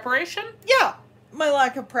 Preparation? Yeah, my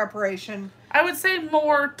lack of preparation. I would say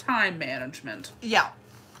more time management. Yeah.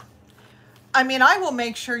 I mean, I will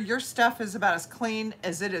make sure your stuff is about as clean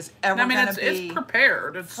as it is ever I mean, going to it's be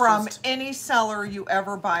prepared. It's from just any seller you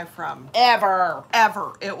ever buy from. ever.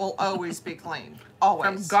 Ever. It will always be clean. Always.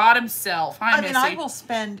 From God himself. Hi, I mean, Missy. I will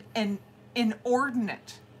spend an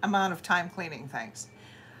inordinate amount of time cleaning things.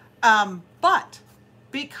 But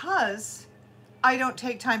because I don't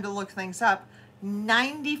take time to look things up,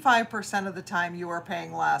 95% of the time you are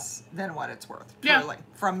paying less than what it's worth. Yeah. Truly.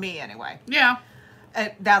 From me, anyway. Yeah.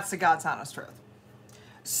 And that's the God's honest truth.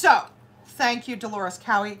 So, thank you, Dolores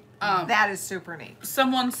Cowie. That is super neat.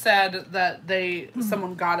 Someone said that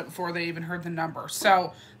someone got it before they even heard the number.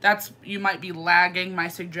 So you might be lagging. My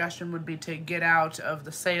suggestion would be to get out of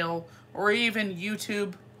the sale or even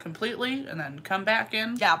YouTube completely and then come back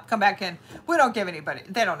in. Yeah, come back in. We don't give anybody,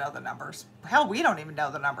 they don't know the numbers. Hell, we don't even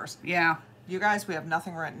know the numbers. Yeah. You guys, we have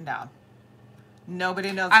nothing written down.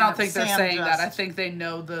 Nobody knows. I don't think they're Sam saying that. I just- think they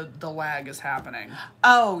know the lag is happening.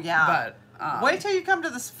 Oh, yeah. But wait till you come to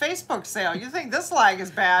this Facebook sale. You think this lag is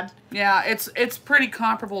bad? yeah, it's pretty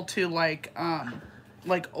comparable to like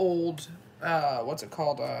old what's it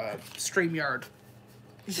called? StreamYard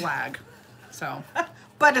lag. So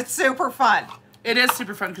But it's super fun. it is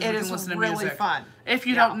super fun because It we is can listen to really music. fun. If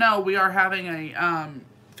you Yeah. don't know, we are having a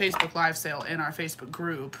Facebook Live sale in our Facebook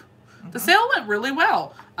group. The sale went really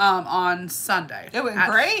well on Sunday. It went at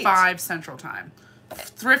great. 5 Central Time.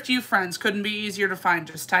 Thrift You Friends couldn't be easier to find.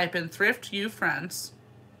 Just type in Thrift You Friends.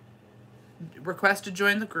 Request to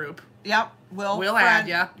join the group. Yep. We'll add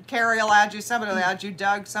ya. Carrie will add you. Somebody will add you.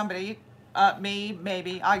 Doug, somebody. Me,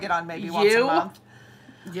 maybe. I get on maybe once a You? month.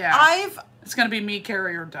 Yeah. It's going to be me,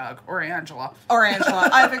 Carrie, or Doug, or Angela. Or Angela.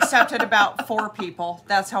 I've accepted about 4 people.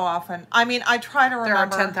 That's how often. I mean, I try to There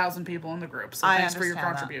remember. are 10,000 people in the group, so I thanks for your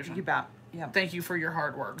understand that. contribution. You bet. Yeah. Thank you for your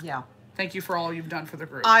hard work. Yeah. Thank you for all you've done for the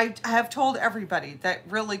group. I have told everybody that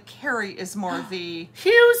really Carrie is more the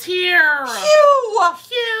Hugh's here! Hugh.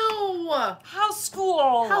 Hugh! How's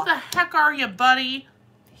school? How the heck are you, buddy?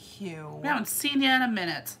 Hugh. We haven't seen you in a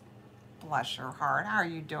minute. Bless your heart. How are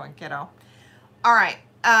you doing, kiddo? All right.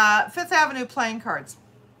 Fifth Avenue playing cards,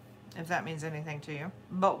 if that means anything to you.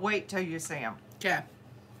 But wait till you see them. Okay.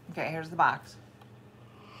 Okay, here's the box.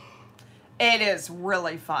 It is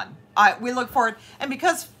really fun. We look forward, and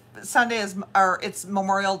because Sunday it's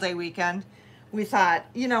Memorial Day weekend, we thought,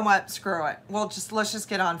 you know what, screw it. Let's just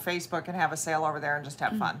get on Facebook and have a sale over there and just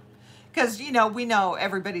have fun. Because we know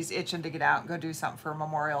everybody's itching to get out and go do something for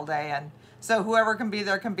Memorial Day, and so whoever can be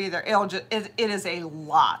there can be there. It is a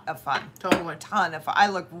lot of fun. Totally. Ton of fun.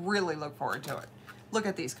 I really look forward to it. Look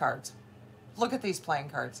at these cards. Look at these playing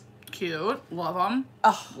cards. Cute. Love them.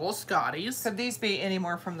 Oh, Little Scotties. could these be any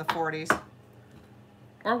more from the 40s?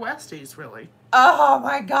 Or Westies, really. Oh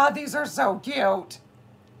my God, these are so cute.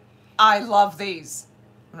 I love these.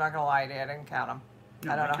 I'm not gonna lie to you, I didn't count them.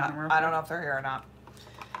 You I want don't me to count 'em know. real I don't quick? know if they're here or not.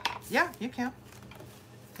 Yeah, you can.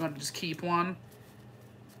 You want to just keep one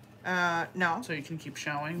No. so you can keep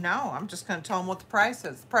showing? No, I'm just gonna tell them what the price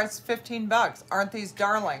is. The price is $15. Aren't these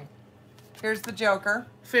darling? Here's the Joker.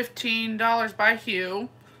 $15 by Hugh.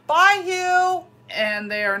 Bye, Hugh. And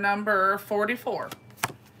they are number 44.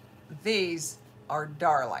 These are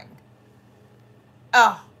darling.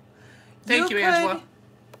 Oh. Thank you, Angela.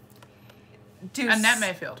 Do Annette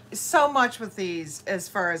Mayfield. so much with these as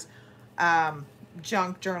far as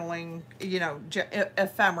junk journaling,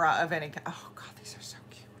 ephemera of any kind. Oh God, these are so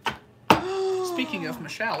cute. Speaking of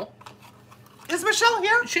Michelle. Is Michelle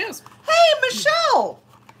here? She is. Hey, Michelle!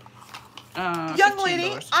 Young $15.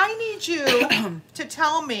 lady, I need you to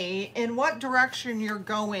tell me in what direction you're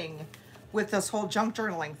going with this whole junk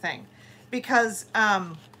journaling thing. Because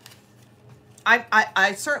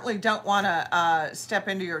I certainly don't want to step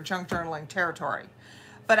into your junk journaling territory.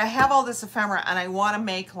 But I have all this ephemera, and I want to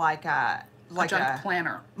make like a Junk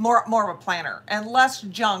planner. more of a planner, and less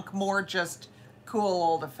junk, more just cool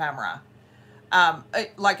old ephemera. I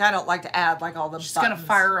don't like to add like all the She's buttons. going to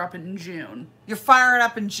fire up in June. You're firing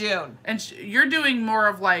up in June. And you're doing more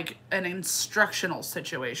of like an instructional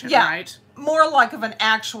situation, Yeah, right? more like of an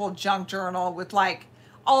actual junk journal with like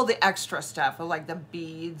all the extra stuff, with like the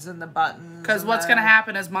beads and the buttons. Because and what's the- going to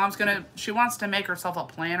happen is she wants to make herself a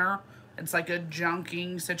planner. It's like a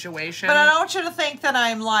junking situation. But I don't want you to think that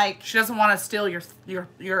I'm like She doesn't want to steal your I'm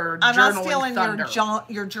journaling not stealing thunder.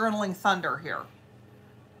 your journaling thunder here.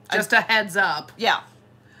 Just a heads up. Yeah,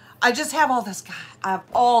 I just have all this. God, I have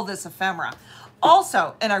all this ephemera.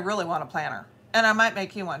 Also, and I really want a planner, and I might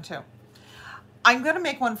make you one too. I'm gonna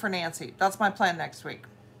make one for Nancy. That's my plan next week.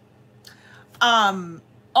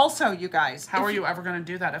 Also, you guys, How if are you ever going to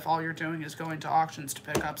do that if all you're doing is going to auctions to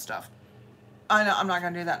pick up stuff? I know I'm not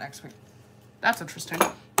gonna do that next week. That's interesting.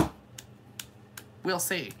 We'll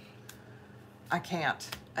see. I can't.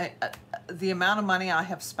 The amount of money I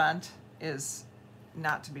have spent is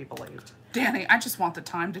not to be believed. Danny, I just want the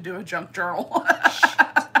time to do a junk journal.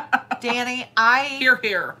 Danny, I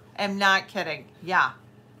Here. am not kidding. Yeah.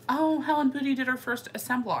 Oh, Helen Booty did her first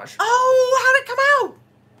assemblage. Oh, how'd it come out?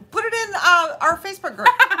 Put it in our Facebook group.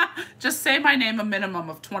 Just say my name a minimum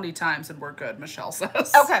of 20 times and we're good, Michelle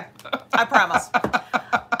says. Okay, I promise.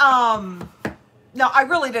 No, I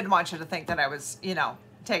really didn't want you to think that I was,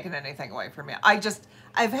 taking anything away from you.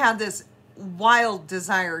 I've had this wild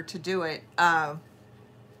desire to do it.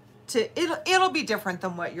 It'll be different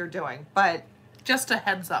than what you're doing, but Just a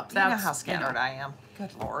heads up. you know That's how scattered I I am.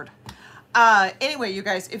 Good Lord. Anyway, you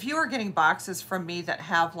guys, if you are getting boxes from me that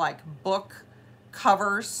have like book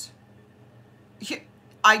covers,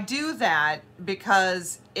 I do that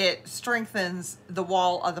because it strengthens the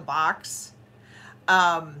wall of the box.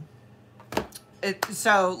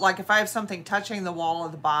 So like if I have something touching the wall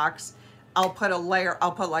of the box, I'll put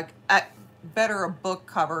like better a book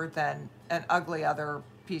cover than an ugly other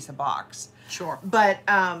piece of box. Sure. But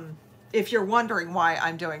if you're wondering why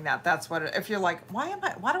I'm doing that, that's what if you're like, why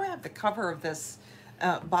do I have the cover of this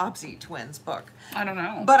Bobbsey Twins book? I don't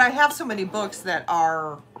know. But I have so many books that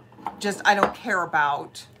are just I don't care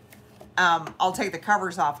about. I'll take the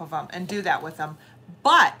covers off of them and do that with them.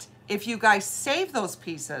 But if you guys save those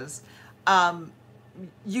pieces,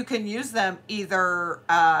 you can use them either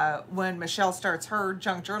when Michelle starts her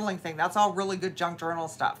junk journaling thing. That's all really good junk journal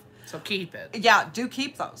stuff. So keep it. Yeah, do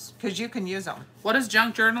keep those because you can use them. What is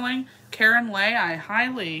junk journaling? Karen Lay, I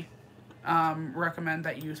highly recommend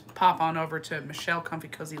that you pop on over to Michelle Comfy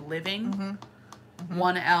Cozy Living,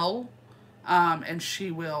 1L, and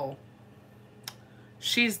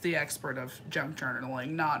she's the expert of junk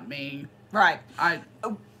journaling, not me. Right.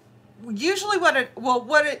 Usually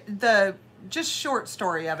the just short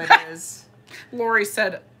story of it is. Lori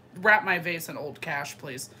said, wrap my vase in old cash,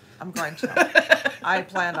 please. I'm going to. I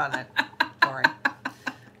planned on it. Sorry.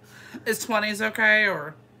 Is 20s okay,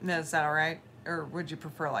 or Is that all right? Or would you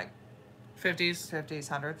prefer like 50s? 50s,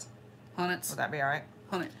 100s? Hunnits. Would that be all right?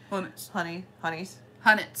 Hunnits. Honeys?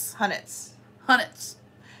 Hunnits. Hunnits. Hunnits.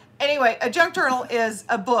 Anyway, a junk journal is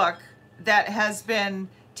a book that has been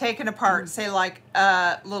taken apart, say like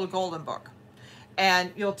a little golden book.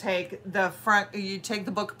 And you'll take you take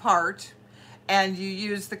the book apart and you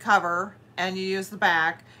use the cover and you use the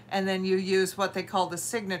back and then you use what they call the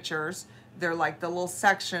signatures. They're like the little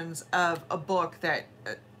sections of a book that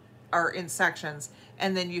are in sections.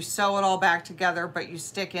 And then you sew it all back together, but you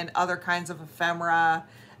stick in other kinds of ephemera,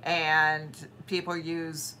 and people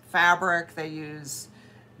use fabric. They use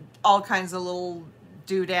all kinds of little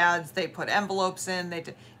doodads. They put envelopes in.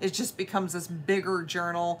 It just becomes this bigger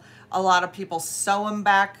journal. A lot of people sew them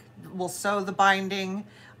back, will sew the binding.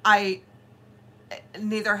 I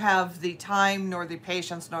neither have the time nor the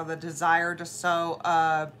patience nor the desire to sew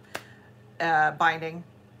binding.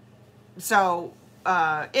 So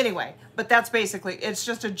anyway, but that's basically, it's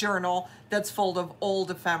just a journal that's full of old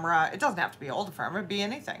ephemera. It doesn't have to be old ephemera, it could be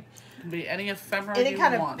anything. It can be any ephemera Any you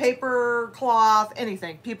kind want. of paper, cloth,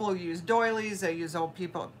 anything. People use doilies, they use old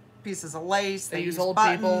pieces of lace, they use old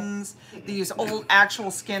buttons, they use old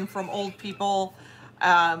actual skin from old people,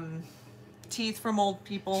 teeth from old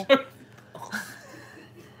people.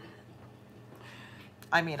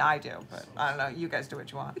 I mean, I do, but I don't know. You guys do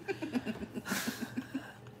what you want.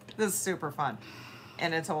 This is super fun.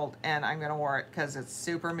 And it's old, and I'm going to wear it because it's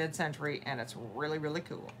super mid-century, and it's really, really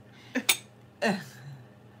cool.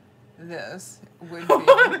 This would be...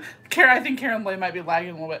 I think Karen Lay might be lagging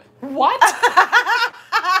a little bit. What?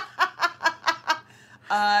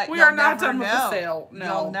 We are not done with the sale. No.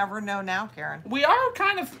 You'll never know now, Karen. We are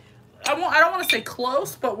kind of, I don't want to say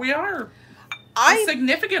close, but we are a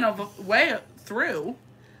significant of a way through.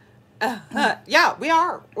 Yeah, we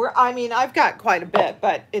are. I mean, I've got quite a bit,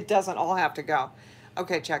 but it doesn't all have to go.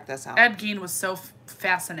 Okay, check this out. Ed Gein was so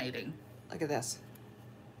fascinating. Look at this.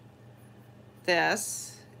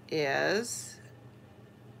 This is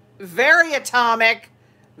very atomic,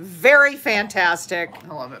 very fantastic.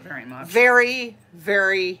 I love it very much. Very,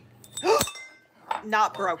 very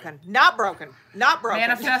not broken. Not broken. Not broken.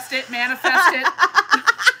 Manifest it. Manifest it.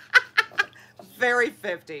 Very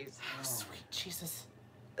 50s. Oh, sweet Jesus.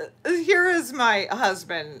 Here is my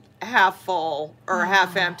husband, half full or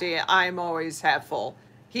half empty. I'm always half full.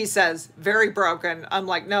 He says, very broken. I'm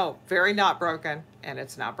like, no, very not broken. And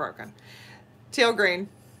it's not broken. Teal green.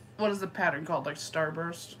 What is the pattern called? Like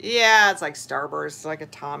Starburst? Yeah, it's like Starburst. It's like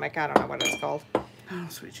atomic. I don't know what it's called. Oh,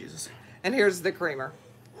 sweet Jesus. And here's the creamer.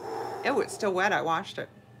 Oh, it's still wet. I washed it.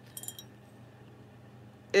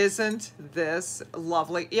 Isn't this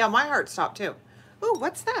lovely? Yeah, my heart stopped too. Ooh,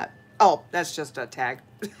 what's that? Oh, that's just a tag.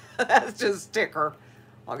 That's just a sticker.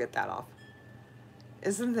 I'll get that off.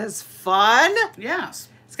 Isn't this fun? Yes.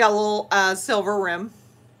 It's got a little silver rim.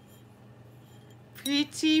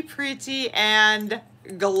 Pretty, pretty, and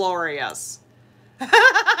glorious.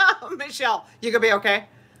 Michelle, you gonna be okay?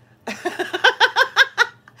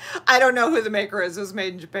 I don't know who the maker is. It was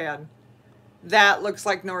made in Japan. That looks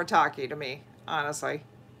like Noritake to me, honestly.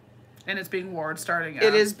 And it's being worn starting at...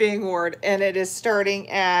 It is being worn, and it is starting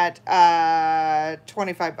at $25.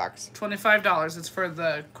 $25. It's for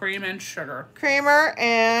the cream and sugar. Creamer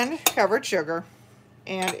and covered sugar.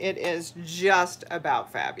 And it is just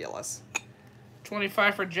about fabulous.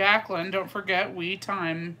 25 for Jacqueline. Don't forget, we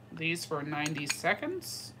time these for 90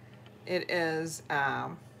 seconds. It is,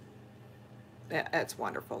 that's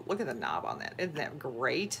wonderful. Look at the knob on that. Isn't that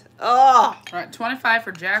great? Oh! All right, 25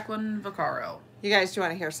 for Jacqueline Vaccaro. You guys, do you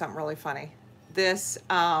want to hear something really funny? This,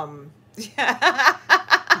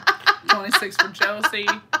 26 for Josie.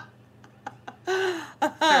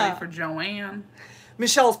 30 for Joanne.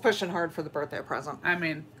 Michelle's pushing hard for the birthday present. I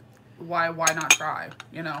mean, why not try,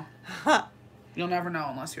 you know? You'll never know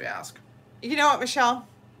unless you ask. You know what, Michelle?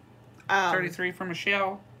 33 for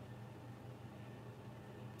Michelle.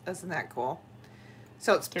 Isn't that cool?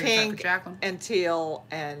 So it's 35 for pink Jacqueline. and teal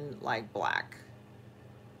and like black.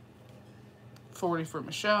 40 for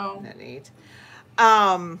Michelle. Isn't that neat?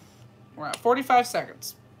 We're at 45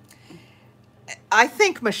 seconds. I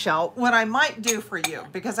think, Michelle, what I might do for you,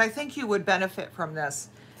 because I think you would benefit from this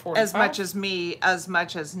 45? as much as me, as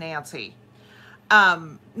much as Nancy.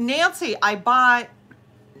 Nancy, I bought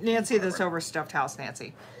Nancy this overstuffed house,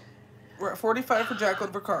 Nancy. We're at 45 for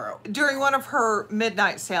Jacqueline Vaccaro. During one of her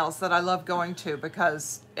midnight sales that I love going to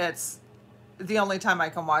because it's the only time I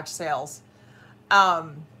can watch sales.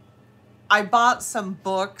 I bought some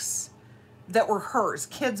books that were hers,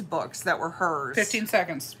 kids' books that were hers. 15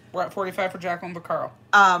 seconds. We're at 45 for Jacqueline Vaccaro.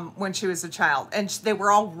 When she was a child, and they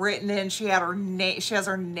were all written in. She had her name. She has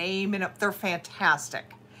her name in it. They're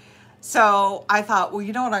fantastic. So I thought, well,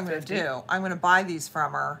 you know what I'm going to do? I'm going to buy these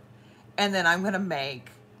from her, and then I'm going to make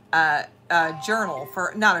a journal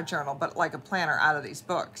for, not a journal, but like a planner out of these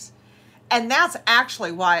books. And that's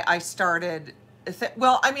actually why I started.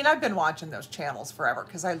 Well, I mean, I've been watching those channels forever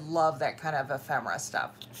because I love that kind of ephemera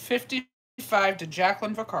stuff. 55 to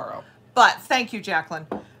Jacqueline Vaccaro. But thank you, Jacqueline.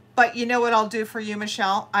 But you know what I'll do for you,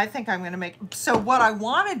 Michelle? I think I'm going to make, so what I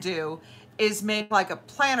want to do is make like a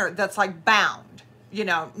planner that's like bound, you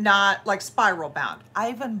know, not like spiral bound. I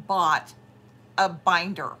even bought a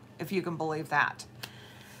binder, if you can believe that.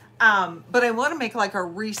 But I want to make like a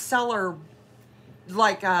reseller,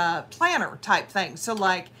 like a planner type thing. So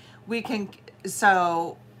like we can,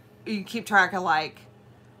 so you keep track of like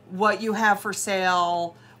what you have for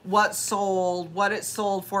sale, what sold, what it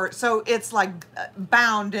sold for. So it's like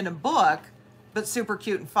bound in a book, but super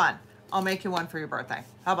cute and fun. I'll make you one for your birthday.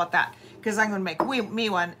 How about that? Because I'm going to make me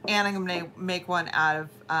one, and I'm going to make one out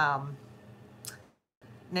of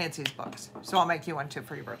Nancy's books. So I'll make you one too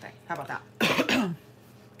for your birthday. How about that?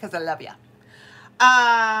 Because I love you.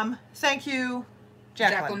 Thank you,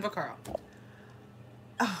 Jacqueline. Vaccaro.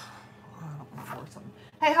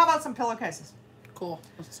 Hey, how about some pillowcases? Cool.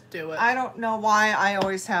 Let's do it. I don't know why I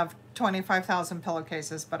always have 25,000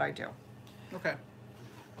 pillowcases, but I do. Okay.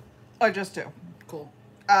 I just do. Cool.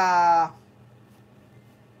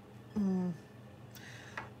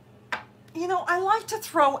 You know, I like to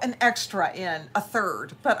throw an extra in, a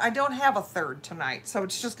third, but I don't have a third tonight, so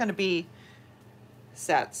it's just going to be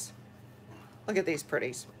sets. Look at these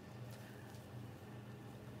pretties.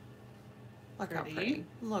 Look how pretty.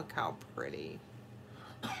 Look how pretty.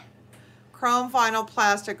 Chrome vinyl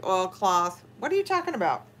plastic oilcloth. What are you talking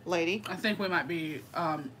about, lady? I think we might be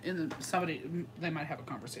they might have a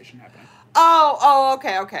conversation happening. Oh,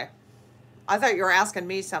 okay. I thought you were asking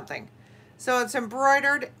me something. So it's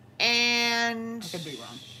embroidered and... I could be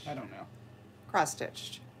wrong. I don't know.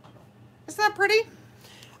 Cross-stitched. Isn't that pretty?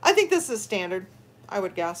 I think this is standard, I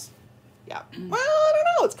would guess. Yeah. Well, I don't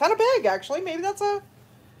know. It's kind of big, actually. Maybe that's a...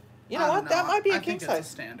 You know what? That might be a king size. I think it's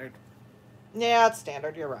a standard. Yeah, it's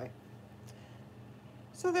standard. You're right.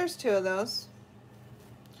 So there's two of those.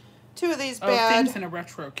 Two of these bad. Things in a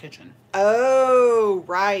retro kitchen. Oh,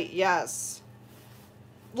 right. Yes.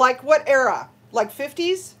 Like what era? Like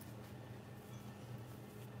 50s?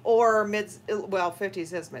 Or well,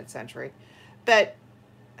 50s is mid-century. But...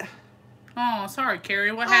 Oh, sorry,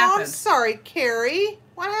 Carrie. What happened? I'm sorry, Carrie.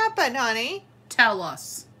 What happened, honey? Tell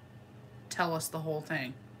us. Tell us the whole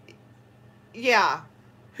thing. Yeah.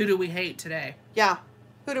 Who do we hate today? Yeah.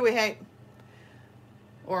 Who do we hate?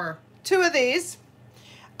 Or... Two of these.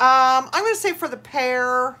 I'm going to say for the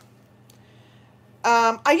pair.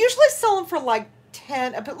 I usually sell them for like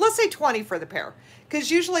 10, but let's say 20 for the pair. Because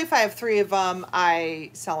usually if I have three of them,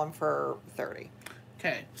 I sell them for 30.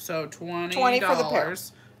 Okay, so $20 for the pair.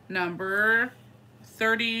 Number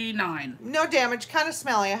 39. No damage. Kind of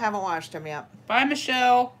smelly. I haven't washed them yet. Bye,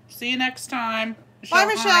 Michelle. See you next time. Bye,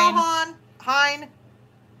 Michelle Hine.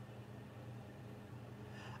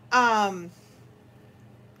 Hine.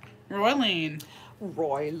 Roylene.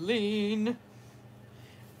 Roylene.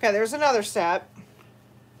 Okay, there's another set.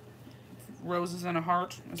 Roses and a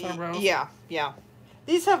heart. Is that a rose? Yeah, yeah.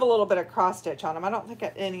 These have a little bit of cross stitch on them. I don't think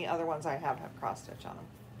any other ones I have cross stitch on them.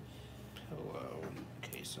 Pillow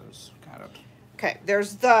cases. Got it. Okay,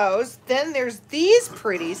 there's those. Then there's these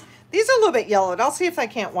pretties. These are a little bit yellowed. I'll see if I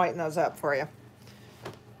can't whiten those up for you.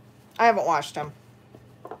 I haven't washed them.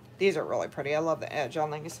 These are really pretty. I love the edge on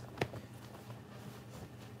these.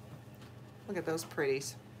 Look at those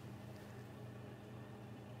pretties.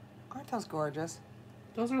 Aren't those gorgeous?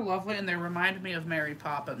 Those are lovely, and they remind me of Mary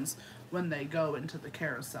Poppins when they go into the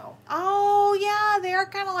carousel. Oh, yeah, they are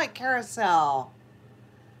kind of like carousel.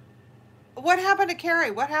 What happened to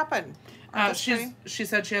Carrie? What happened? She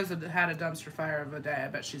said she hasn't had a dumpster fire of a day. I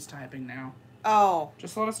bet she's typing now. Oh.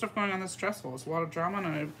 Just a lot of stuff going on that's stressful. It's a lot of drama, and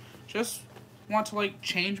I just want to, like,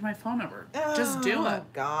 change my phone number. Just do it. Oh,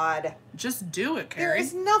 God. Just do it, There Carrie.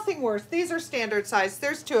 is nothing worse. These are standard size.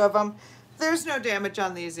 There's 2 of them. There's no damage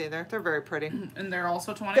on these either. They're very pretty. And they're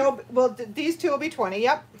also 20? These 2 will be 20.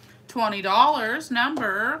 Yep. $20.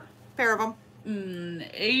 Number Pair of them.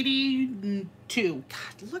 82.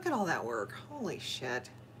 God, look at all that work. Holy shit.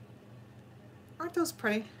 Aren't those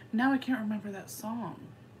pretty? Now I can't remember that song.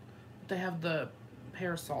 They have the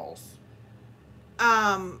parasols.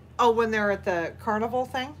 Oh, when they're at the carnival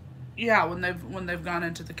thing? Yeah, when they've gone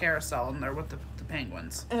into the carousel and they're with the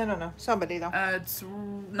penguins. I don't know. Somebody, though.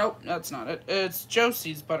 Nope, that's not it. It's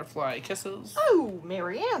Josie's Butterfly Kisses. Oh,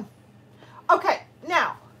 Marianne. Okay,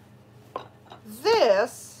 now,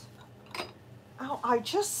 this, I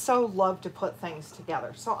just so love to put things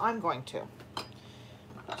together, so I'm going to.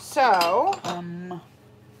 So,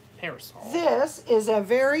 Parasol. this is a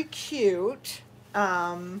very cute,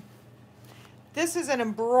 this is an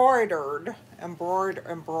embroidered.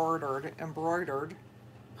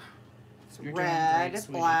 It's You're doing red, great,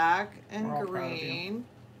 sweetie. black, and We're all proud of you. green.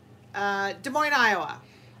 Des Moines, Iowa.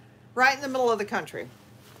 Right in the middle of the country.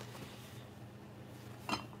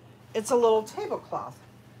 It's a little tablecloth.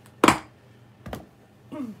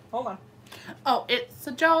 Hold on. Oh, it's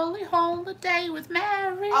a jolly holiday with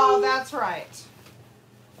Mary. Oh, that's right.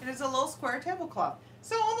 It is a little square tablecloth.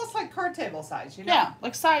 So almost like card table size, you know? Yeah,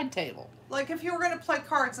 like side table. Like if you were going to play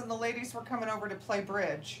cards and the ladies were coming over to play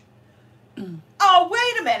bridge. Oh,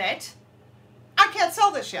 wait a minute. I can't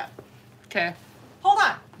sell this yet. Okay. Hold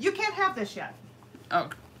on. You can't have this yet. Oh,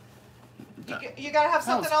 You got to have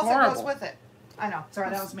something was else that horrible. goes with it. I know. Sorry,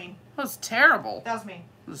 that was mean. that was terrible. That was mean.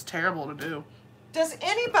 It was terrible to do. Does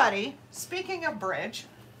anybody, speaking of bridge,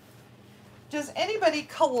 does anybody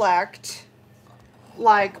collect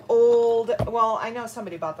like old, well, I know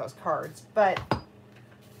somebody bought those cards, but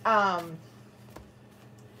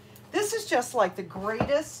this is just like the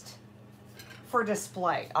greatest for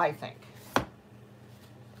display, I think.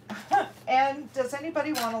 And does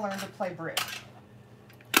anybody want to learn to play bridge?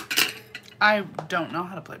 I don't know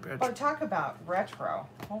how to play bridge. Oh, talk about retro.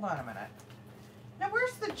 Hold on a minute. Now,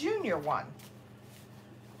 where's the junior one?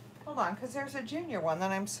 Hold on, because there's a junior one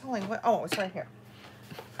that I'm selling. Oh, it's right here.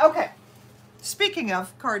 Okay. Speaking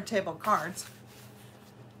of card table cards,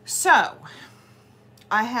 so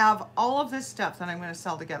I have all of this stuff that I'm going to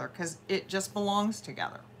sell together because it just belongs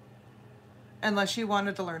together. Unless you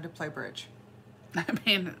wanted to learn to play bridge. I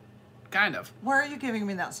mean, kind of. Why are you giving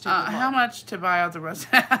me that stupid look? How much to buy out the rest?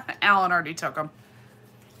 Alan already took them.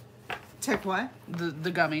 Took what?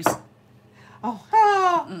 The gummies. Oh.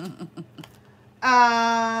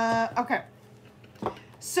 Okay.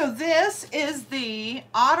 So this is the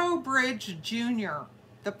Auto Bridge Junior,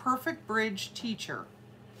 the perfect bridge teacher.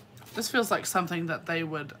 This feels like something that they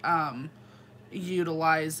would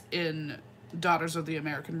utilize in Daughters of the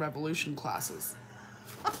American Revolution classes.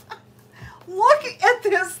 Look at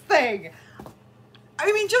this thing.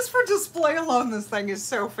 I mean, just for display alone, this thing is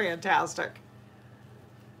so fantastic.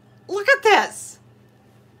 Look at this.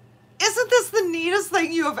 Isn't this the neatest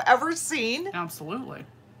thing you have ever seen? Absolutely.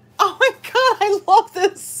 Oh my God, I love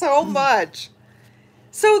this so much.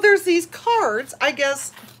 So there's these cards, I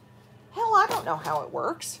guess. Hell, I don't know how it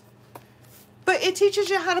works. But it teaches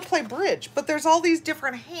you how to play bridge. But there's all these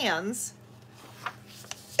different hands.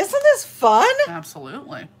 Isn't this fun?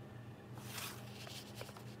 Absolutely.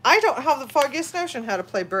 I don't have the foggiest notion how to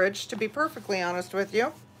play bridge, to be perfectly honest with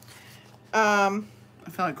you. I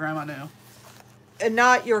feel like Grandma knew. And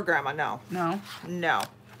not your grandma, no. No? No.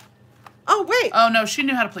 Oh, wait. Oh, no, she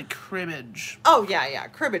knew how to play cribbage. Oh, yeah.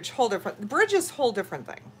 Cribbage, whole different. Bridge is whole different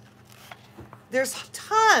thing. There's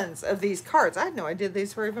tons of these cards. I had no idea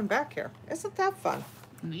these were even back here. Isn't that fun?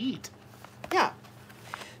 Neat. Yeah.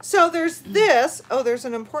 So there's this. Oh, there's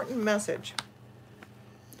an important message.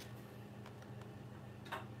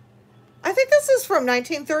 I think this is from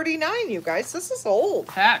 1939, you guys. This is old.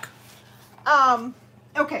 Heck.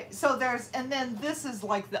 Okay, so there's, and then this is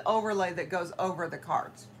like the overlay that goes over the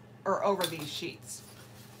cards, or over these sheets.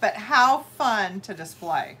 But how fun to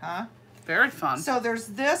display, huh? Very fun. So there's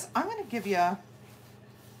this. I'm going to give you a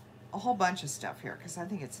whole bunch of stuff here because I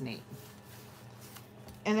think it's neat.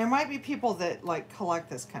 And there might be people that like collect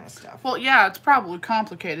this kind of stuff. Well, yeah, it's probably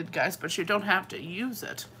complicated, guys, but you don't have to use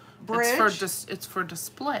it. Bridge? It's for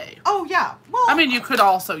display. Oh yeah. Well, I mean, you could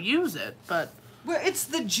also use it, but well, it's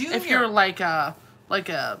the junior. if you're like a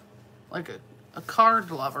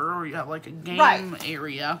card lover, or you have like a game Right.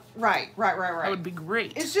 area, right. that would be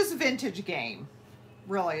great. It's just vintage game,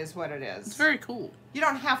 really, is what it is. It's very cool. You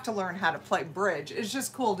don't have to learn how to play bridge. It's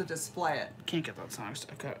just cool to display it. Can't get that song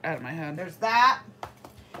stuck out of my head. There's that.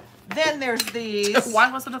 Then there's these.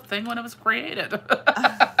 Why was it a thing when it was created?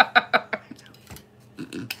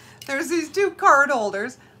 There's these two card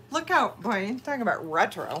holders. Look how, boy, you're talking about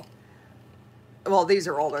retro. Well, these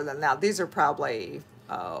are older than that. These are probably,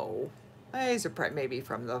 these are probably maybe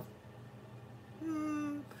from the,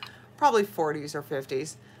 probably 40s or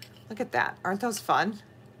 50s. Look at that. Aren't those fun?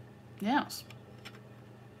 Yes.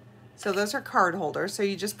 So those are card holders. So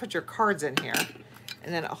you just put your cards in here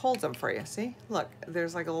and then it holds them for you. See? Look,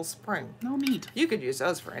 there's like a little spring. No need. You could use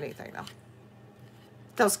those for anything though.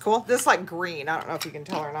 That's cool. This is like green. I don't know if you can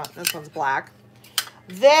tell or not. This one's black.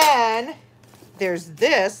 Then there's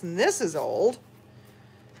this, and this is old.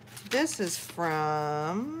 This is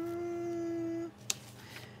from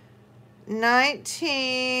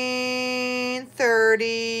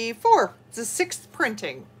 1934. It's the 6th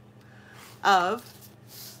printing of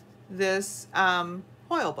this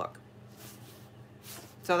Hoyle book.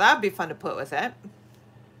 So that would be fun to put with it.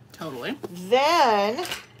 Totally. Then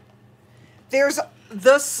there's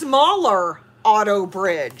the smaller auto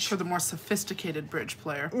bridge. For the more sophisticated bridge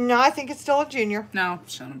player. No, I think it's still a junior. No,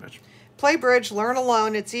 son of a bitch. Play bridge, learn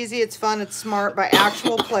alone. It's easy, it's fun, it's smart by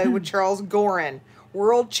actual play with Charles Gorin,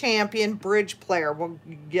 world champion bridge player. Well,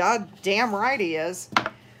 yeah, damn right he is.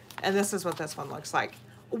 And this is what this one looks like.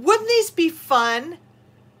 Wouldn't these be fun?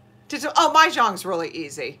 Oh, Mahjong's really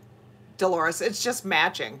easy, Dolores. It's just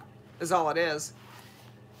matching is all it is.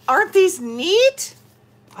 Aren't these neat?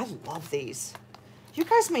 I love these. You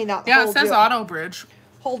guys may not Yeah, it says auto bridge.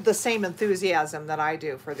 hold the same enthusiasm that I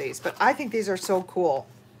do for these, but I think these are so cool.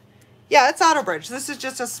 Yeah, it's auto bridge. This is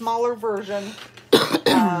just a smaller version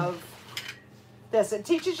of this. It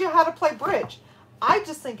teaches you how to play bridge. I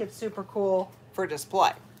just think it's super cool for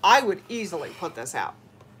display. I would easily put this out.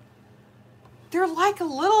 They're like a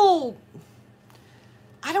little,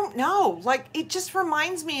 I don't know, like it just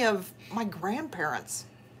reminds me of my grandparents.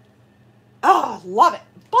 Oh, love it.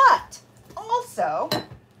 But also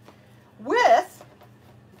with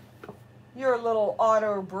your little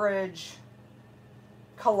auto bridge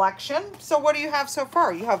collection. So what do you have so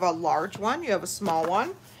far? You have a large one, you have a small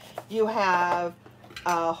one, you have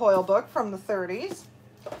a Hoyle book from the 30s,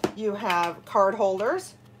 you have card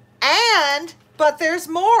holders, but there's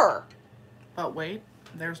more. But wait,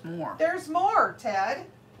 there's more. There's more, Ted.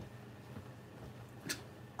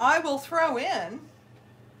 I will throw in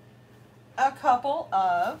a couple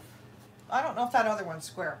of, I don't know if that other one's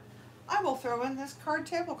square. I will throw in this card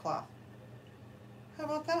tablecloth. How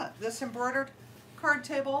about that? This embroidered card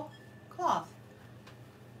table cloth.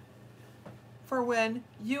 For when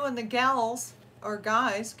you and the gals or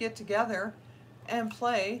guys get together and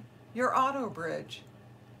play your auto bridge.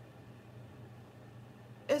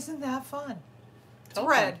 Isn't that fun? It's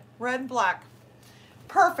red and black.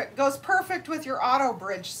 Perfect. Goes perfect with your auto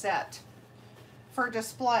bridge set for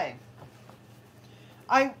display.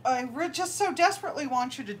 I just so desperately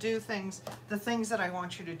want you to do the things that I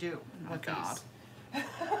want you to do. Oh my God.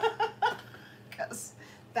 Because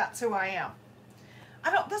that's who I am.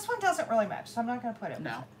 This one doesn't really match, so I'm not going to put it.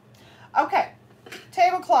 No. Okay.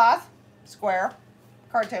 Tablecloth, square,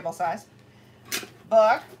 card table size.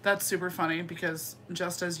 Book. That's super funny because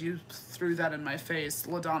just as you threw that in my face,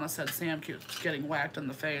 LaDonna said Sam keeps getting whacked in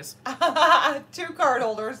the face. 2 card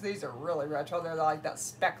holders. These are really retro. They're like that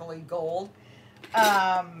speckly gold.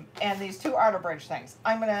 And these 2 auto bridge things.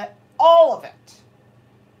 I'm going to, all of it.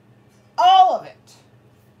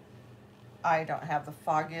 I don't have the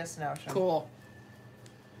foggiest notion. Cool.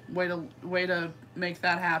 Way to make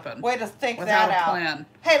that happen. Way to think without that out. a plan.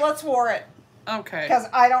 Hey, let's war it. Okay. Because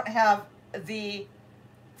I don't have the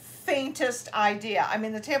faintest idea. I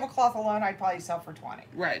mean, the tablecloth alone, I'd probably sell for 20.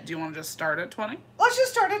 Right. Do you want to just start at 20? Let's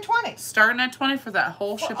just start at 20. Starting at 20 for that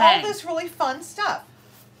whole For shebang. all this really fun stuff.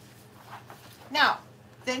 Now,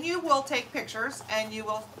 then you will take pictures and you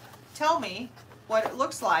will tell me what it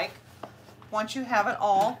looks like once you have it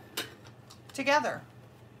all together.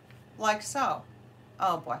 Like so.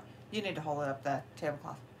 Oh boy, you need to hold it up the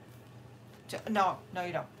tablecloth. No,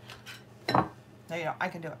 you don't. No, you don't. I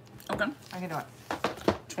can do it. Okay. I can do it.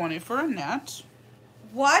 20 for Annette.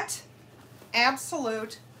 What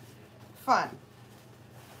absolute fun.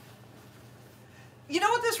 You know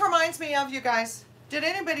what this reminds me of, you guys? Did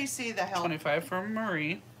anybody see The Help? 25 for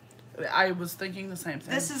Marie. I was thinking the same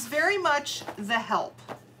thing. This is very much The Help.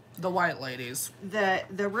 The white ladies. The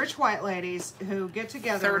rich white ladies who get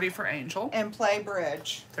together 30 for Angel. and play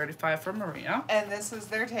bridge. 35 for Maria. And this is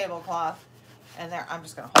their tablecloth. And there, I'm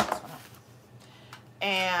just gonna hold this one up.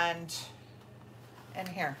 And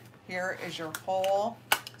here is your whole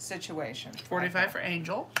situation. 45 for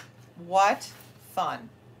Angel. What fun.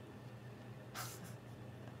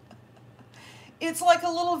 It's like a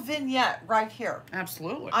little vignette right here.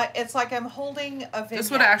 Absolutely. It's like I'm holding a vignette. This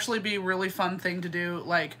would actually be a really fun thing to do,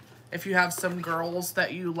 like, if you have some girls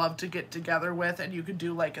that you love to get together with, and you could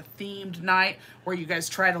do, like, a themed night where you guys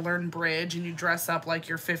try to learn bridge and you dress up like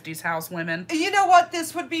your 50s house women. You know what?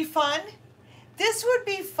 This would be fun. This would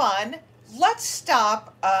be fun. Let's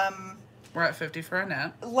stop We're at 50 for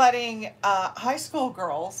Annette. letting high school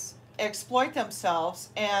girls exploit themselves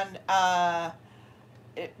and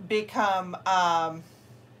become,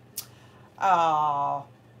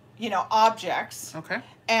 objects. Okay.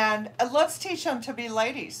 And let's teach them to be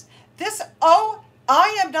ladies.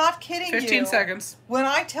 I am not kidding 15 you. seconds. When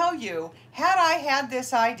I tell you, had I had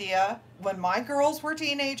this idea when my girls were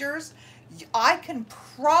teenagers, I can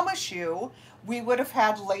promise you we would have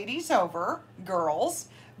had ladies over, girls,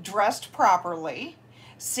 dressed properly,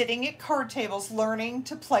 sitting at card tables learning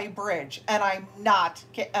to play bridge. And I'm not,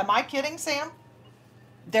 am I kidding, Sam?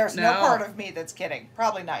 There's no No. part of me that's kidding.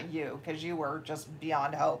 Probably not you, because you were just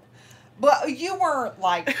beyond hope. But you weren't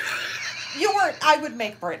like, I would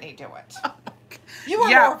make Brittany do it. You were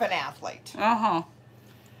Yeah. more of an athlete. Uh-huh.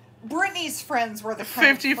 Brittany's friends were the kind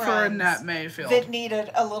 50 of for friends Annette Mayfield. that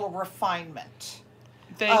needed a little refinement.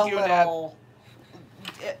 Thank you, Annette.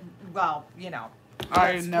 Well, you know. I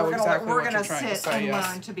that's- know exactly we're what gonna you're trying to sit say, and yes.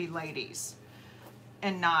 learn to be ladies,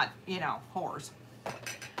 and not, whores.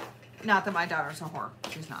 Not that my daughter's a whore.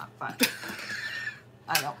 She's not, but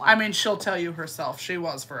I don't like. I mean, she'll tell you herself. She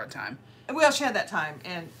was for a time. Well, she had that time,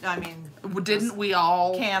 and I mean, Didn't we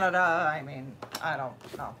all? Canada. I mean, I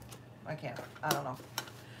don't know. I can't. I don't know.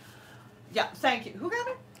 Yeah, thank you. Who got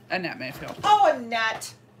it? Annette Mayfield. Oh,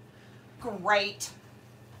 Annette. Great.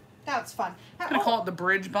 That's fun. I'm going to call it the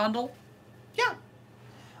bridge bundle. Yeah.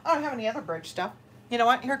 I don't have any other bridge stuff. You know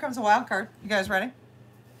what? Here comes a wild card. You guys ready?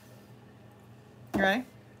 You ready?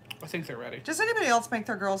 I think they're ready. Does anybody else make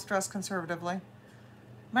their girls dress conservatively?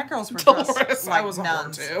 My girls were dressed Dolores, like I was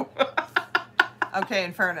nuns. a whore too. Okay,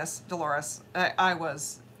 in fairness, Dolores, I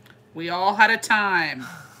was. We all had a time.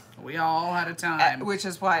 We all had a time. Which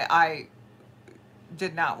is why I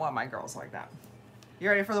did not want my girls like that. You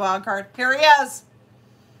ready for the wild card? Here he is.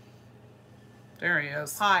 There he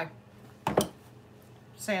is. Hi.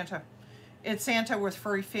 Santa. It's Santa with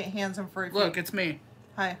furry feet, hands and furry feet. Look, it's me.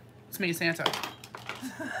 Hi. It's me, Santa.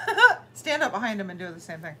 Stand up behind him and do the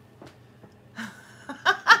same thing.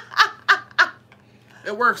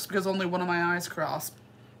 It works because only one of my eyes cross.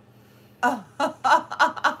 Look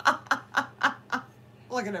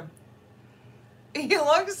at him. He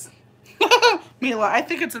looks... Mila, I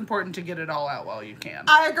think it's important to get it all out while you can.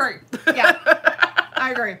 I agree. Yeah.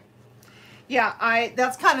 I agree. Yeah,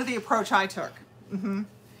 that's kind of the approach I took.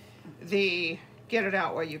 The get it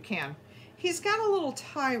out while you can. He's got a little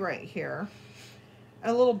tie right here.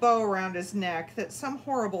 A little bow around his neck that some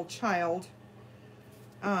horrible child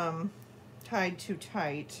tied too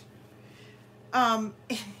tight.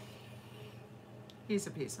 He's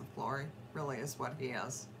a piece of glory, really is what he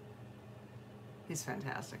is. He's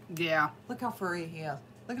fantastic. Yeah. Look how furry he is.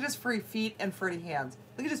 Look at his furry feet and furry hands.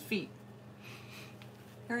 Look at his feet.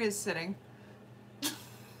 Here he is sitting.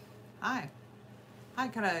 Hi. Hi,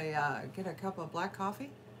 can I get a cup of black coffee?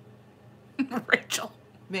 Rachel.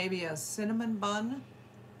 Maybe a cinnamon bun?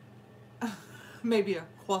 Maybe a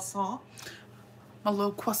croissant? My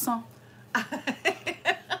little croissant.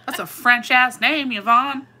 That's a French-ass name,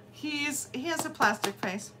 Yvonne. He has a plastic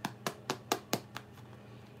face.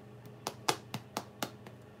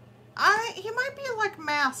 He might be like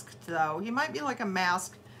masked though. He might be like a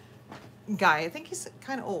masked guy. I think he's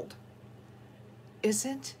kind of old.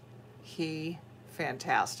 Isn't he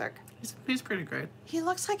fantastic? He's pretty great. He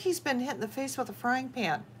looks like he's been hit in the face with a frying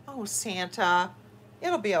pan. Oh, Santa.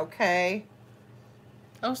 It'll be okay.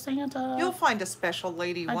 Oh, Santa. You'll find a special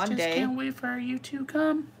lady I one just day. can't wait for you to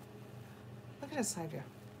come. Look at his side view.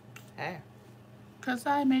 Hey. 'Cause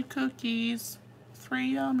I made cookies.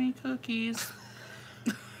 3 yummy cookies.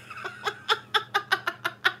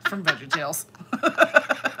 From VeggieTales.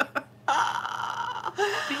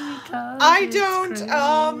 I don't,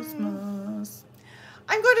 Christmas.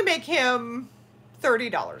 I'm going to make him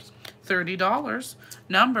 $30. $30.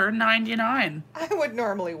 Number 99. I would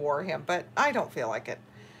normally wear him, but I don't feel like it.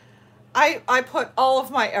 I put all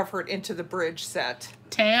of my effort into the bridge set.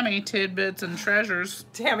 Tammy, Tidbits, and Treasures.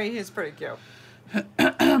 Tammy, he's pretty cute.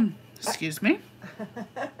 Excuse me. Could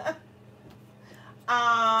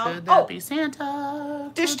that Oh, be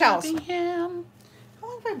Santa? Dish Could that towels. be him? how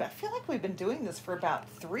long have we been? I feel like we've been doing this for about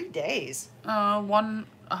 3 days.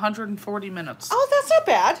 140 minutes. Oh, that's not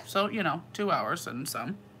bad. So, 2 hours and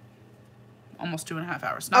some. Almost 2.5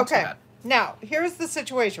 hours. Not too Okay. bad. Now, here's the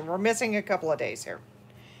situation. We're missing a couple of days here.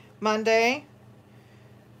 Monday,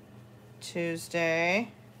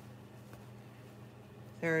 Tuesday,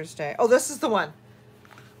 Thursday. Oh, this is the one.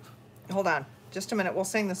 Hold on. Just a minute. We'll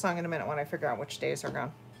sing the song in a minute when I figure out which days are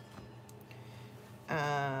gone.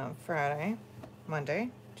 Friday,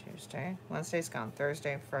 Monday, Tuesday, Wednesday's gone.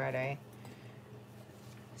 Thursday, Friday,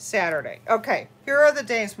 Saturday. Okay, here are the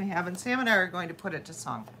days we have, and Sam and I are going to put it to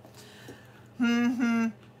song.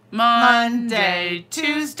 Monday,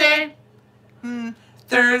 Tuesday,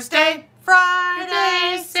 Thursday,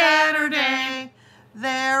 Friday, Saturday.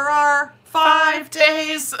 There are 5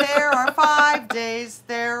 days. There are 5 days.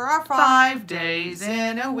 There are 5 days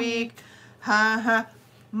in a week.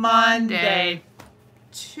 Monday,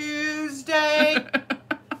 Tuesday.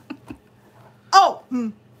 Oh,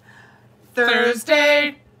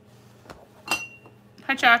 Thursday,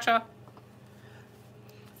 Hi, Cha-Cha.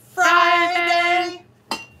 Friday,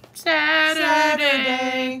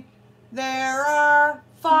 Saturday. There are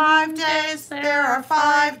 5 days. There are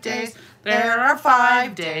 5 days. There are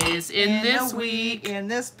 5 days in this week. In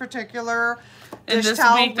this particular In dish this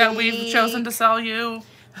towel week that we've chosen to sell you.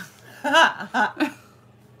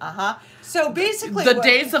 So basically, The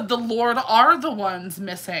days of the Lord are the ones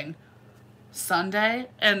missing. Sunday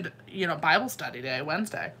and, Bible study day,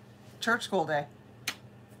 Wednesday. church school day.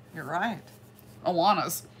 You're right.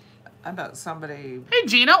 Alana's. I bet somebody. Hey,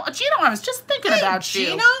 Gino. Gino, I was just thinking about you.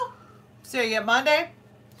 Gino? So you get Monday,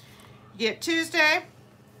 you get Tuesday.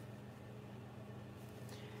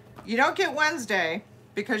 You don't get Wednesday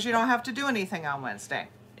because you don't have to do anything on Wednesday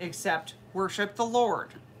except worship the Lord.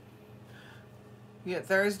 You get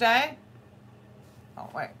Thursday. Oh,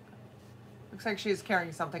 wait. Looks like she's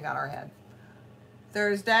carrying something on her head.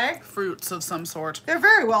 Thursday. Fruits of some sort. They're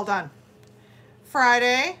very well done.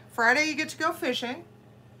 Friday you get to go fishing.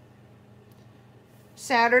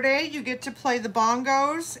 Saturday you get to play the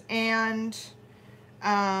bongos and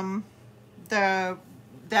that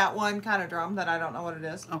one kind of drum that I don't know what it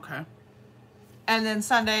is. Okay. And then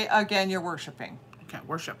Sunday again you're worshiping. Okay,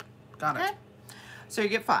 worship. Got it. Okay. So you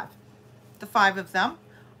get 5. The 5 of them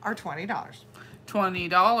are $20.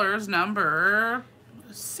 $20, number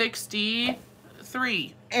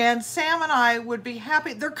 63. And Sam and I would be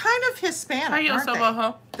happy. They're kind of Hispanic, aren't they?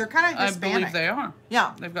 Hi, They're kind of I Hispanic. believe they are.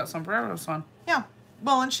 Yeah. They've got sombreros on. Yeah.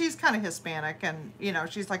 Well, and she's kind of Hispanic, and,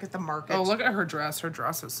 she's like at the market. Oh, look at her dress. Her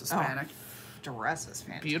dress is Hispanic. Dress is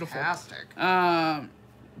fantastic. Beautiful.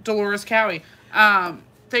 Dolores Cowie.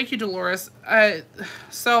 Thank you, Dolores.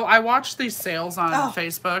 So I watched these sales on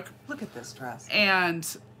Facebook, Look at this dress. and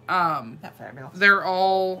Not fabulous. they're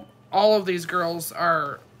all of these girls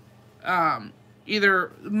are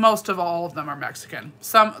either, most of all of them are Mexican.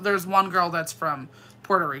 There's one girl that's from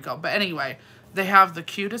Puerto Rico, but anyway, they have the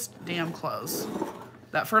cutest damn clothes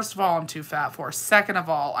that, first of all, I'm too fat for. Second of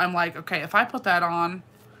all, I'm like, okay, if I put that on,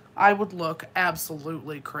 I would look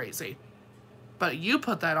absolutely crazy. But you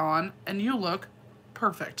put that on and you look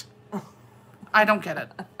perfect. I don't get it.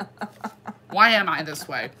 Why am I this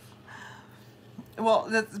way? Well,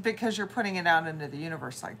 that's because you're putting it out into the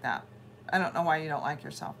universe like that. I don't know why you don't like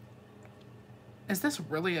yourself. Is this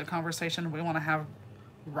really a conversation we want to have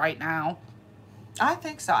right now? I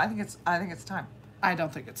think so. I think it's time. I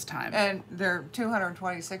don't think it's time. And there are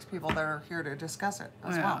 226 people that are here to discuss it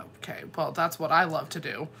as well. Okay, well, that's what I love to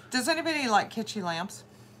do. Does anybody like kitschy lamps?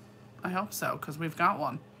 I hope so, because we've got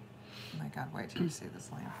one. Oh my God, wait till you see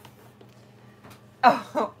this lamp.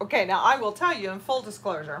 Oh, okay. Now I will tell you in full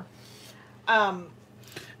disclosure.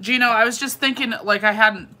 Gino, I was just thinking, like, I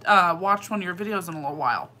hadn't watched one of your videos in a little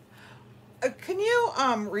while. Can you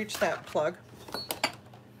reach that plug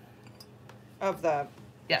of the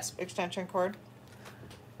Yes. extension cord?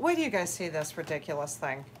 Wait till you guys see this ridiculous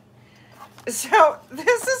thing. So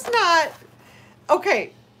this is not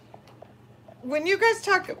Okay. When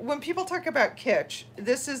people talk about kitsch,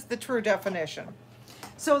 this is the true definition.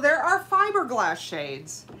 So there are fiberglass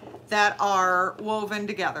shades that are woven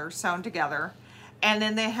together, sewn together, and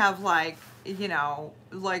then they have like, you know,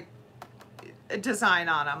 like a design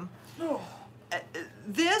on them. Oh.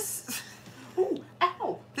 This, Ooh,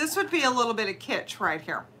 ow. this would be a little bit of kitsch right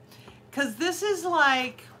here. Because this is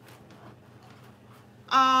like,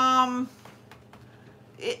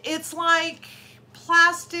 it's like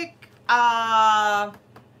plastic,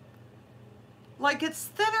 like it's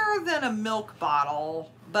thinner than a milk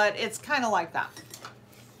bottle, but it's kind of like that.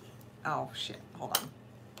 Oh shit, hold on.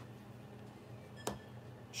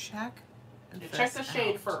 Check Check the this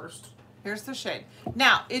shade out. first. Here's the shade.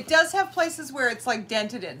 Now, it does have places where it's like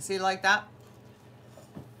dented in. See, like that?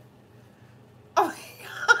 Oh my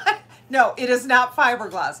God. No, it is not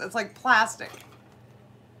fiberglass. It's like plastic.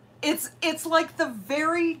 It's like the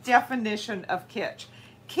very definition of kitsch.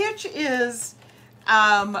 Kitsch is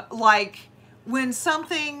like when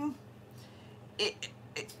something,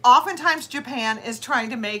 oftentimes Japan is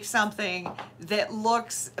trying to make something that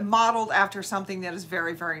looks modeled after something that is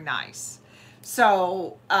very, very nice.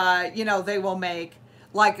 So, you know, they will make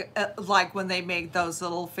like when they made those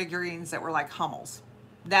little figurines that were like Hummels.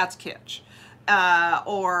 That's kitsch.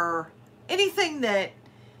 Or anything that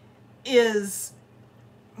is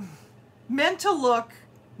meant to look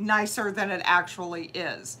nicer than it actually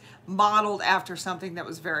is, modeled after something that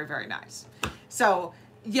was very, very nice. So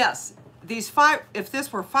yes, if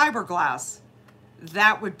this were fiberglass,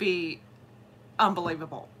 that would be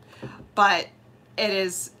unbelievable. But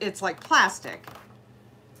it's like plastic.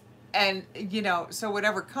 And, you know, so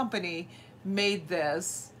whatever company made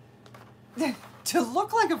this to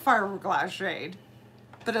look like a fiberglass shade,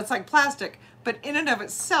 but it's like plastic, but in and of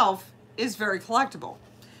itself is very collectible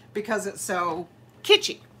because it's so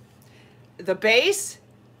kitschy. The base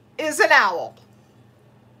is an owl.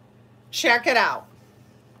 Check it out.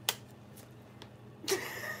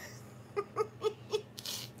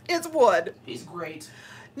 It's wood. He's great.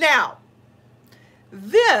 Now,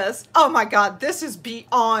 this, oh my God, this is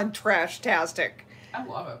beyond trash-tastic. I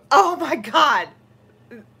love it. Oh my God.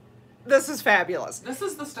 This is fabulous. This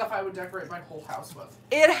is the stuff I would decorate my whole house with.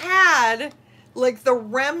 It had like the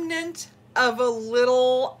remnant of a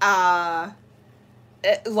little, like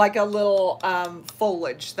a little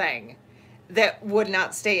foliage thing that would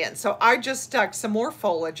not stay in. So I just stuck some more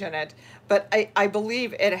foliage in it, but I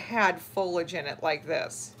believe it had foliage in it like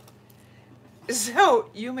this. So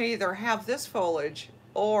you may either have this foliage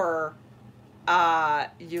or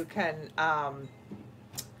you can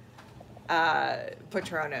put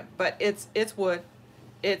your own in. But it's wood.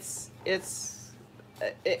 It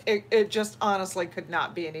just honestly could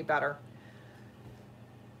not be any better.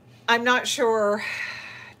 I'm not sure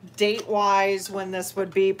date-wise when this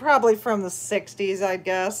would be. Probably from the 60s, I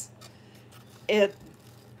guess. Damn it.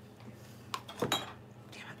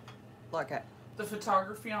 Look at. The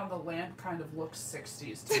photography on the lamp kind of looks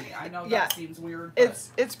 60s to me. I know that Yeah. seems weird, but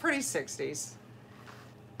It's pretty 60s.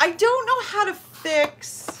 I don't know how to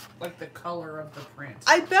fix. like the color of the print.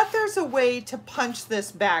 I bet there's a way to punch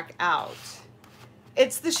this back out.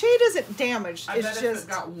 The shade isn't damaged. I It's bet just if it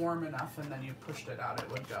got warm enough and then you pushed it out, it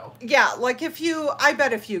would go. yeah, like I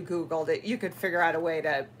bet if you Googled it, you could figure out a way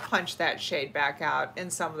to punch that shade back out in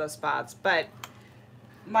some of the spots. But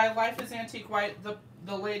My Life is Antique White.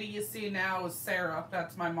 The lady you see now is Sarah.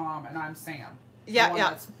 That's my mom, and I'm Sam. Yeah, the one yeah.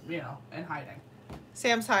 That's, you know, in hiding.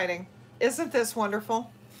 Sam's hiding. Isn't this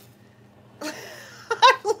wonderful?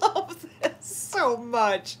 I love this so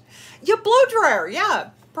much. Yeah, blow dryer. Yeah,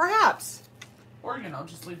 perhaps. Or, you know,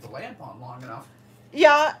 just leave the lamp on long enough.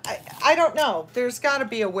 Yeah, I don't know. There's got to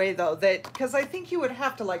be a way, though, that because I think you would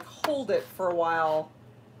have to, like, hold it for a while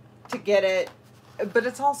to get it. But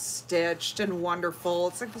it's all stitched and wonderful.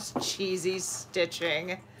 It's like this cheesy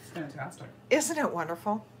stitching. It's fantastic. Isn't it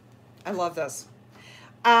wonderful? I love this.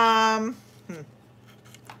 I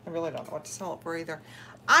really don't know what to sell it for either.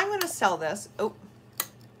 I'm going to sell this. Oh,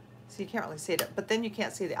 so you can't really see it. But then you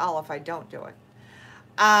can't see the owl if I don't do it.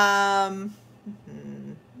 I'm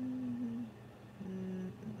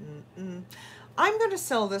going to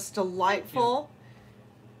sell this delightful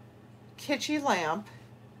kitschy lamp.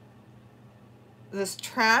 This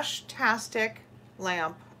trash-tastic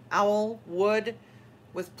lamp, owl wood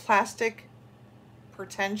with plastic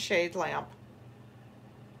pretend shade lamp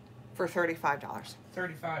for $35.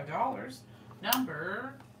 $35.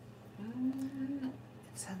 Number...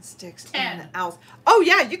 Sun sticks 10. and owls. Oh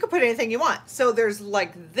yeah, you could put anything you want. So there's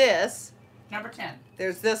like this. Number 10.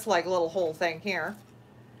 There's this like little whole thing here.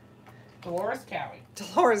 Dolores Cowie.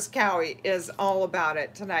 Dolores Cowie is all about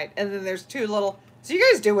it tonight. And then there's two little, so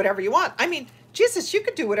you guys do whatever you want. I mean, Jesus, you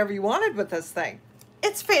could do whatever you wanted with this thing.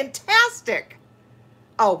 It's fantastic.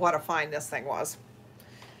 Oh, what a find this thing was.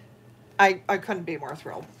 I couldn't be more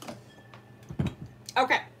thrilled.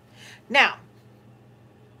 Okay. Now,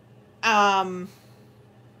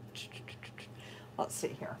 let's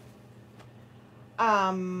see here.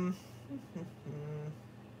 Oh,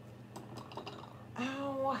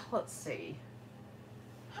 let's see.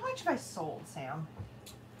 How much have I sold, Sam?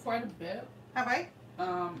 Quite a bit. Have I?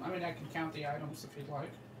 I mean, I can count the items if you'd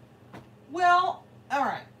like. Well, all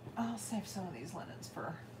right. I'll save some of these linens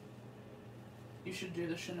for. You should do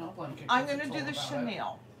the Chanel blanket. I'm going to do the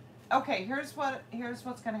chenille. Okay, here's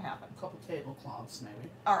what's going to happen. A couple tablecloths, maybe.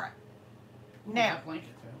 All right. Ooh, Now, that blanket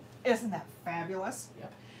too. isn't that fabulous?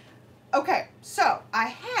 Yep. Okay, so I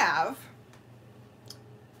have.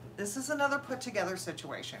 This is another put together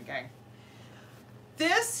situation, gang.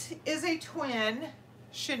 This is a twin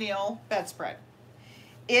chenille bedspread.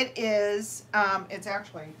 It is. It's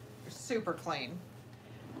actually super clean,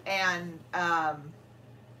 and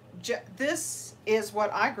this is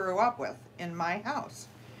what I grew up with in my house.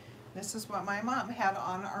 This is what my mom had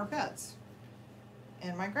on our beds.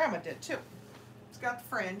 And my grandma did too. It's got the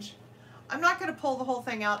fringe. I'm not going to pull the whole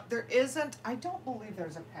thing out. There isn't, I don't believe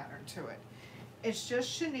there's a pattern to it. It's just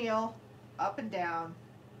chenille, up and down,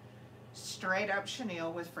 straight up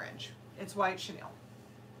chenille with fringe. It's white chenille.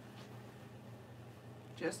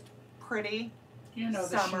 Just pretty. You know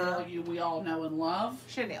the summer Chanel we all know and love.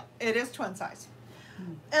 chenille. It is twin size.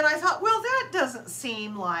 And I thought, well, that doesn't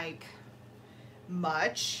seem like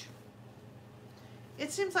much.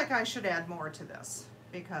 It seems like I should add more to this,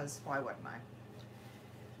 because why wouldn't I?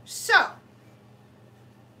 So,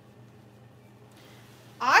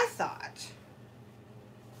 I thought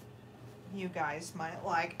you guys might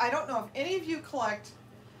like, I don't know if any of you collect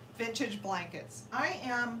vintage blankets. I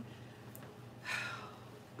am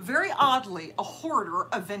very oddly a hoarder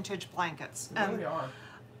of vintage blankets. You really are.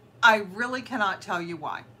 I really cannot tell you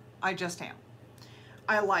why. I just am.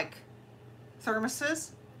 I like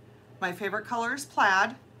thermoses. My favorite color is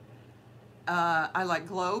plaid. I like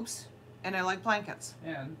globes, and I like blankets.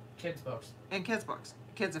 And kids' books. And kids' books.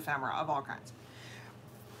 Kids' ephemera of all kinds.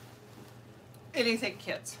 Anything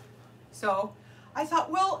kids. So I thought,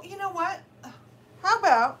 well, you know what? How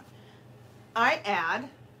about I add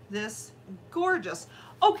this gorgeous.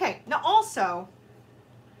 Okay, now also,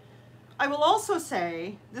 I will also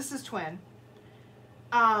say, this is twin,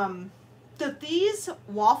 that these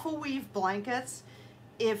waffle weave blankets,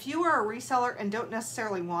 if you are a reseller and don't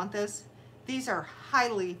necessarily want this, these are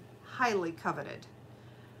highly, highly coveted.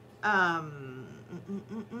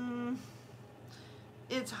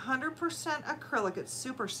 It's 100% acrylic. It's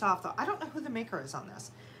super soft though. I don't know who the maker is on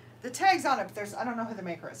this. The tag's on it, but I don't know who the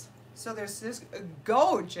maker is. So there's this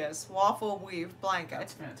gorgeous waffle weave blanket.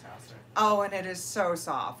 That's fantastic. Oh, and it is so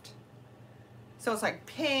soft. So it's like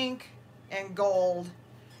pink and gold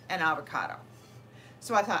and avocado.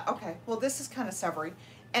 So I thought, okay, well this is kind of savory.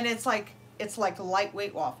 And it's like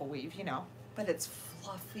lightweight waffle weave, you know, but it's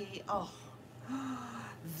fluffy. Oh.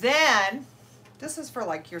 Then, this is for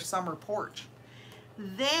like your summer porch.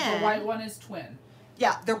 Then. The white one is twin.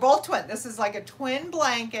 Yeah, they're both twin. This is like a twin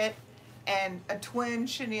blanket and a twin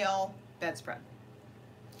chenille bedspread.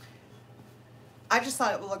 I just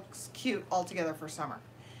thought it looks cute all together for summer.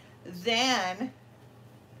 Then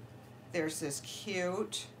there's this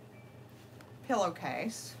cute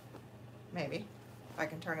pillowcase. Maybe, if I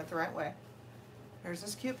can turn it the right way. There's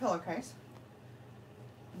this cute pillowcase.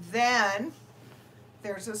 Then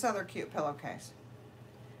there's this other cute pillowcase.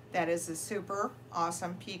 That is a super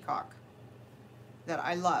awesome peacock that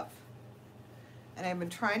I love. And I've been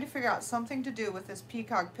trying to figure out something to do with this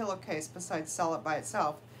peacock pillowcase besides sell it by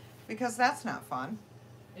itself, because that's not fun.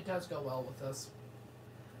 It does go well with this.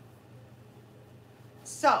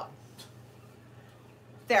 So,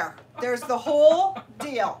 there's the whole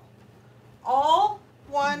deal. All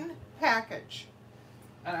one package.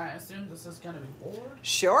 And I assume this is going to be board?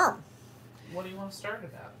 Sure. What do you want to start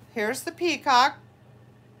it at? Here's the peacock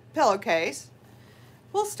pillowcase.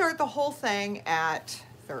 We'll start the whole thing at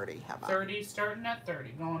 30. How about 30, starting at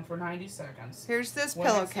 30, going for 90 seconds. Here's this When I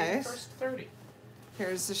see the pillowcase. first 30.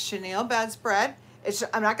 Here's the chenille bedspread.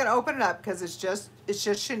 I'm not going to open it up because it's just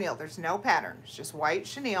chenille. There's no pattern. It's just white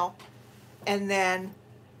chenille. And then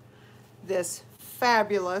this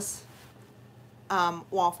fabulous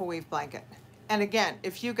waffle weave blanket. And again,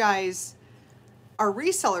 if you guys are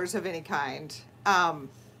resellers of any kind,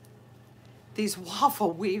 these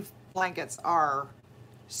waffle weave blankets are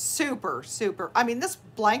super, super. I mean, this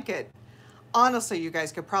blanket, honestly, you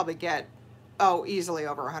guys could probably get, easily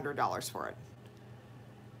over $100 for it.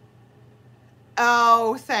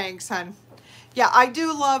 Oh, thanks, hon. Yeah, I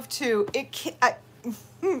do love to.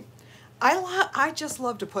 I just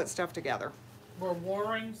love to put stuff together. We're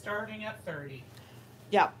warring starting at 30.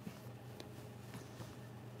 Yep.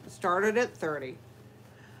 Started at 30.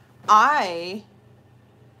 I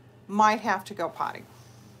might have to go potty.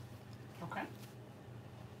 Okay.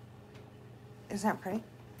 Isn't that pretty?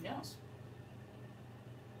 Yes.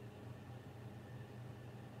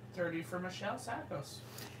 30 for Michelle Sackos.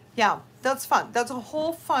 Yeah, that's fun. That's a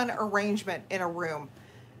whole fun arrangement in a room.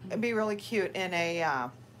 It'd be really cute in a,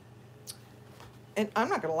 and I'm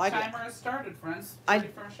not going to lie to you. Timer has started, friends. I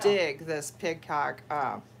 30 for Michelle. dig this Pigcock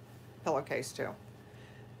pillowcase too.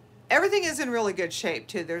 Everything is in really good shape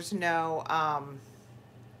too. There's no,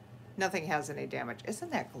 nothing has any damage.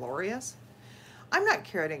 Isn't that glorious? I'm not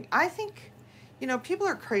kidding. I think, people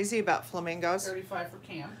are crazy about flamingos. 35 for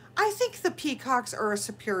Cam. I think the peacocks are a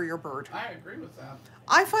superior bird. I agree with that.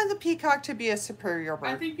 I find the peacock to be a superior bird.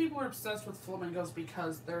 I think people are obsessed with flamingos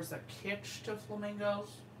because there's a kitsch to flamingos.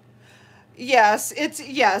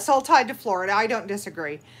 Yes, all tied to Florida. I don't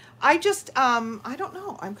disagree. I just, I don't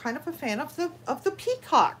know. I'm kind of a fan of the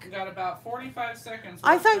peacock. We got about 45 seconds.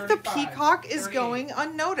 I think the 35, peacock is 38. going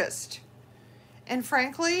unnoticed. And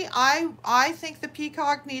frankly, I think the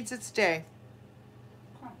peacock needs its day.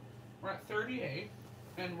 Okay. We're at 38,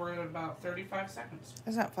 and we're at about 35 seconds.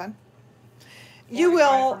 Isn't that fun? 45 You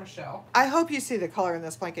will. For Michelle. I hope you see the color in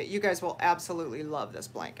this blanket. You guys will absolutely love this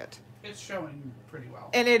blanket. It's showing pretty well.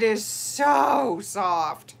 And it is so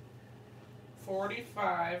soft.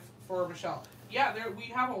 45 for Michelle. Yeah, we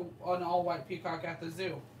have an all-white peacock at the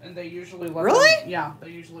zoo, and they usually let Really? them, yeah, they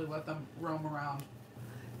usually let them roam around.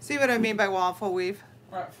 See what I mean by waffle weave?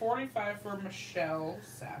 We're at 45 for Michelle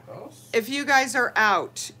Sackos. If you guys are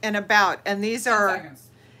out and about, and these 10 are, seconds.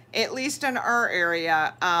 at least in our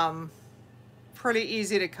area, pretty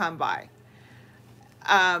easy to come by.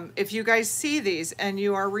 If you guys see these and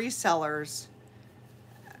you are resellers,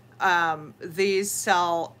 these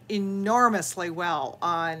sell enormously well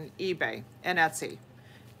on eBay and Etsy.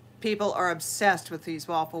 People are obsessed with these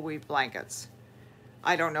waffle weave blankets.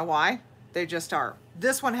 I don't know why. They just are.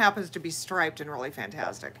 This one happens to be striped and really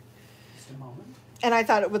fantastic. Just a moment. And I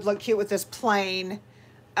thought it would look cute with this plain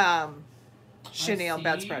chenille I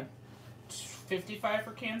bedspread. see 55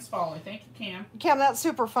 for Cam's Folly. Thank you, Cam. Cam, that's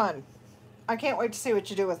super fun. I can't wait to see what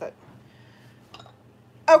you do with it.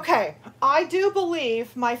 Okay, I do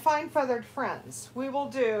believe my fine feathered friends, we will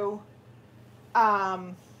do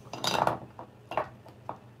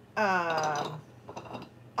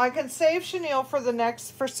I can save chenille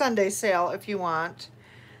for Sunday sale if you want.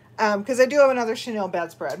 Because I do have another chenille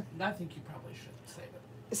bedspread. I think you probably should save it.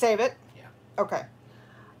 Save it? Yeah. Okay.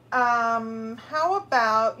 How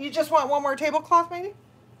about you just want one more tablecloth maybe?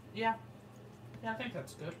 Yeah. Yeah, I think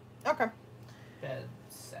that's good. Okay. Bed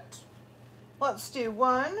set. Let's do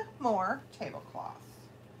one more tablecloth.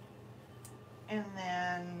 And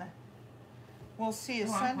then we'll see you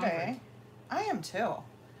Oh, I'm Sunday. hungry. I am too.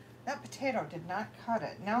 That potato did not cut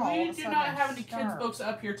it. Now all We of a do sudden not I'm have any kids' starved. books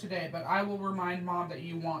up here today, but I will remind Mom that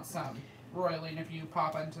you want some, Royalene, if you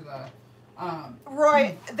pop into the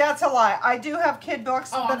Roy, that's a lie. I do have kid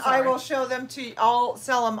books, Oh, I'm but I sorry. will show them to you. I'll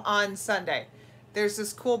sell them on Sunday. There's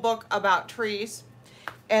this cool book about trees,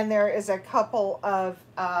 and there is a couple of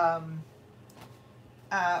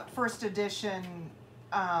first edition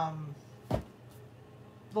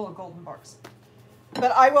little golden books.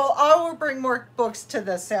 But I will bring more books to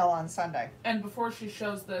the sale on Sunday. And before she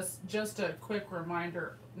shows this, just a quick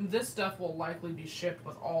reminder, this stuff will likely be shipped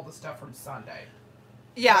with all the stuff from Sunday.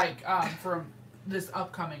 Yeah. Like, from this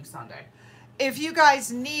upcoming Sunday. If you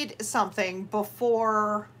guys need something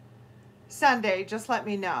before Sunday, just let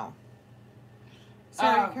me know.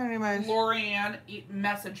 Sorry, can't even- Lorianne,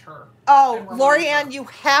 message her. Oh, and remind her. Lorianne, you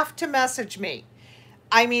have to message me.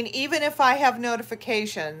 I mean, even if I have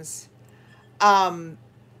notifications,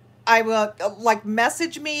 I will,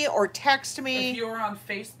 message me or text me. If you're on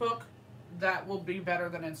Facebook, that will be better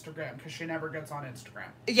than Instagram, because she never gets on Instagram.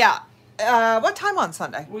 Yeah. What time on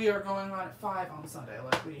Sunday? We are going on at 5 on Sunday,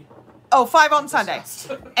 like we... Oh, 5 on Sunday.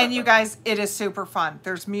 discussed. And you guys, it is super fun.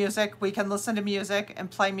 There's music. We can listen to music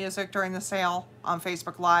and play music during the sale on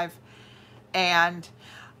Facebook Live. And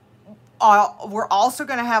we're also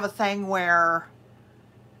going to have a thing where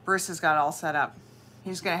Bruce has got it all set up.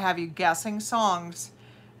 He's going to have you guessing songs,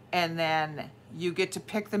 and then you get to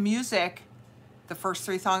pick the music, the first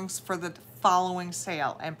 3 songs for the following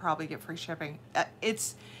sale, and probably get free shipping.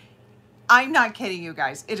 I'm not kidding you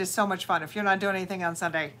guys. It is so much fun. If you're not doing anything on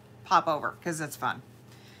Sunday, pop over because it's fun.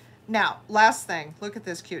 Now, last thing, look at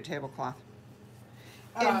this cute tablecloth.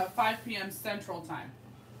 5 p.m. Central Time.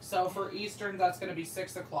 So for Eastern, that's going to be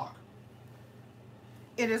 6 o'clock.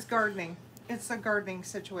 It is gardening. It's a gardening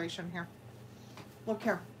situation here. Look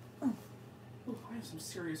here. Ooh, I have some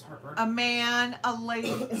serious heartburn. A man, a lady.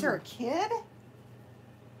 Is there a kid?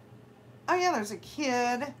 Oh yeah, there's a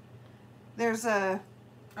kid. There's a...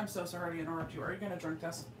 I'm so sorry to interrupt you. Are you going to drink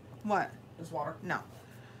this? What? This water? No.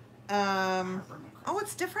 Heartburn. Oh,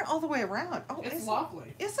 it's different all the way around. Oh, It's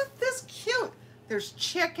lovely. Isn't this cute? There's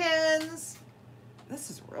chickens. This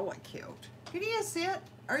is really cute. Can you see it?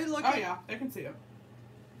 Are you looking? Oh, yeah. I can see it.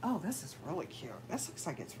 Oh, this is really cute. This looks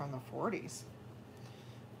like it's from the 40s.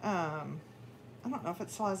 I don't know if it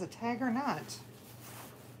still has a tag or not.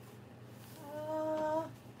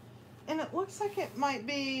 And it looks like it might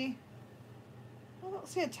be... I don't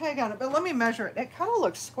see a tag on it, but let me measure it. It kind of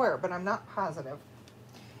looks square, but I'm not positive.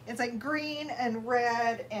 It's like green and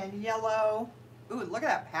red and yellow. Ooh, look at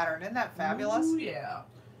that pattern. Isn't that fabulous? Ooh, yeah.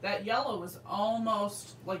 That yellow is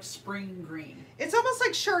almost like spring green. It's almost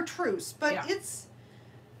like chartreuse, but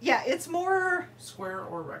Yeah. it's more... Square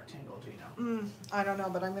or rectangle, do you know? I don't know,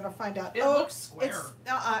 but I'm going to find out. It looks square.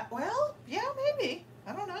 Well, yeah, maybe.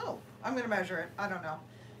 I don't know. I'm going to measure it. I don't know.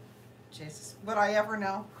 Jesus. Would I ever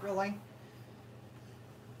know? Really?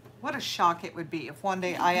 What a shock it would be if one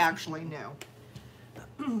day I actually knew.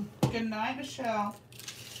 Good night, Michelle.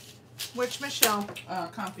 Which Michelle?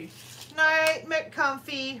 Comfy. Night,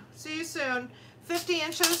 McComfy. See you soon. 50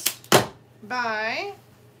 inches by...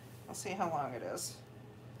 I'll see how long it is.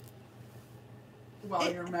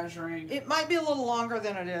 While you're measuring, It might be a little longer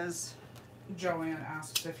than it is. Joanne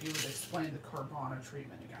asked if you would explain the Carvana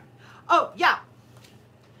treatment again. Oh, yeah.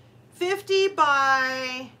 50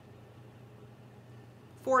 by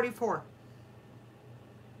 44.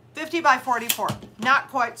 50 by 44. Not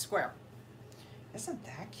quite square. Isn't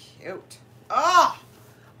that cute? Oh!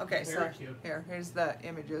 Okay, Very so cute. here's the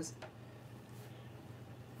images.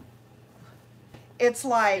 It's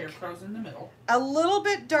like Scarecrow's in the middle. a little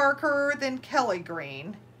bit darker than Kelly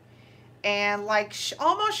green and like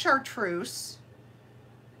almost chartreuse,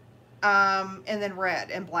 and then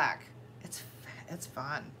red and black. It's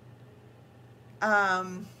fun.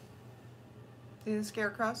 See the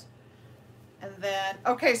scarecrows? And then,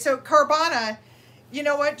 okay, so Carvana, you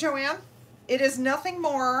know what, Joanne? It is nothing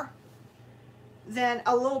more than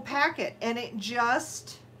a little packet, and it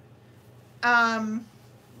just, I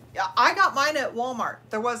got mine at Walmart.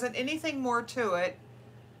 There wasn't anything more to it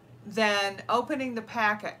than opening the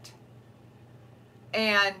packet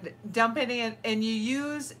and dumping it in, and you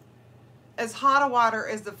use as hot a water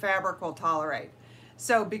as the fabric will tolerate.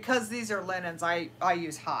 So because these are linens, I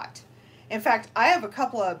use hot. In fact, I have a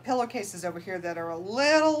couple of pillowcases over here that are a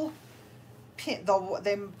little pink,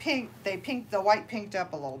 the white pinked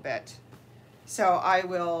up a little bit. So I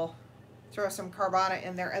will throw some Carvana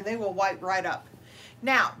in there and they will white right up.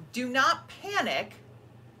 Now, do not panic.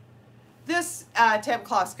 This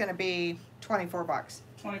tablecloth's going to be $24.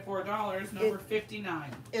 $24, number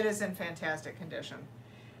 59. It is in fantastic condition.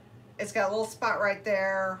 It's got a little spot right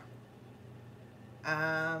there,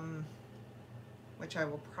 which I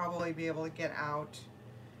will probably be able to get out.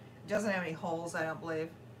 It doesn't have any holes, I don't believe.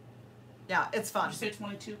 Yeah, it's fun. Did you say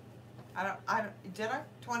 22? Did I?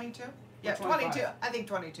 22? Yeah, 25. 22. I think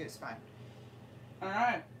 22 is fine. All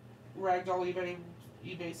right. Ragdoll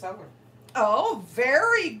eBay seller. Oh,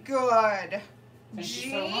 very good. Thank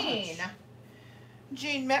you so much.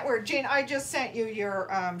 Jean Metward. Jean, I just sent you your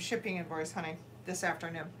shipping invoice, honey, this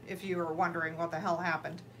afternoon, if you were wondering what the hell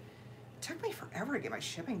happened. It took me forever to get my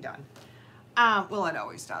shipping done. Well, it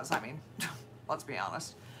always does. I mean, let's be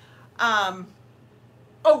honest.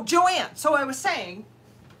 Oh, Joanne. So I was saying,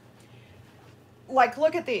 like,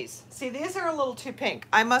 look at these. See, these are a little too pink.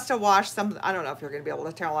 I must have washed some. I don't know if you're going to be able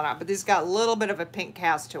to tell or not, but these got a little bit of a pink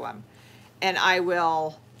cast to them. And I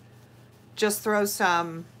will just throw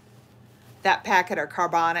that packet of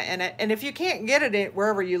Carvana in it. And if you can't get it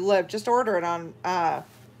wherever you live, just order it on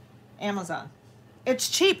Amazon. It's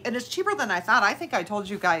cheap, and it's cheaper than I thought. I think I told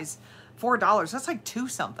you guys $4. That's like $2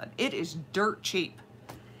 something. It is dirt cheap.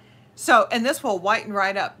 So, and this will whiten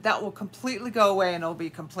right up. That will completely go away, and it'll be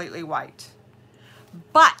completely white.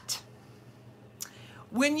 But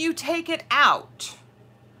when you take it out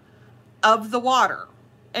of the water,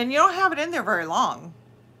 and you don't have it in there very long,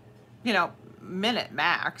 you know, minute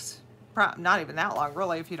max, not even that long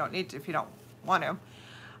really, if you don't need to, if you don't want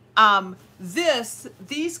to.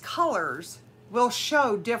 These colors will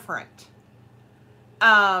show different.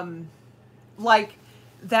 Like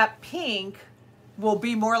that pink will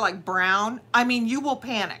be more like brown. I mean, you will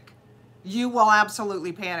panic. You will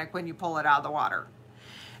absolutely panic when you pull it out of the water.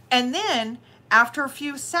 And then after a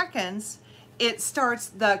few seconds,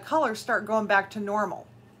 the colors start going back to normal.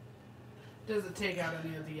 Does it take out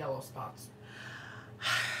any of the yellow spots?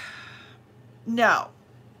 No.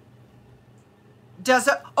 Does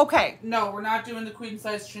it? Okay. No, we're not doing the queen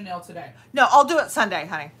size Chanel today. No, I'll do it Sunday,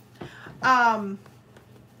 honey.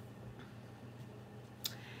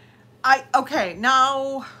 Okay,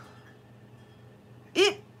 now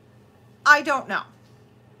I don't know.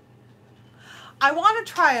 I want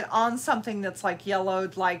to try it on something that's like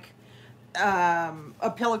yellowed, like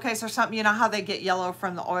a pillowcase or something. You know how they get yellow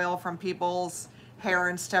from the oil from people's hair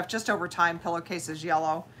and stuff. Just over time, pillowcases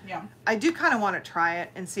yellow. Yeah. I do kind of want to try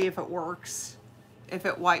it and see if it works, if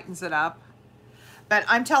it whitens it up. But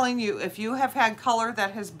I'm telling you, if you have had color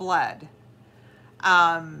that has bled,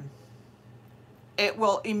 it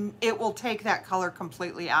will take that color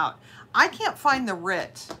completely out. I can't find the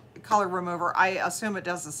RIT color remover. I assume it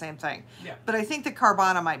does the same thing. Yeah. But I think the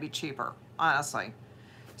Carbona might be cheaper, honestly.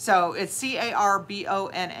 So it's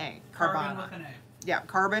C-A-R-B-O-N-A. Carbon with an A. Yeah,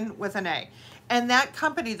 Carbon with an A. And that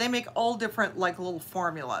company, they make all different like little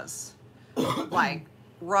formulas. Like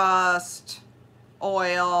rust,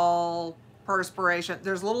 oil, perspiration.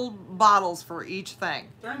 There's little bottles for each thing.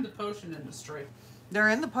 They're in the potion industry. They're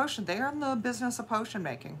in the business of potion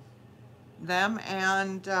making. Them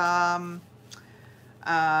and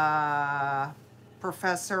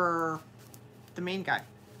Professor, the mean guy,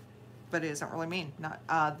 but he isn't really mean. Not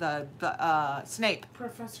the Snape.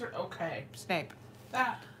 Professor, okay. Snape.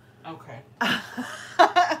 That, okay.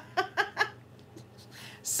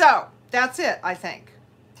 So that's it, I think.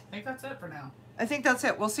 I think that's it for now. I think that's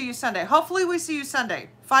it. We'll see you Sunday. Hopefully we see you Sunday.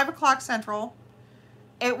 5 o'clock Central.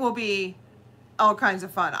 It will be all kinds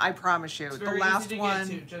of fun. I promise you. It's The very last easy to one.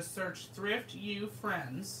 get to. Just search Thrift You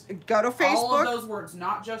Friends. Go to Facebook. All of those words,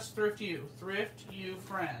 not just Thrift You. Thrift You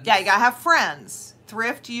Friends. Yeah, you gotta have friends.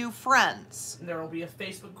 Thrift You Friends. There will be a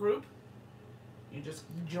Facebook group. You just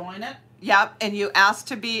join it. Yep, and you ask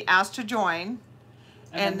to join.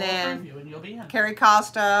 And then we'll approve you and you'll be in. Carrie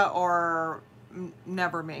Costa or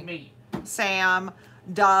never me. Me. Sam,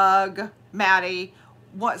 Doug, Maddie,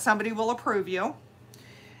 somebody will approve you.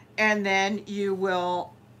 And then you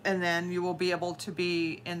will be able to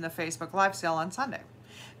be in the Facebook live sale on Sunday.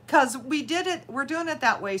 Cuz we're doing it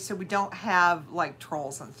that way so we don't have like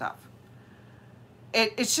trolls and stuff.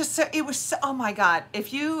 It's just so, it was so, oh my god,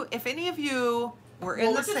 if any of you were in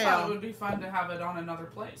the we just thought sale. it would be fun to have it on another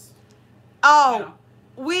place. Oh,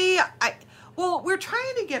 You know. we're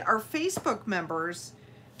trying to get our Facebook members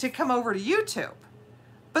to come over to YouTube.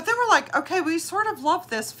 But then we're like, okay, we sort of love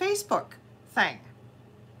this Facebook thing.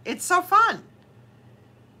 It's so fun.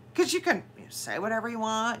 Because you can say whatever you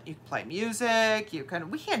want. You can play music.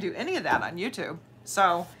 We can't do any of that on YouTube.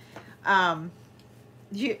 So,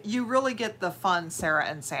 you really get the fun Sarah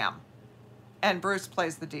and Sam. And Bruce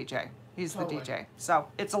plays the DJ. He's Totally. the DJ. So,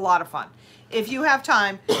 it's a lot of fun. If you have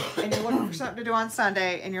time and you're looking for something to do on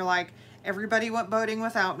Sunday and you're like, everybody went boating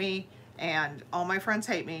without me and all my friends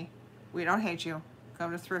hate me, we don't hate you.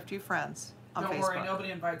 Come to Thrift You Friends on Don't Facebook. worry,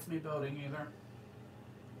 nobody invites me boating either.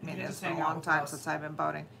 I mean, You it's just been a hang out long with time us. since I've been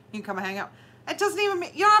boating. You can come and hang out. It doesn't even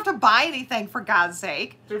mean, you don't have to buy anything, for God's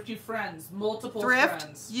sake. Thrift You Friends. Multiple Thrift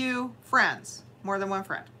friends. You Friends. More than one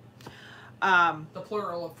friend. The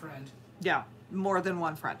plural of friend. Yeah, more than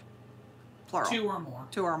one friend. Plural. 2 or more.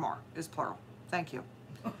 2 or more is plural. Thank you.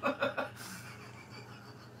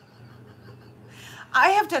 I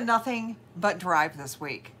have done nothing but drive this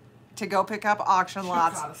week to go pick up auction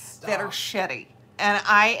lots gotta stop. that are shitty. And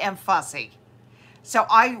I am fussy. So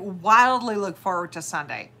I wildly look forward to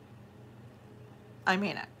Sunday. I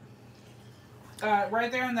mean it.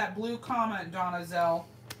 Right there in that blue comment, Donna Zell.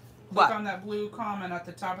 What? Click on that blue comment at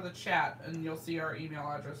the top of the chat, and you'll see our email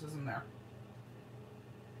addresses in there.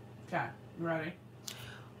 Okay, you ready?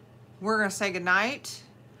 We're going to say goodnight.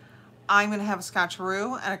 I'm going to have a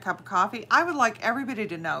scotcheroo and a cup of coffee. I would like everybody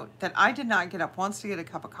to note that I did not get up once to get a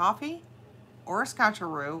cup of coffee or a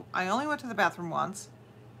scotcheroo. I only went to the bathroom once.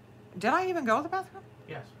 Did I even go to the bathroom?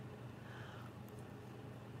 Yes.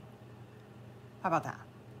 How about that?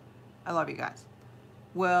 I love you guys.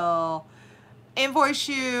 We'll invoice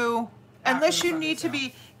you After unless the you Sunday need to sale.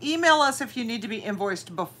 be, email us if you need to be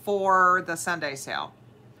invoiced before the Sunday sale.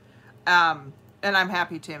 And I'm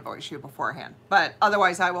happy to invoice you beforehand. But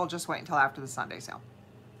otherwise, I will just wait until after the Sunday sale.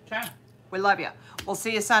 Okay. We love you. We'll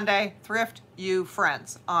see you Sunday. Thrift You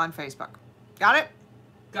Friends on Facebook. Got it?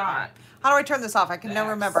 Got it. How do I turn this off? I can The never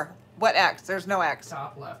X. remember. What X? There's no X.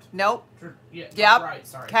 Top left. Nope. Yeah, top Yep. right,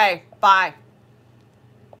 sorry. Okay. Bye.